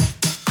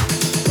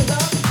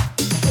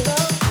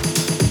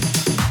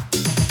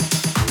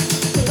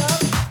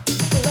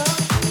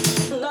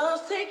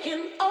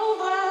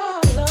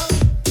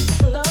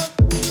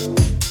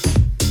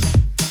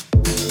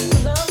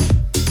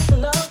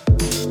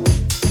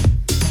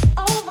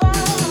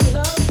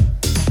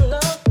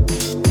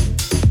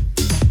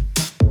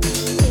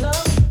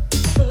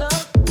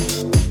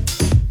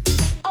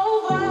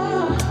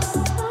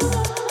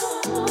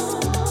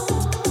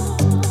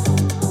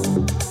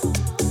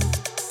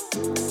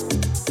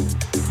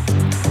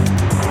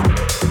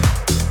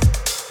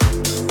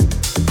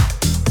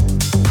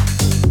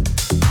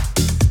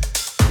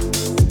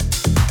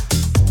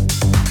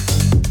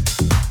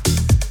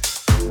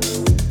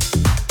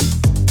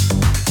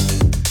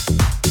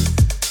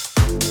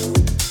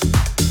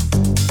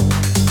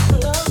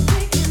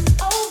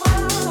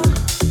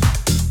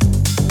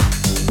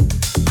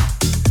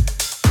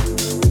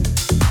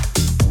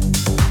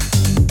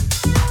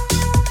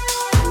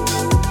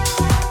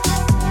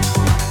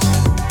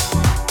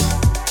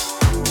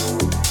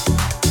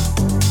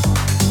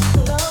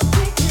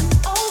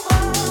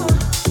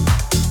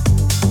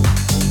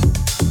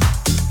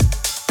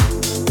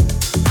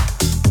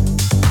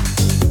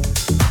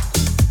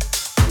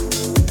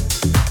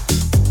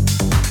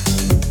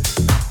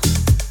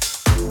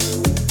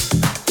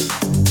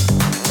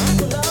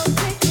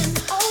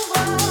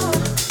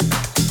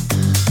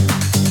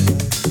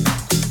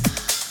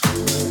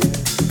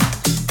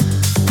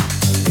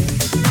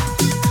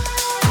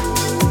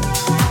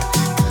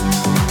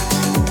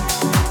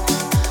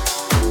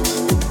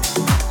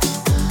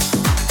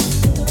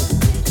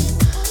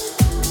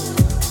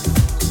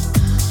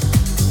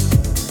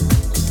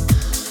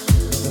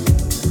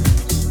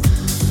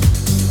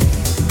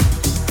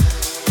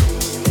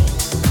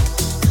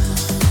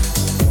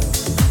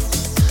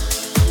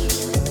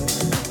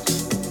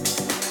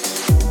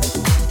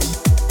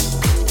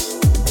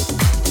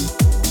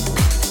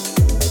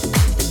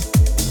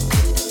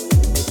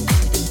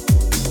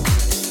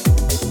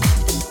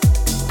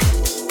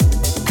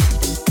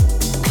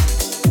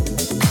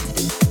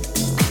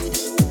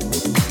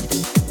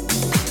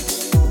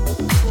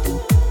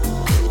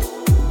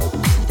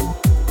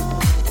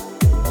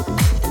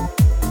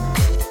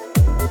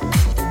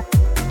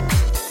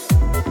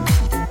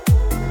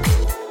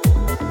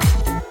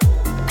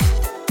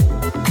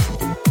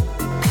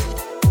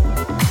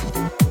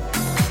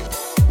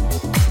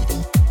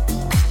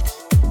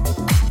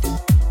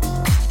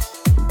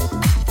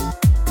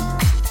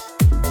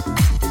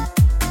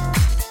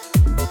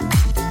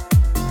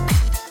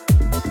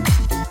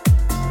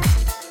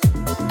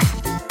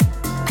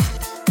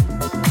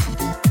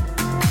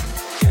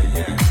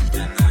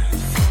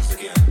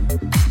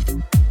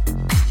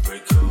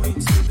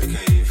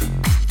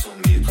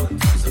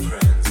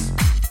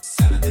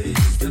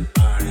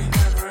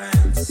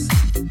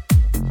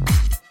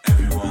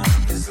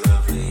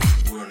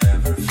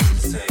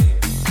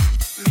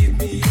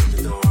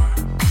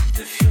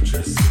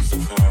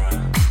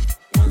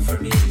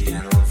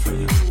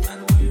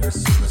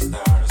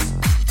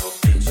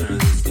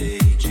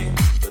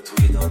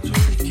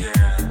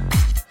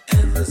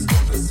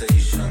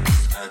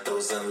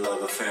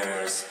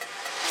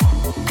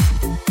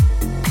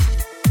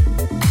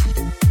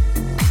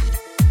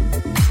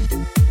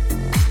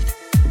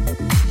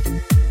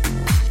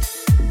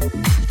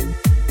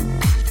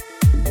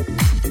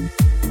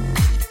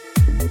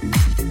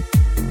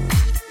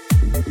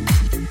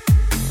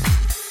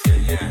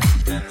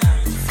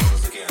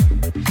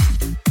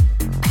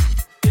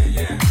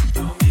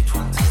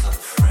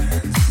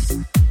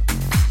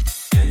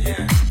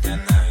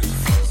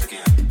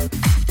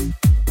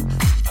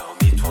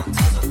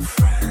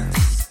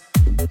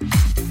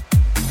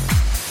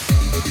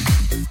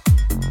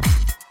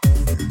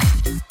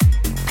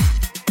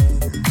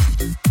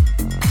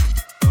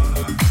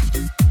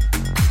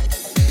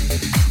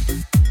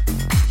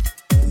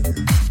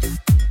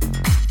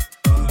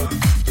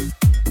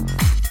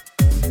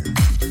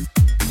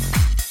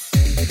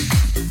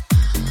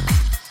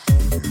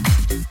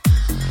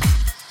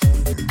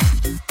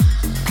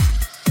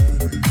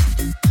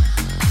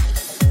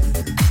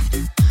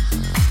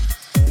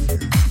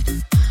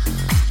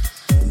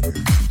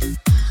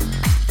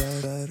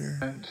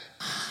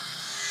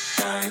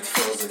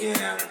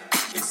 again.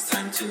 It's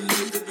time to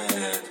leave the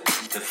bed.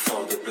 The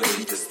thought the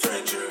play, the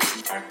stranger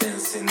are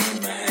dancing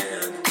in my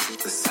head.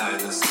 The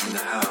silence in the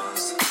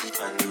house,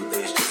 a new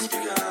day's just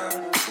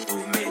begun.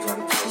 We've made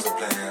 1,000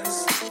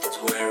 plans, but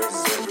where is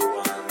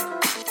everyone?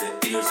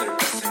 The years are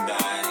passing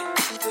by,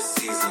 the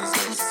seasons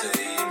are the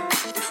same.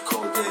 With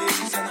cold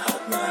days and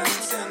hot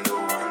nights and no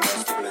one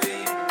else to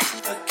blame.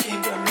 A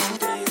kingdom no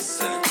day is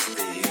set,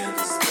 the end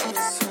is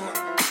coming soon.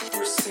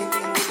 We're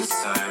singing with the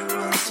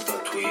sirens,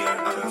 but we are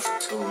out of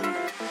tune.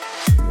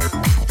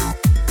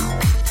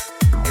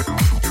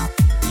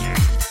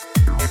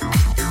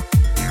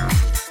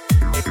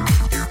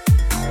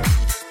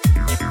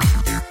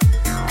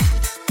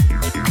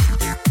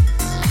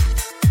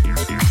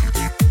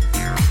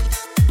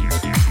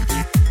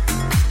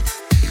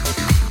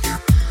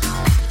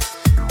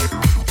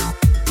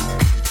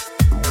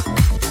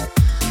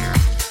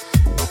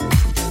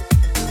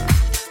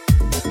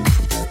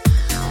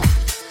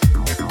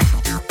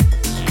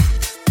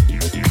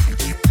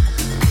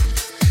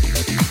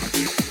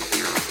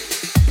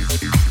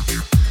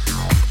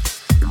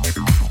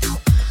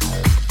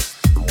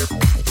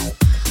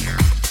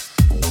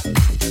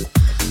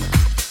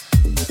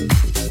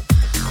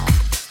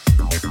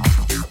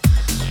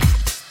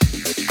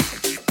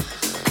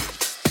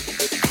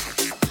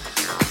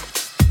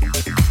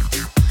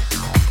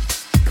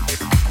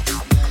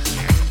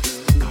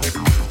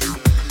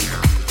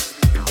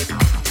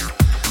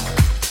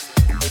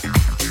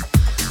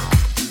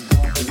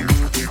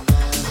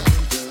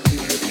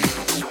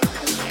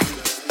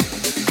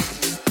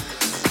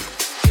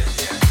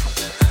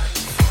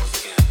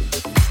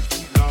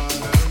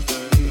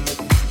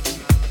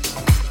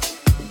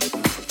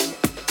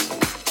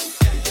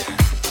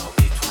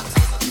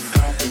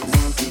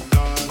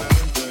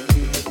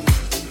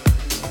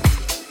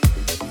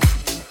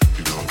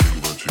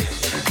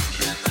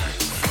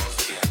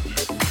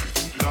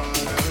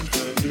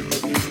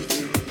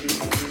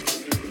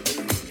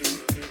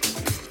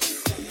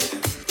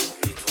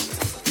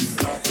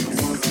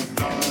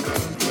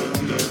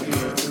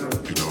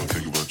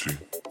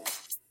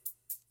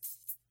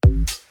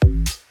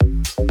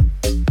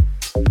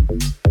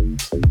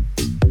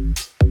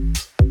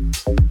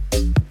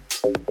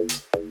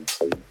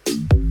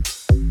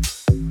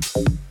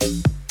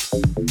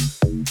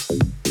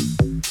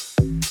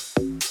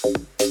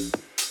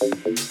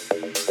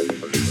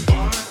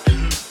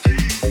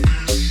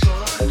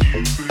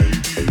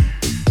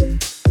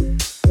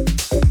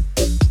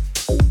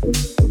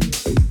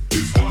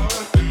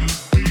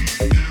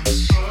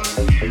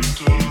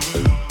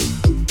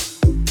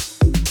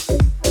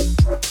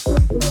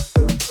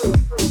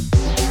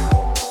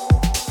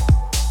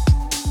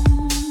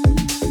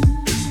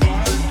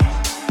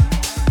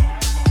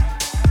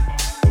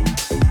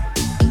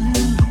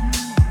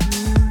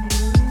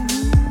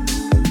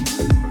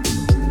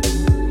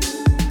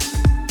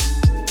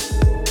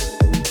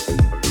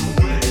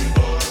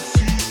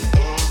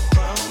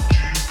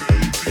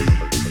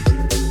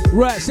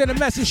 Right, send a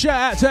massive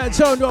shout out to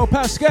Antonio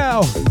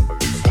Pascal,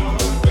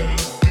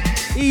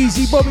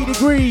 Easy Bobby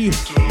Degree,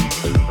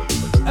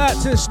 out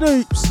to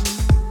Snoops.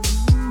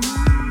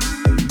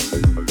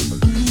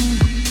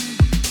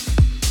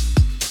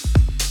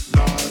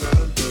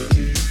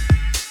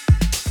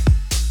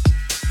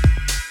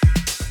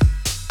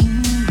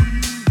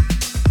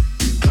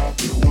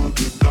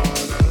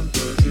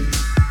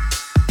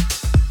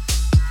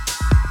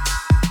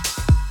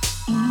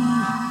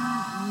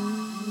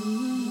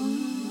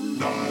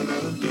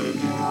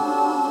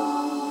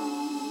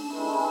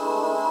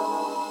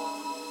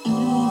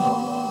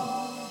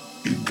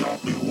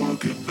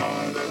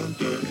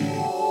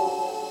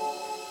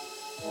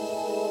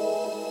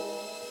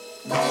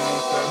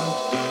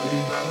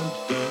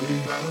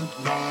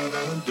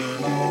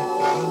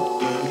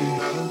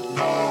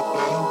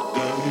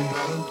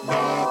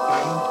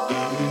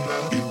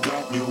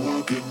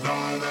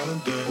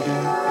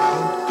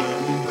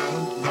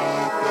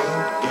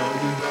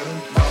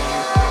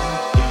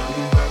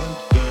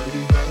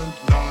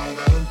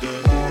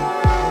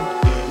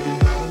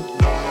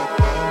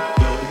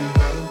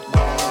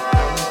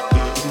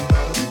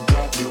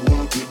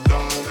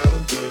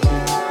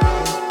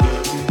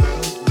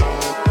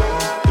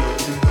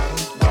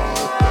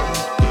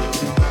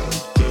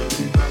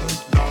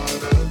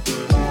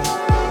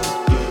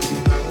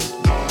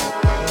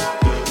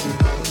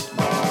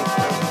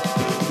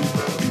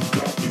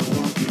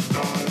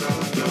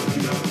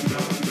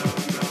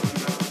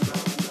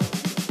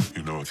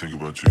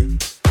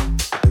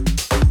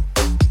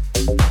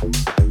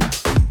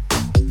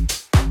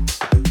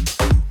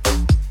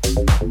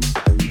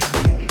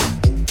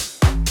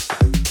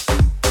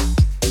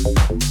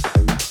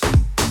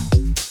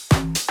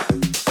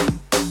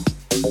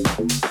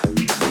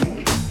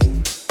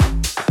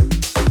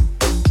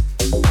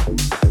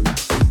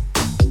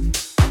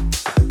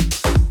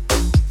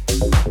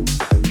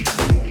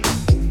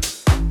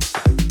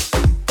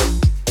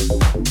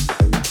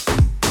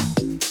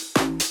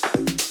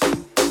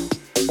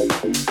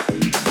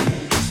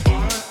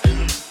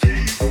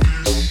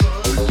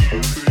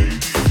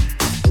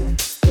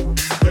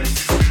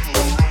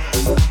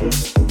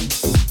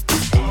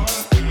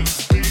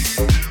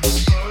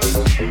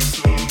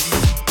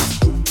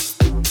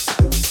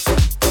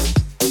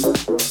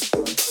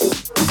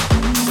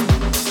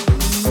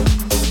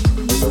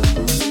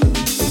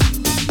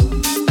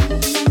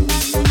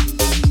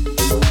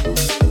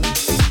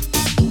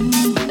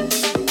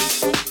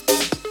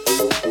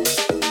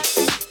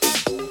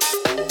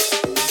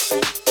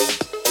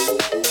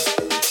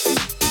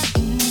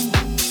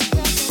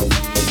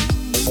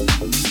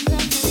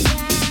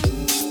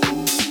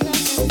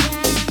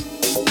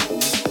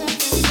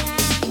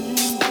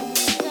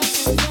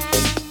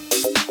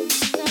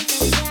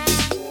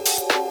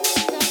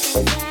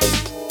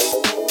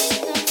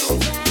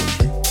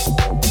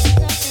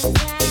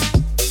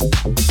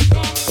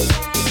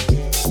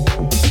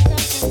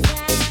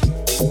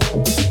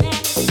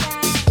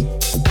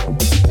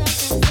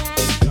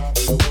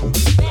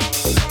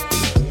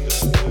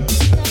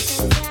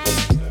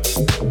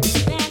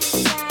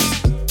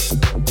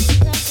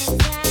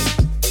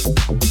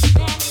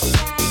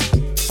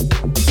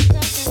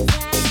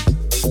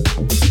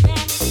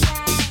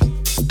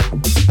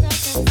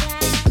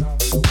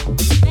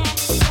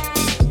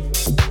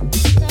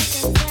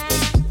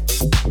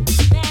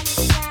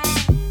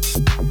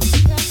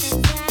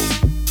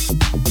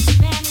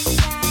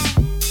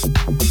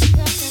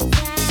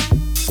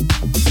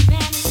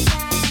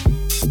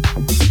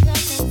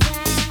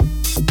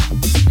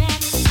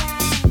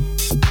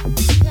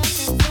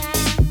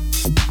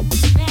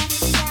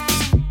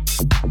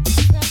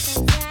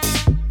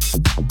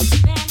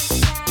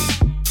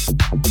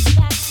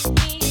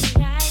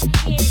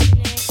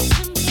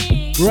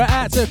 Right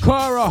out to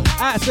Cara,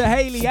 out to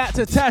Haley, out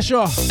to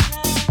Tasha,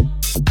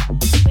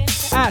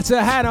 out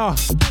to Hannah,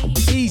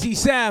 Easy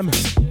Sam.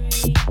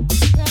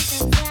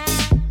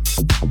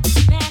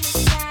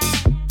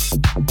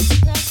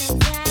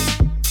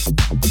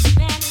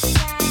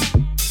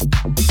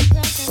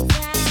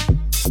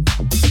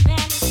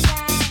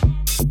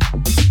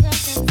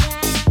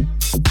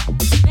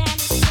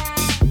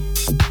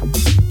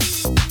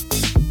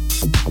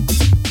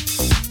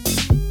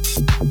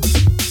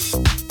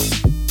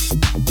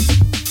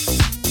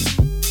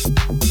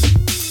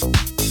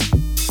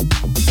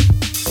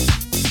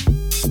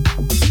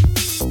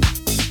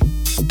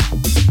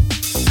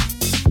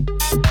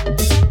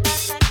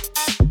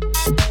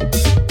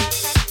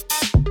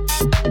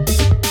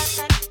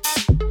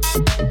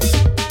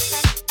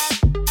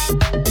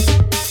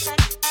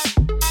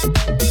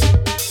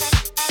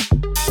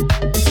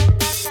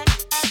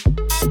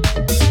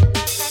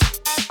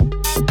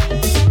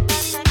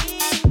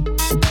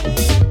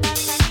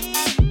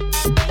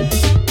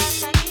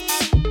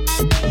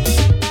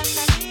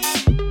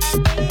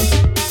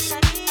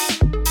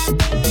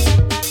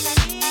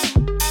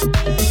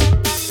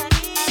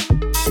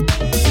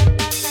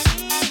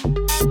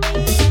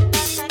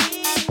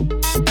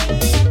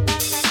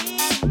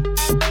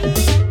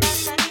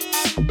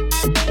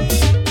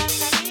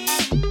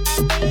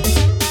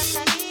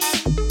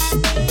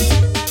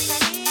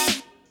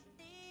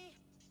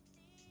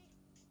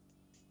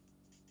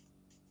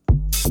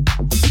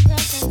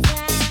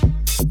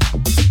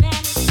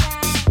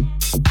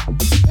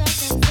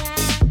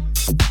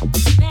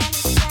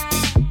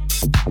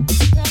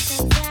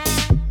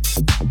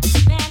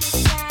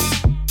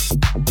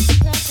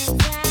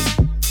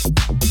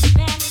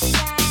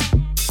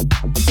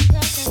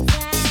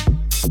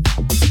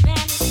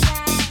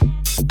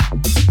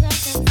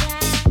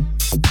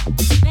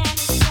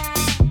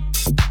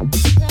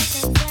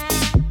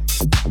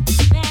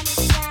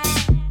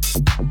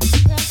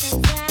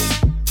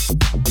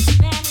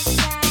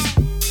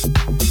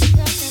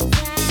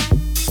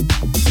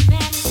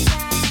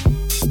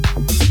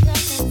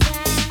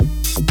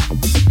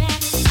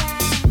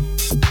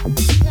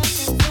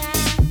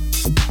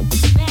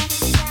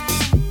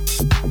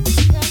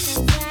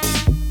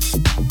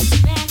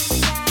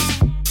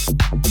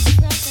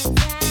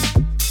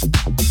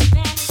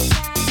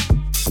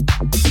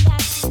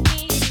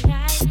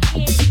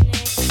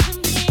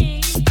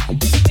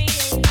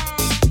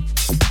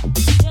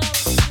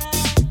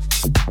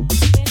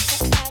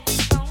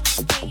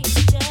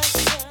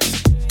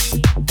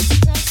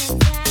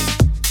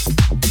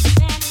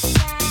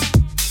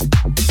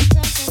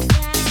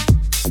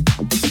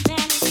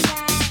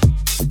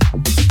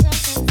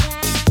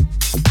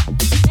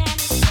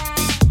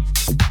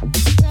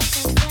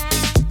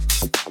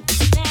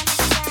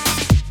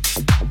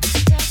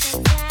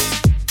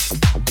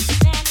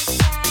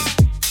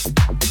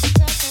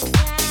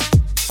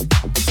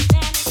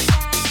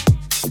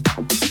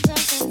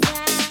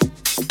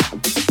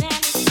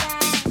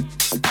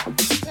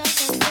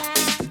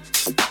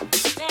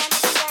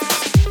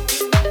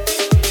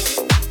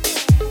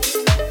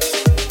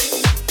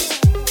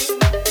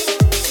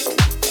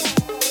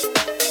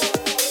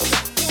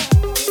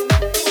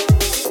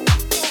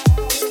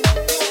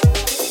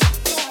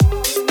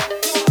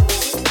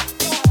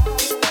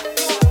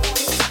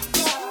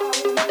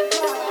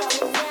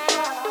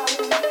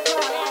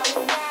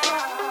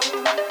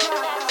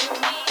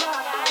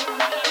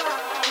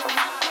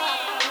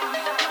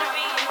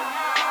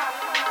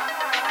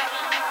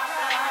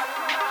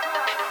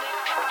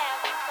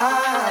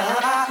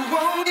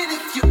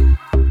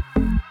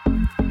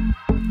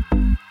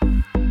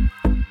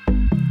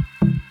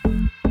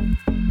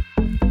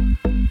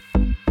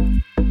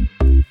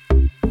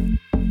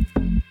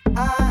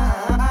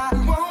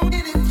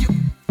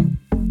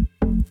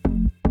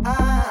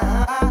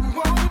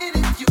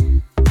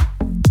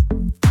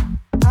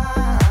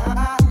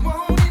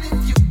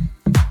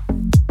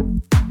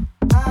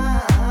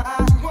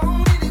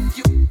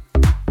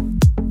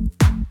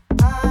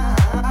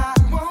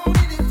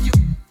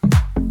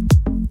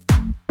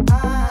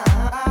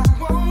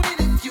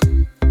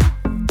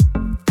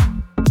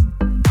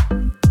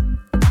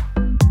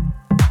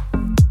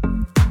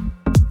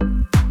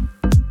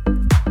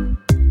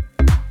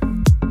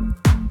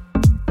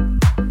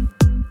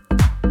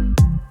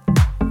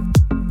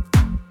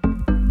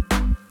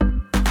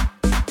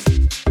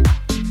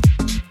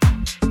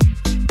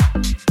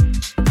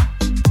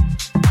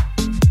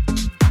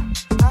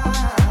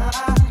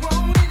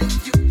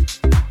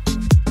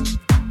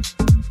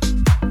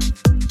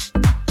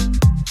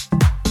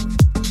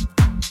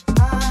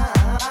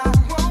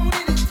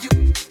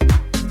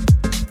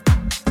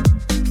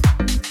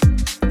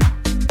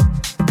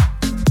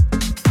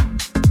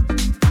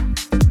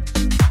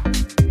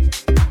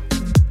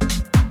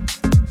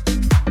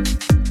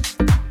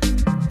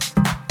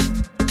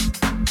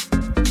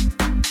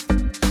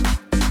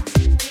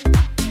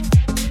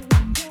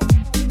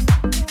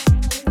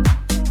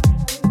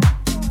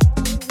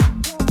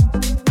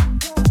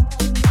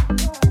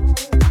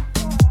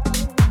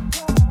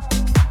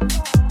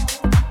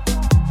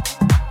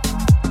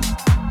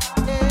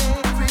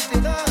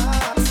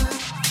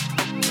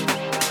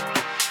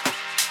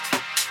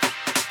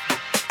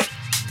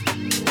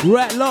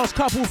 Right, last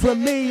couple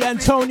from me,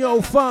 Antonio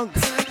Funk.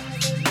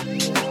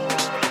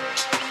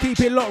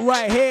 Keep it locked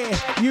right here,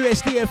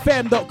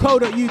 usdfm.co.uk,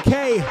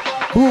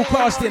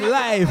 broadcasting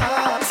live.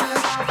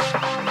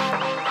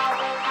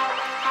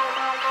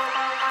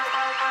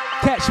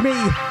 Catch me,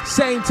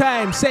 same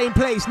time, same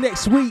place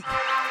next week.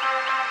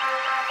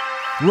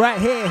 Right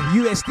here,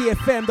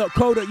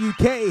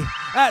 usdfm.co.uk.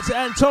 Out to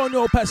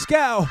Antonio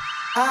Pascal.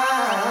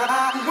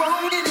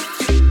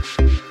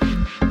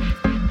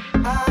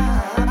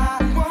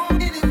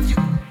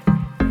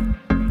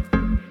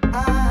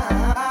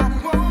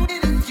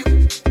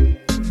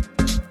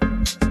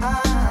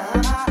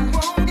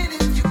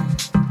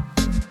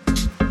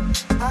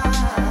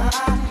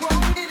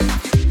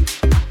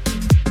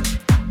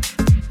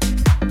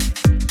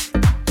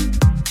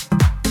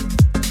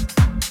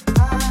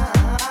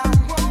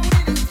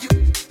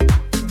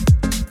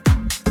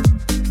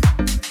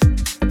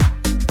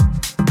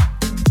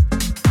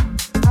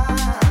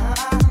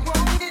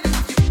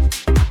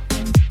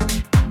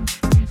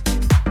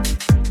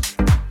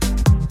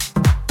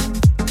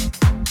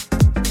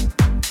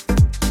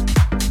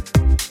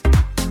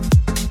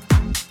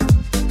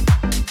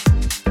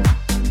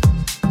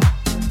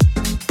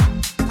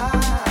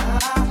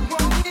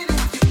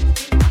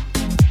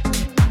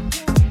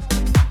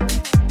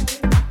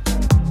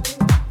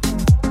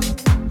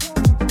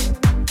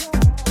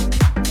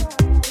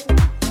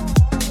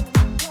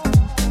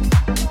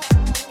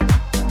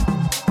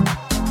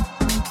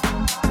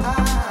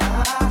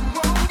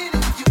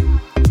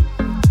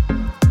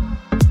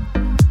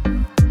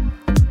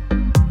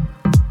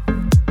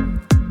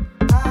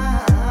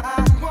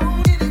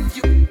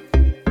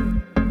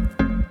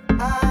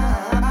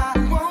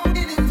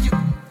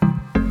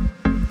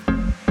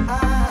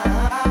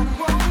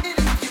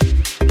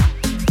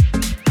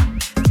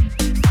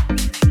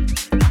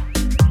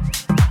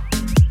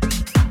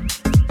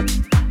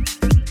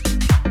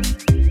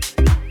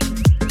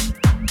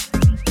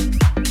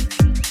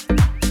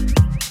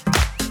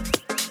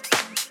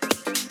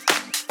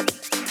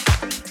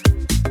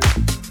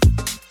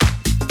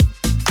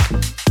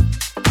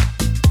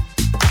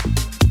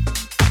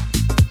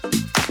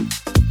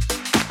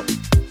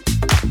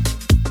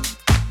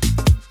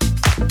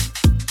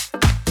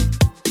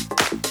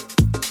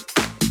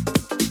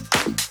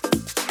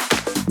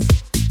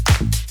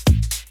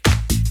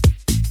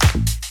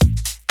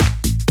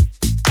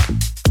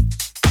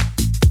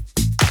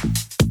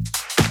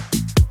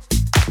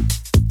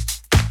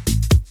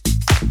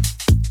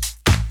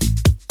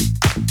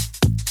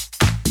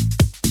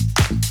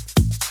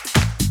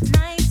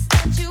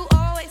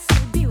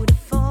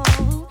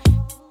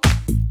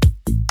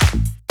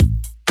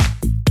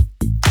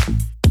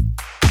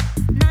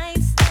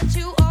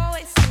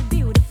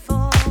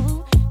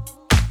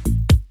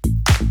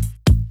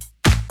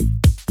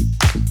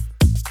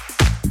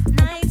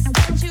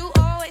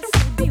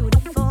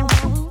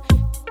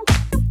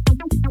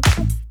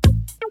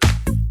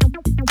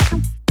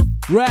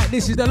 Right,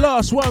 this is the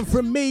last one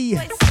from me.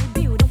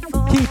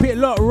 Keep it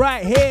locked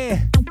right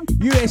here,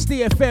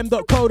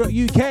 usdfm.co.uk.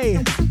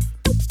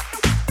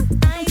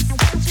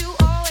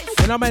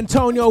 And I'm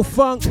Antonio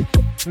Funk.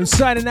 I'm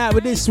signing out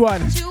with this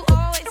one.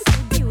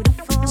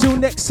 Till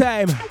next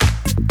time,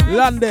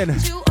 London,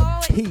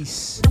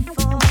 peace.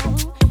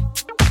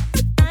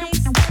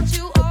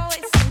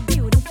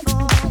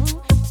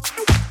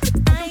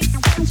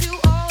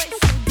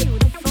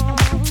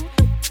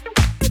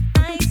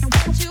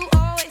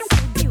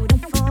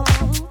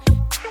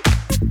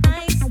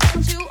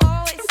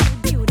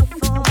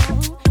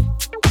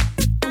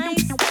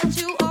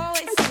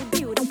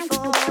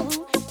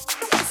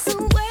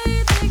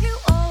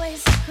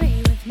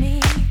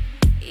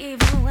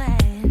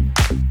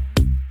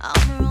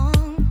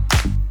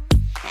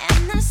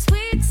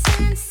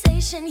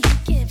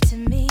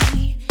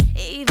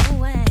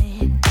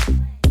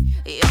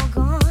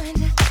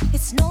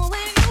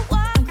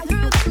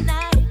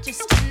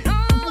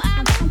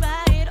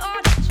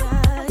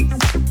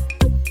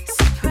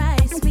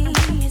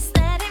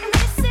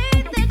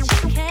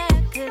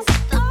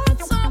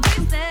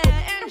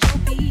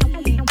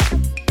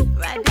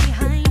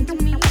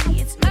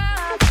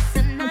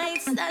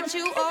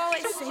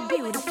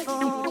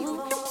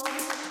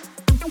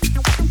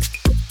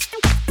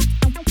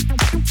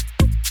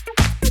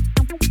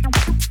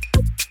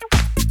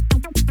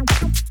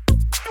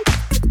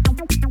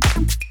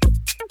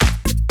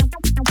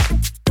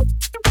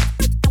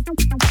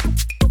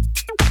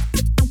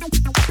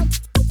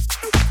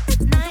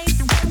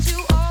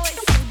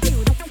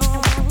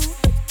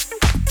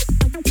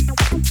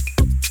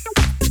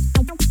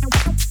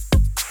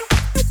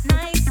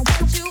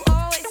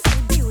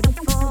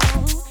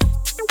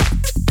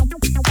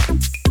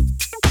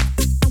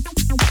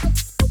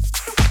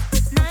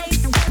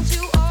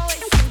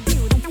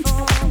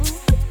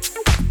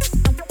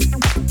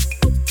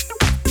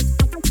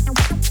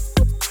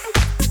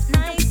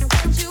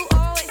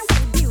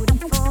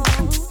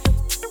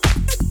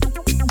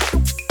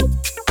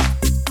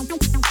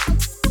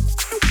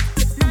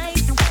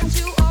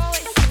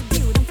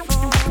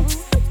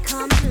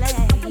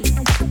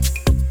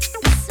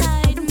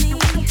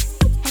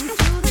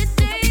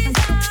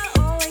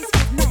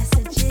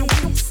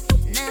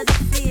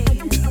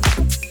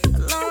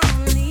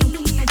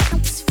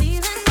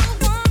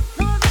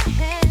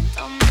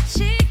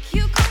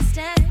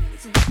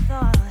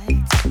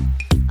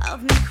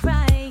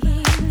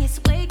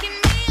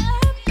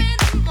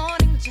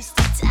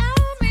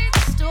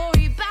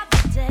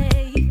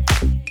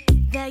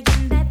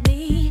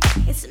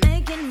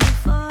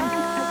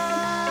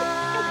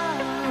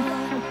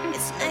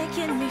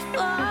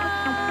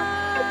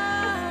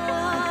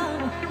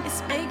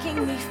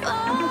 making me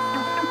fall.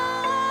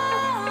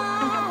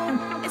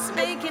 It's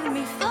making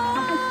me fall.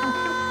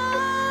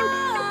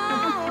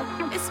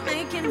 It's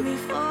making me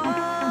fall.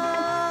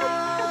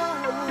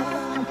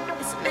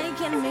 It's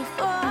making me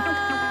fall.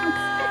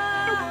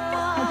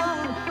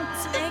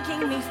 It's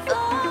making me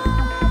fall.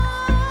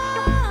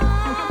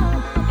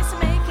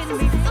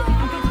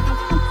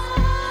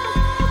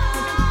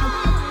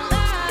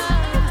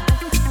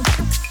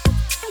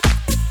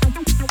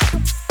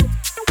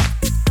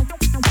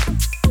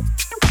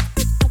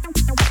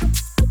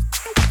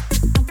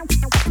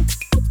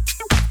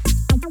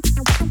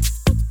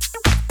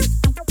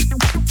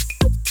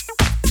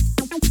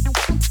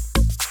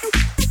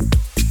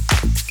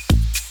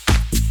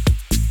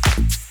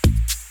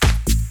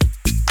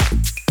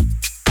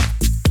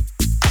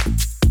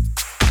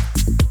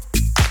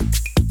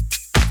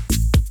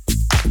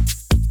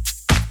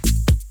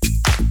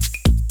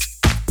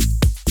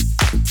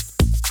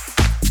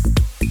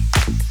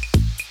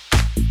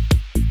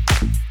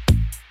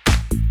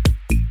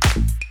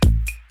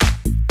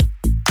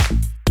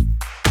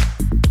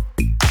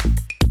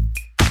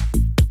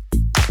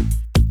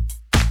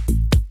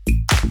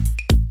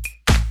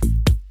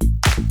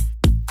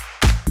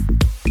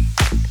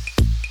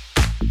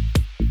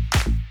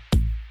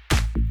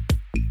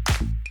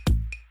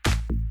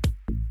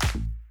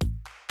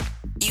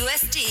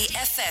 USD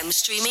FM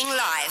streaming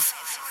live.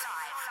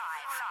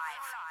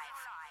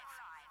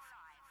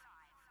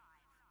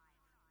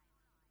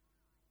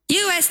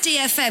 USD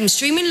FM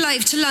streaming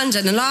live to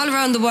London and all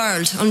around the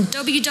world on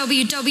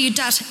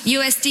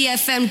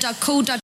www.usdfm.co.uk.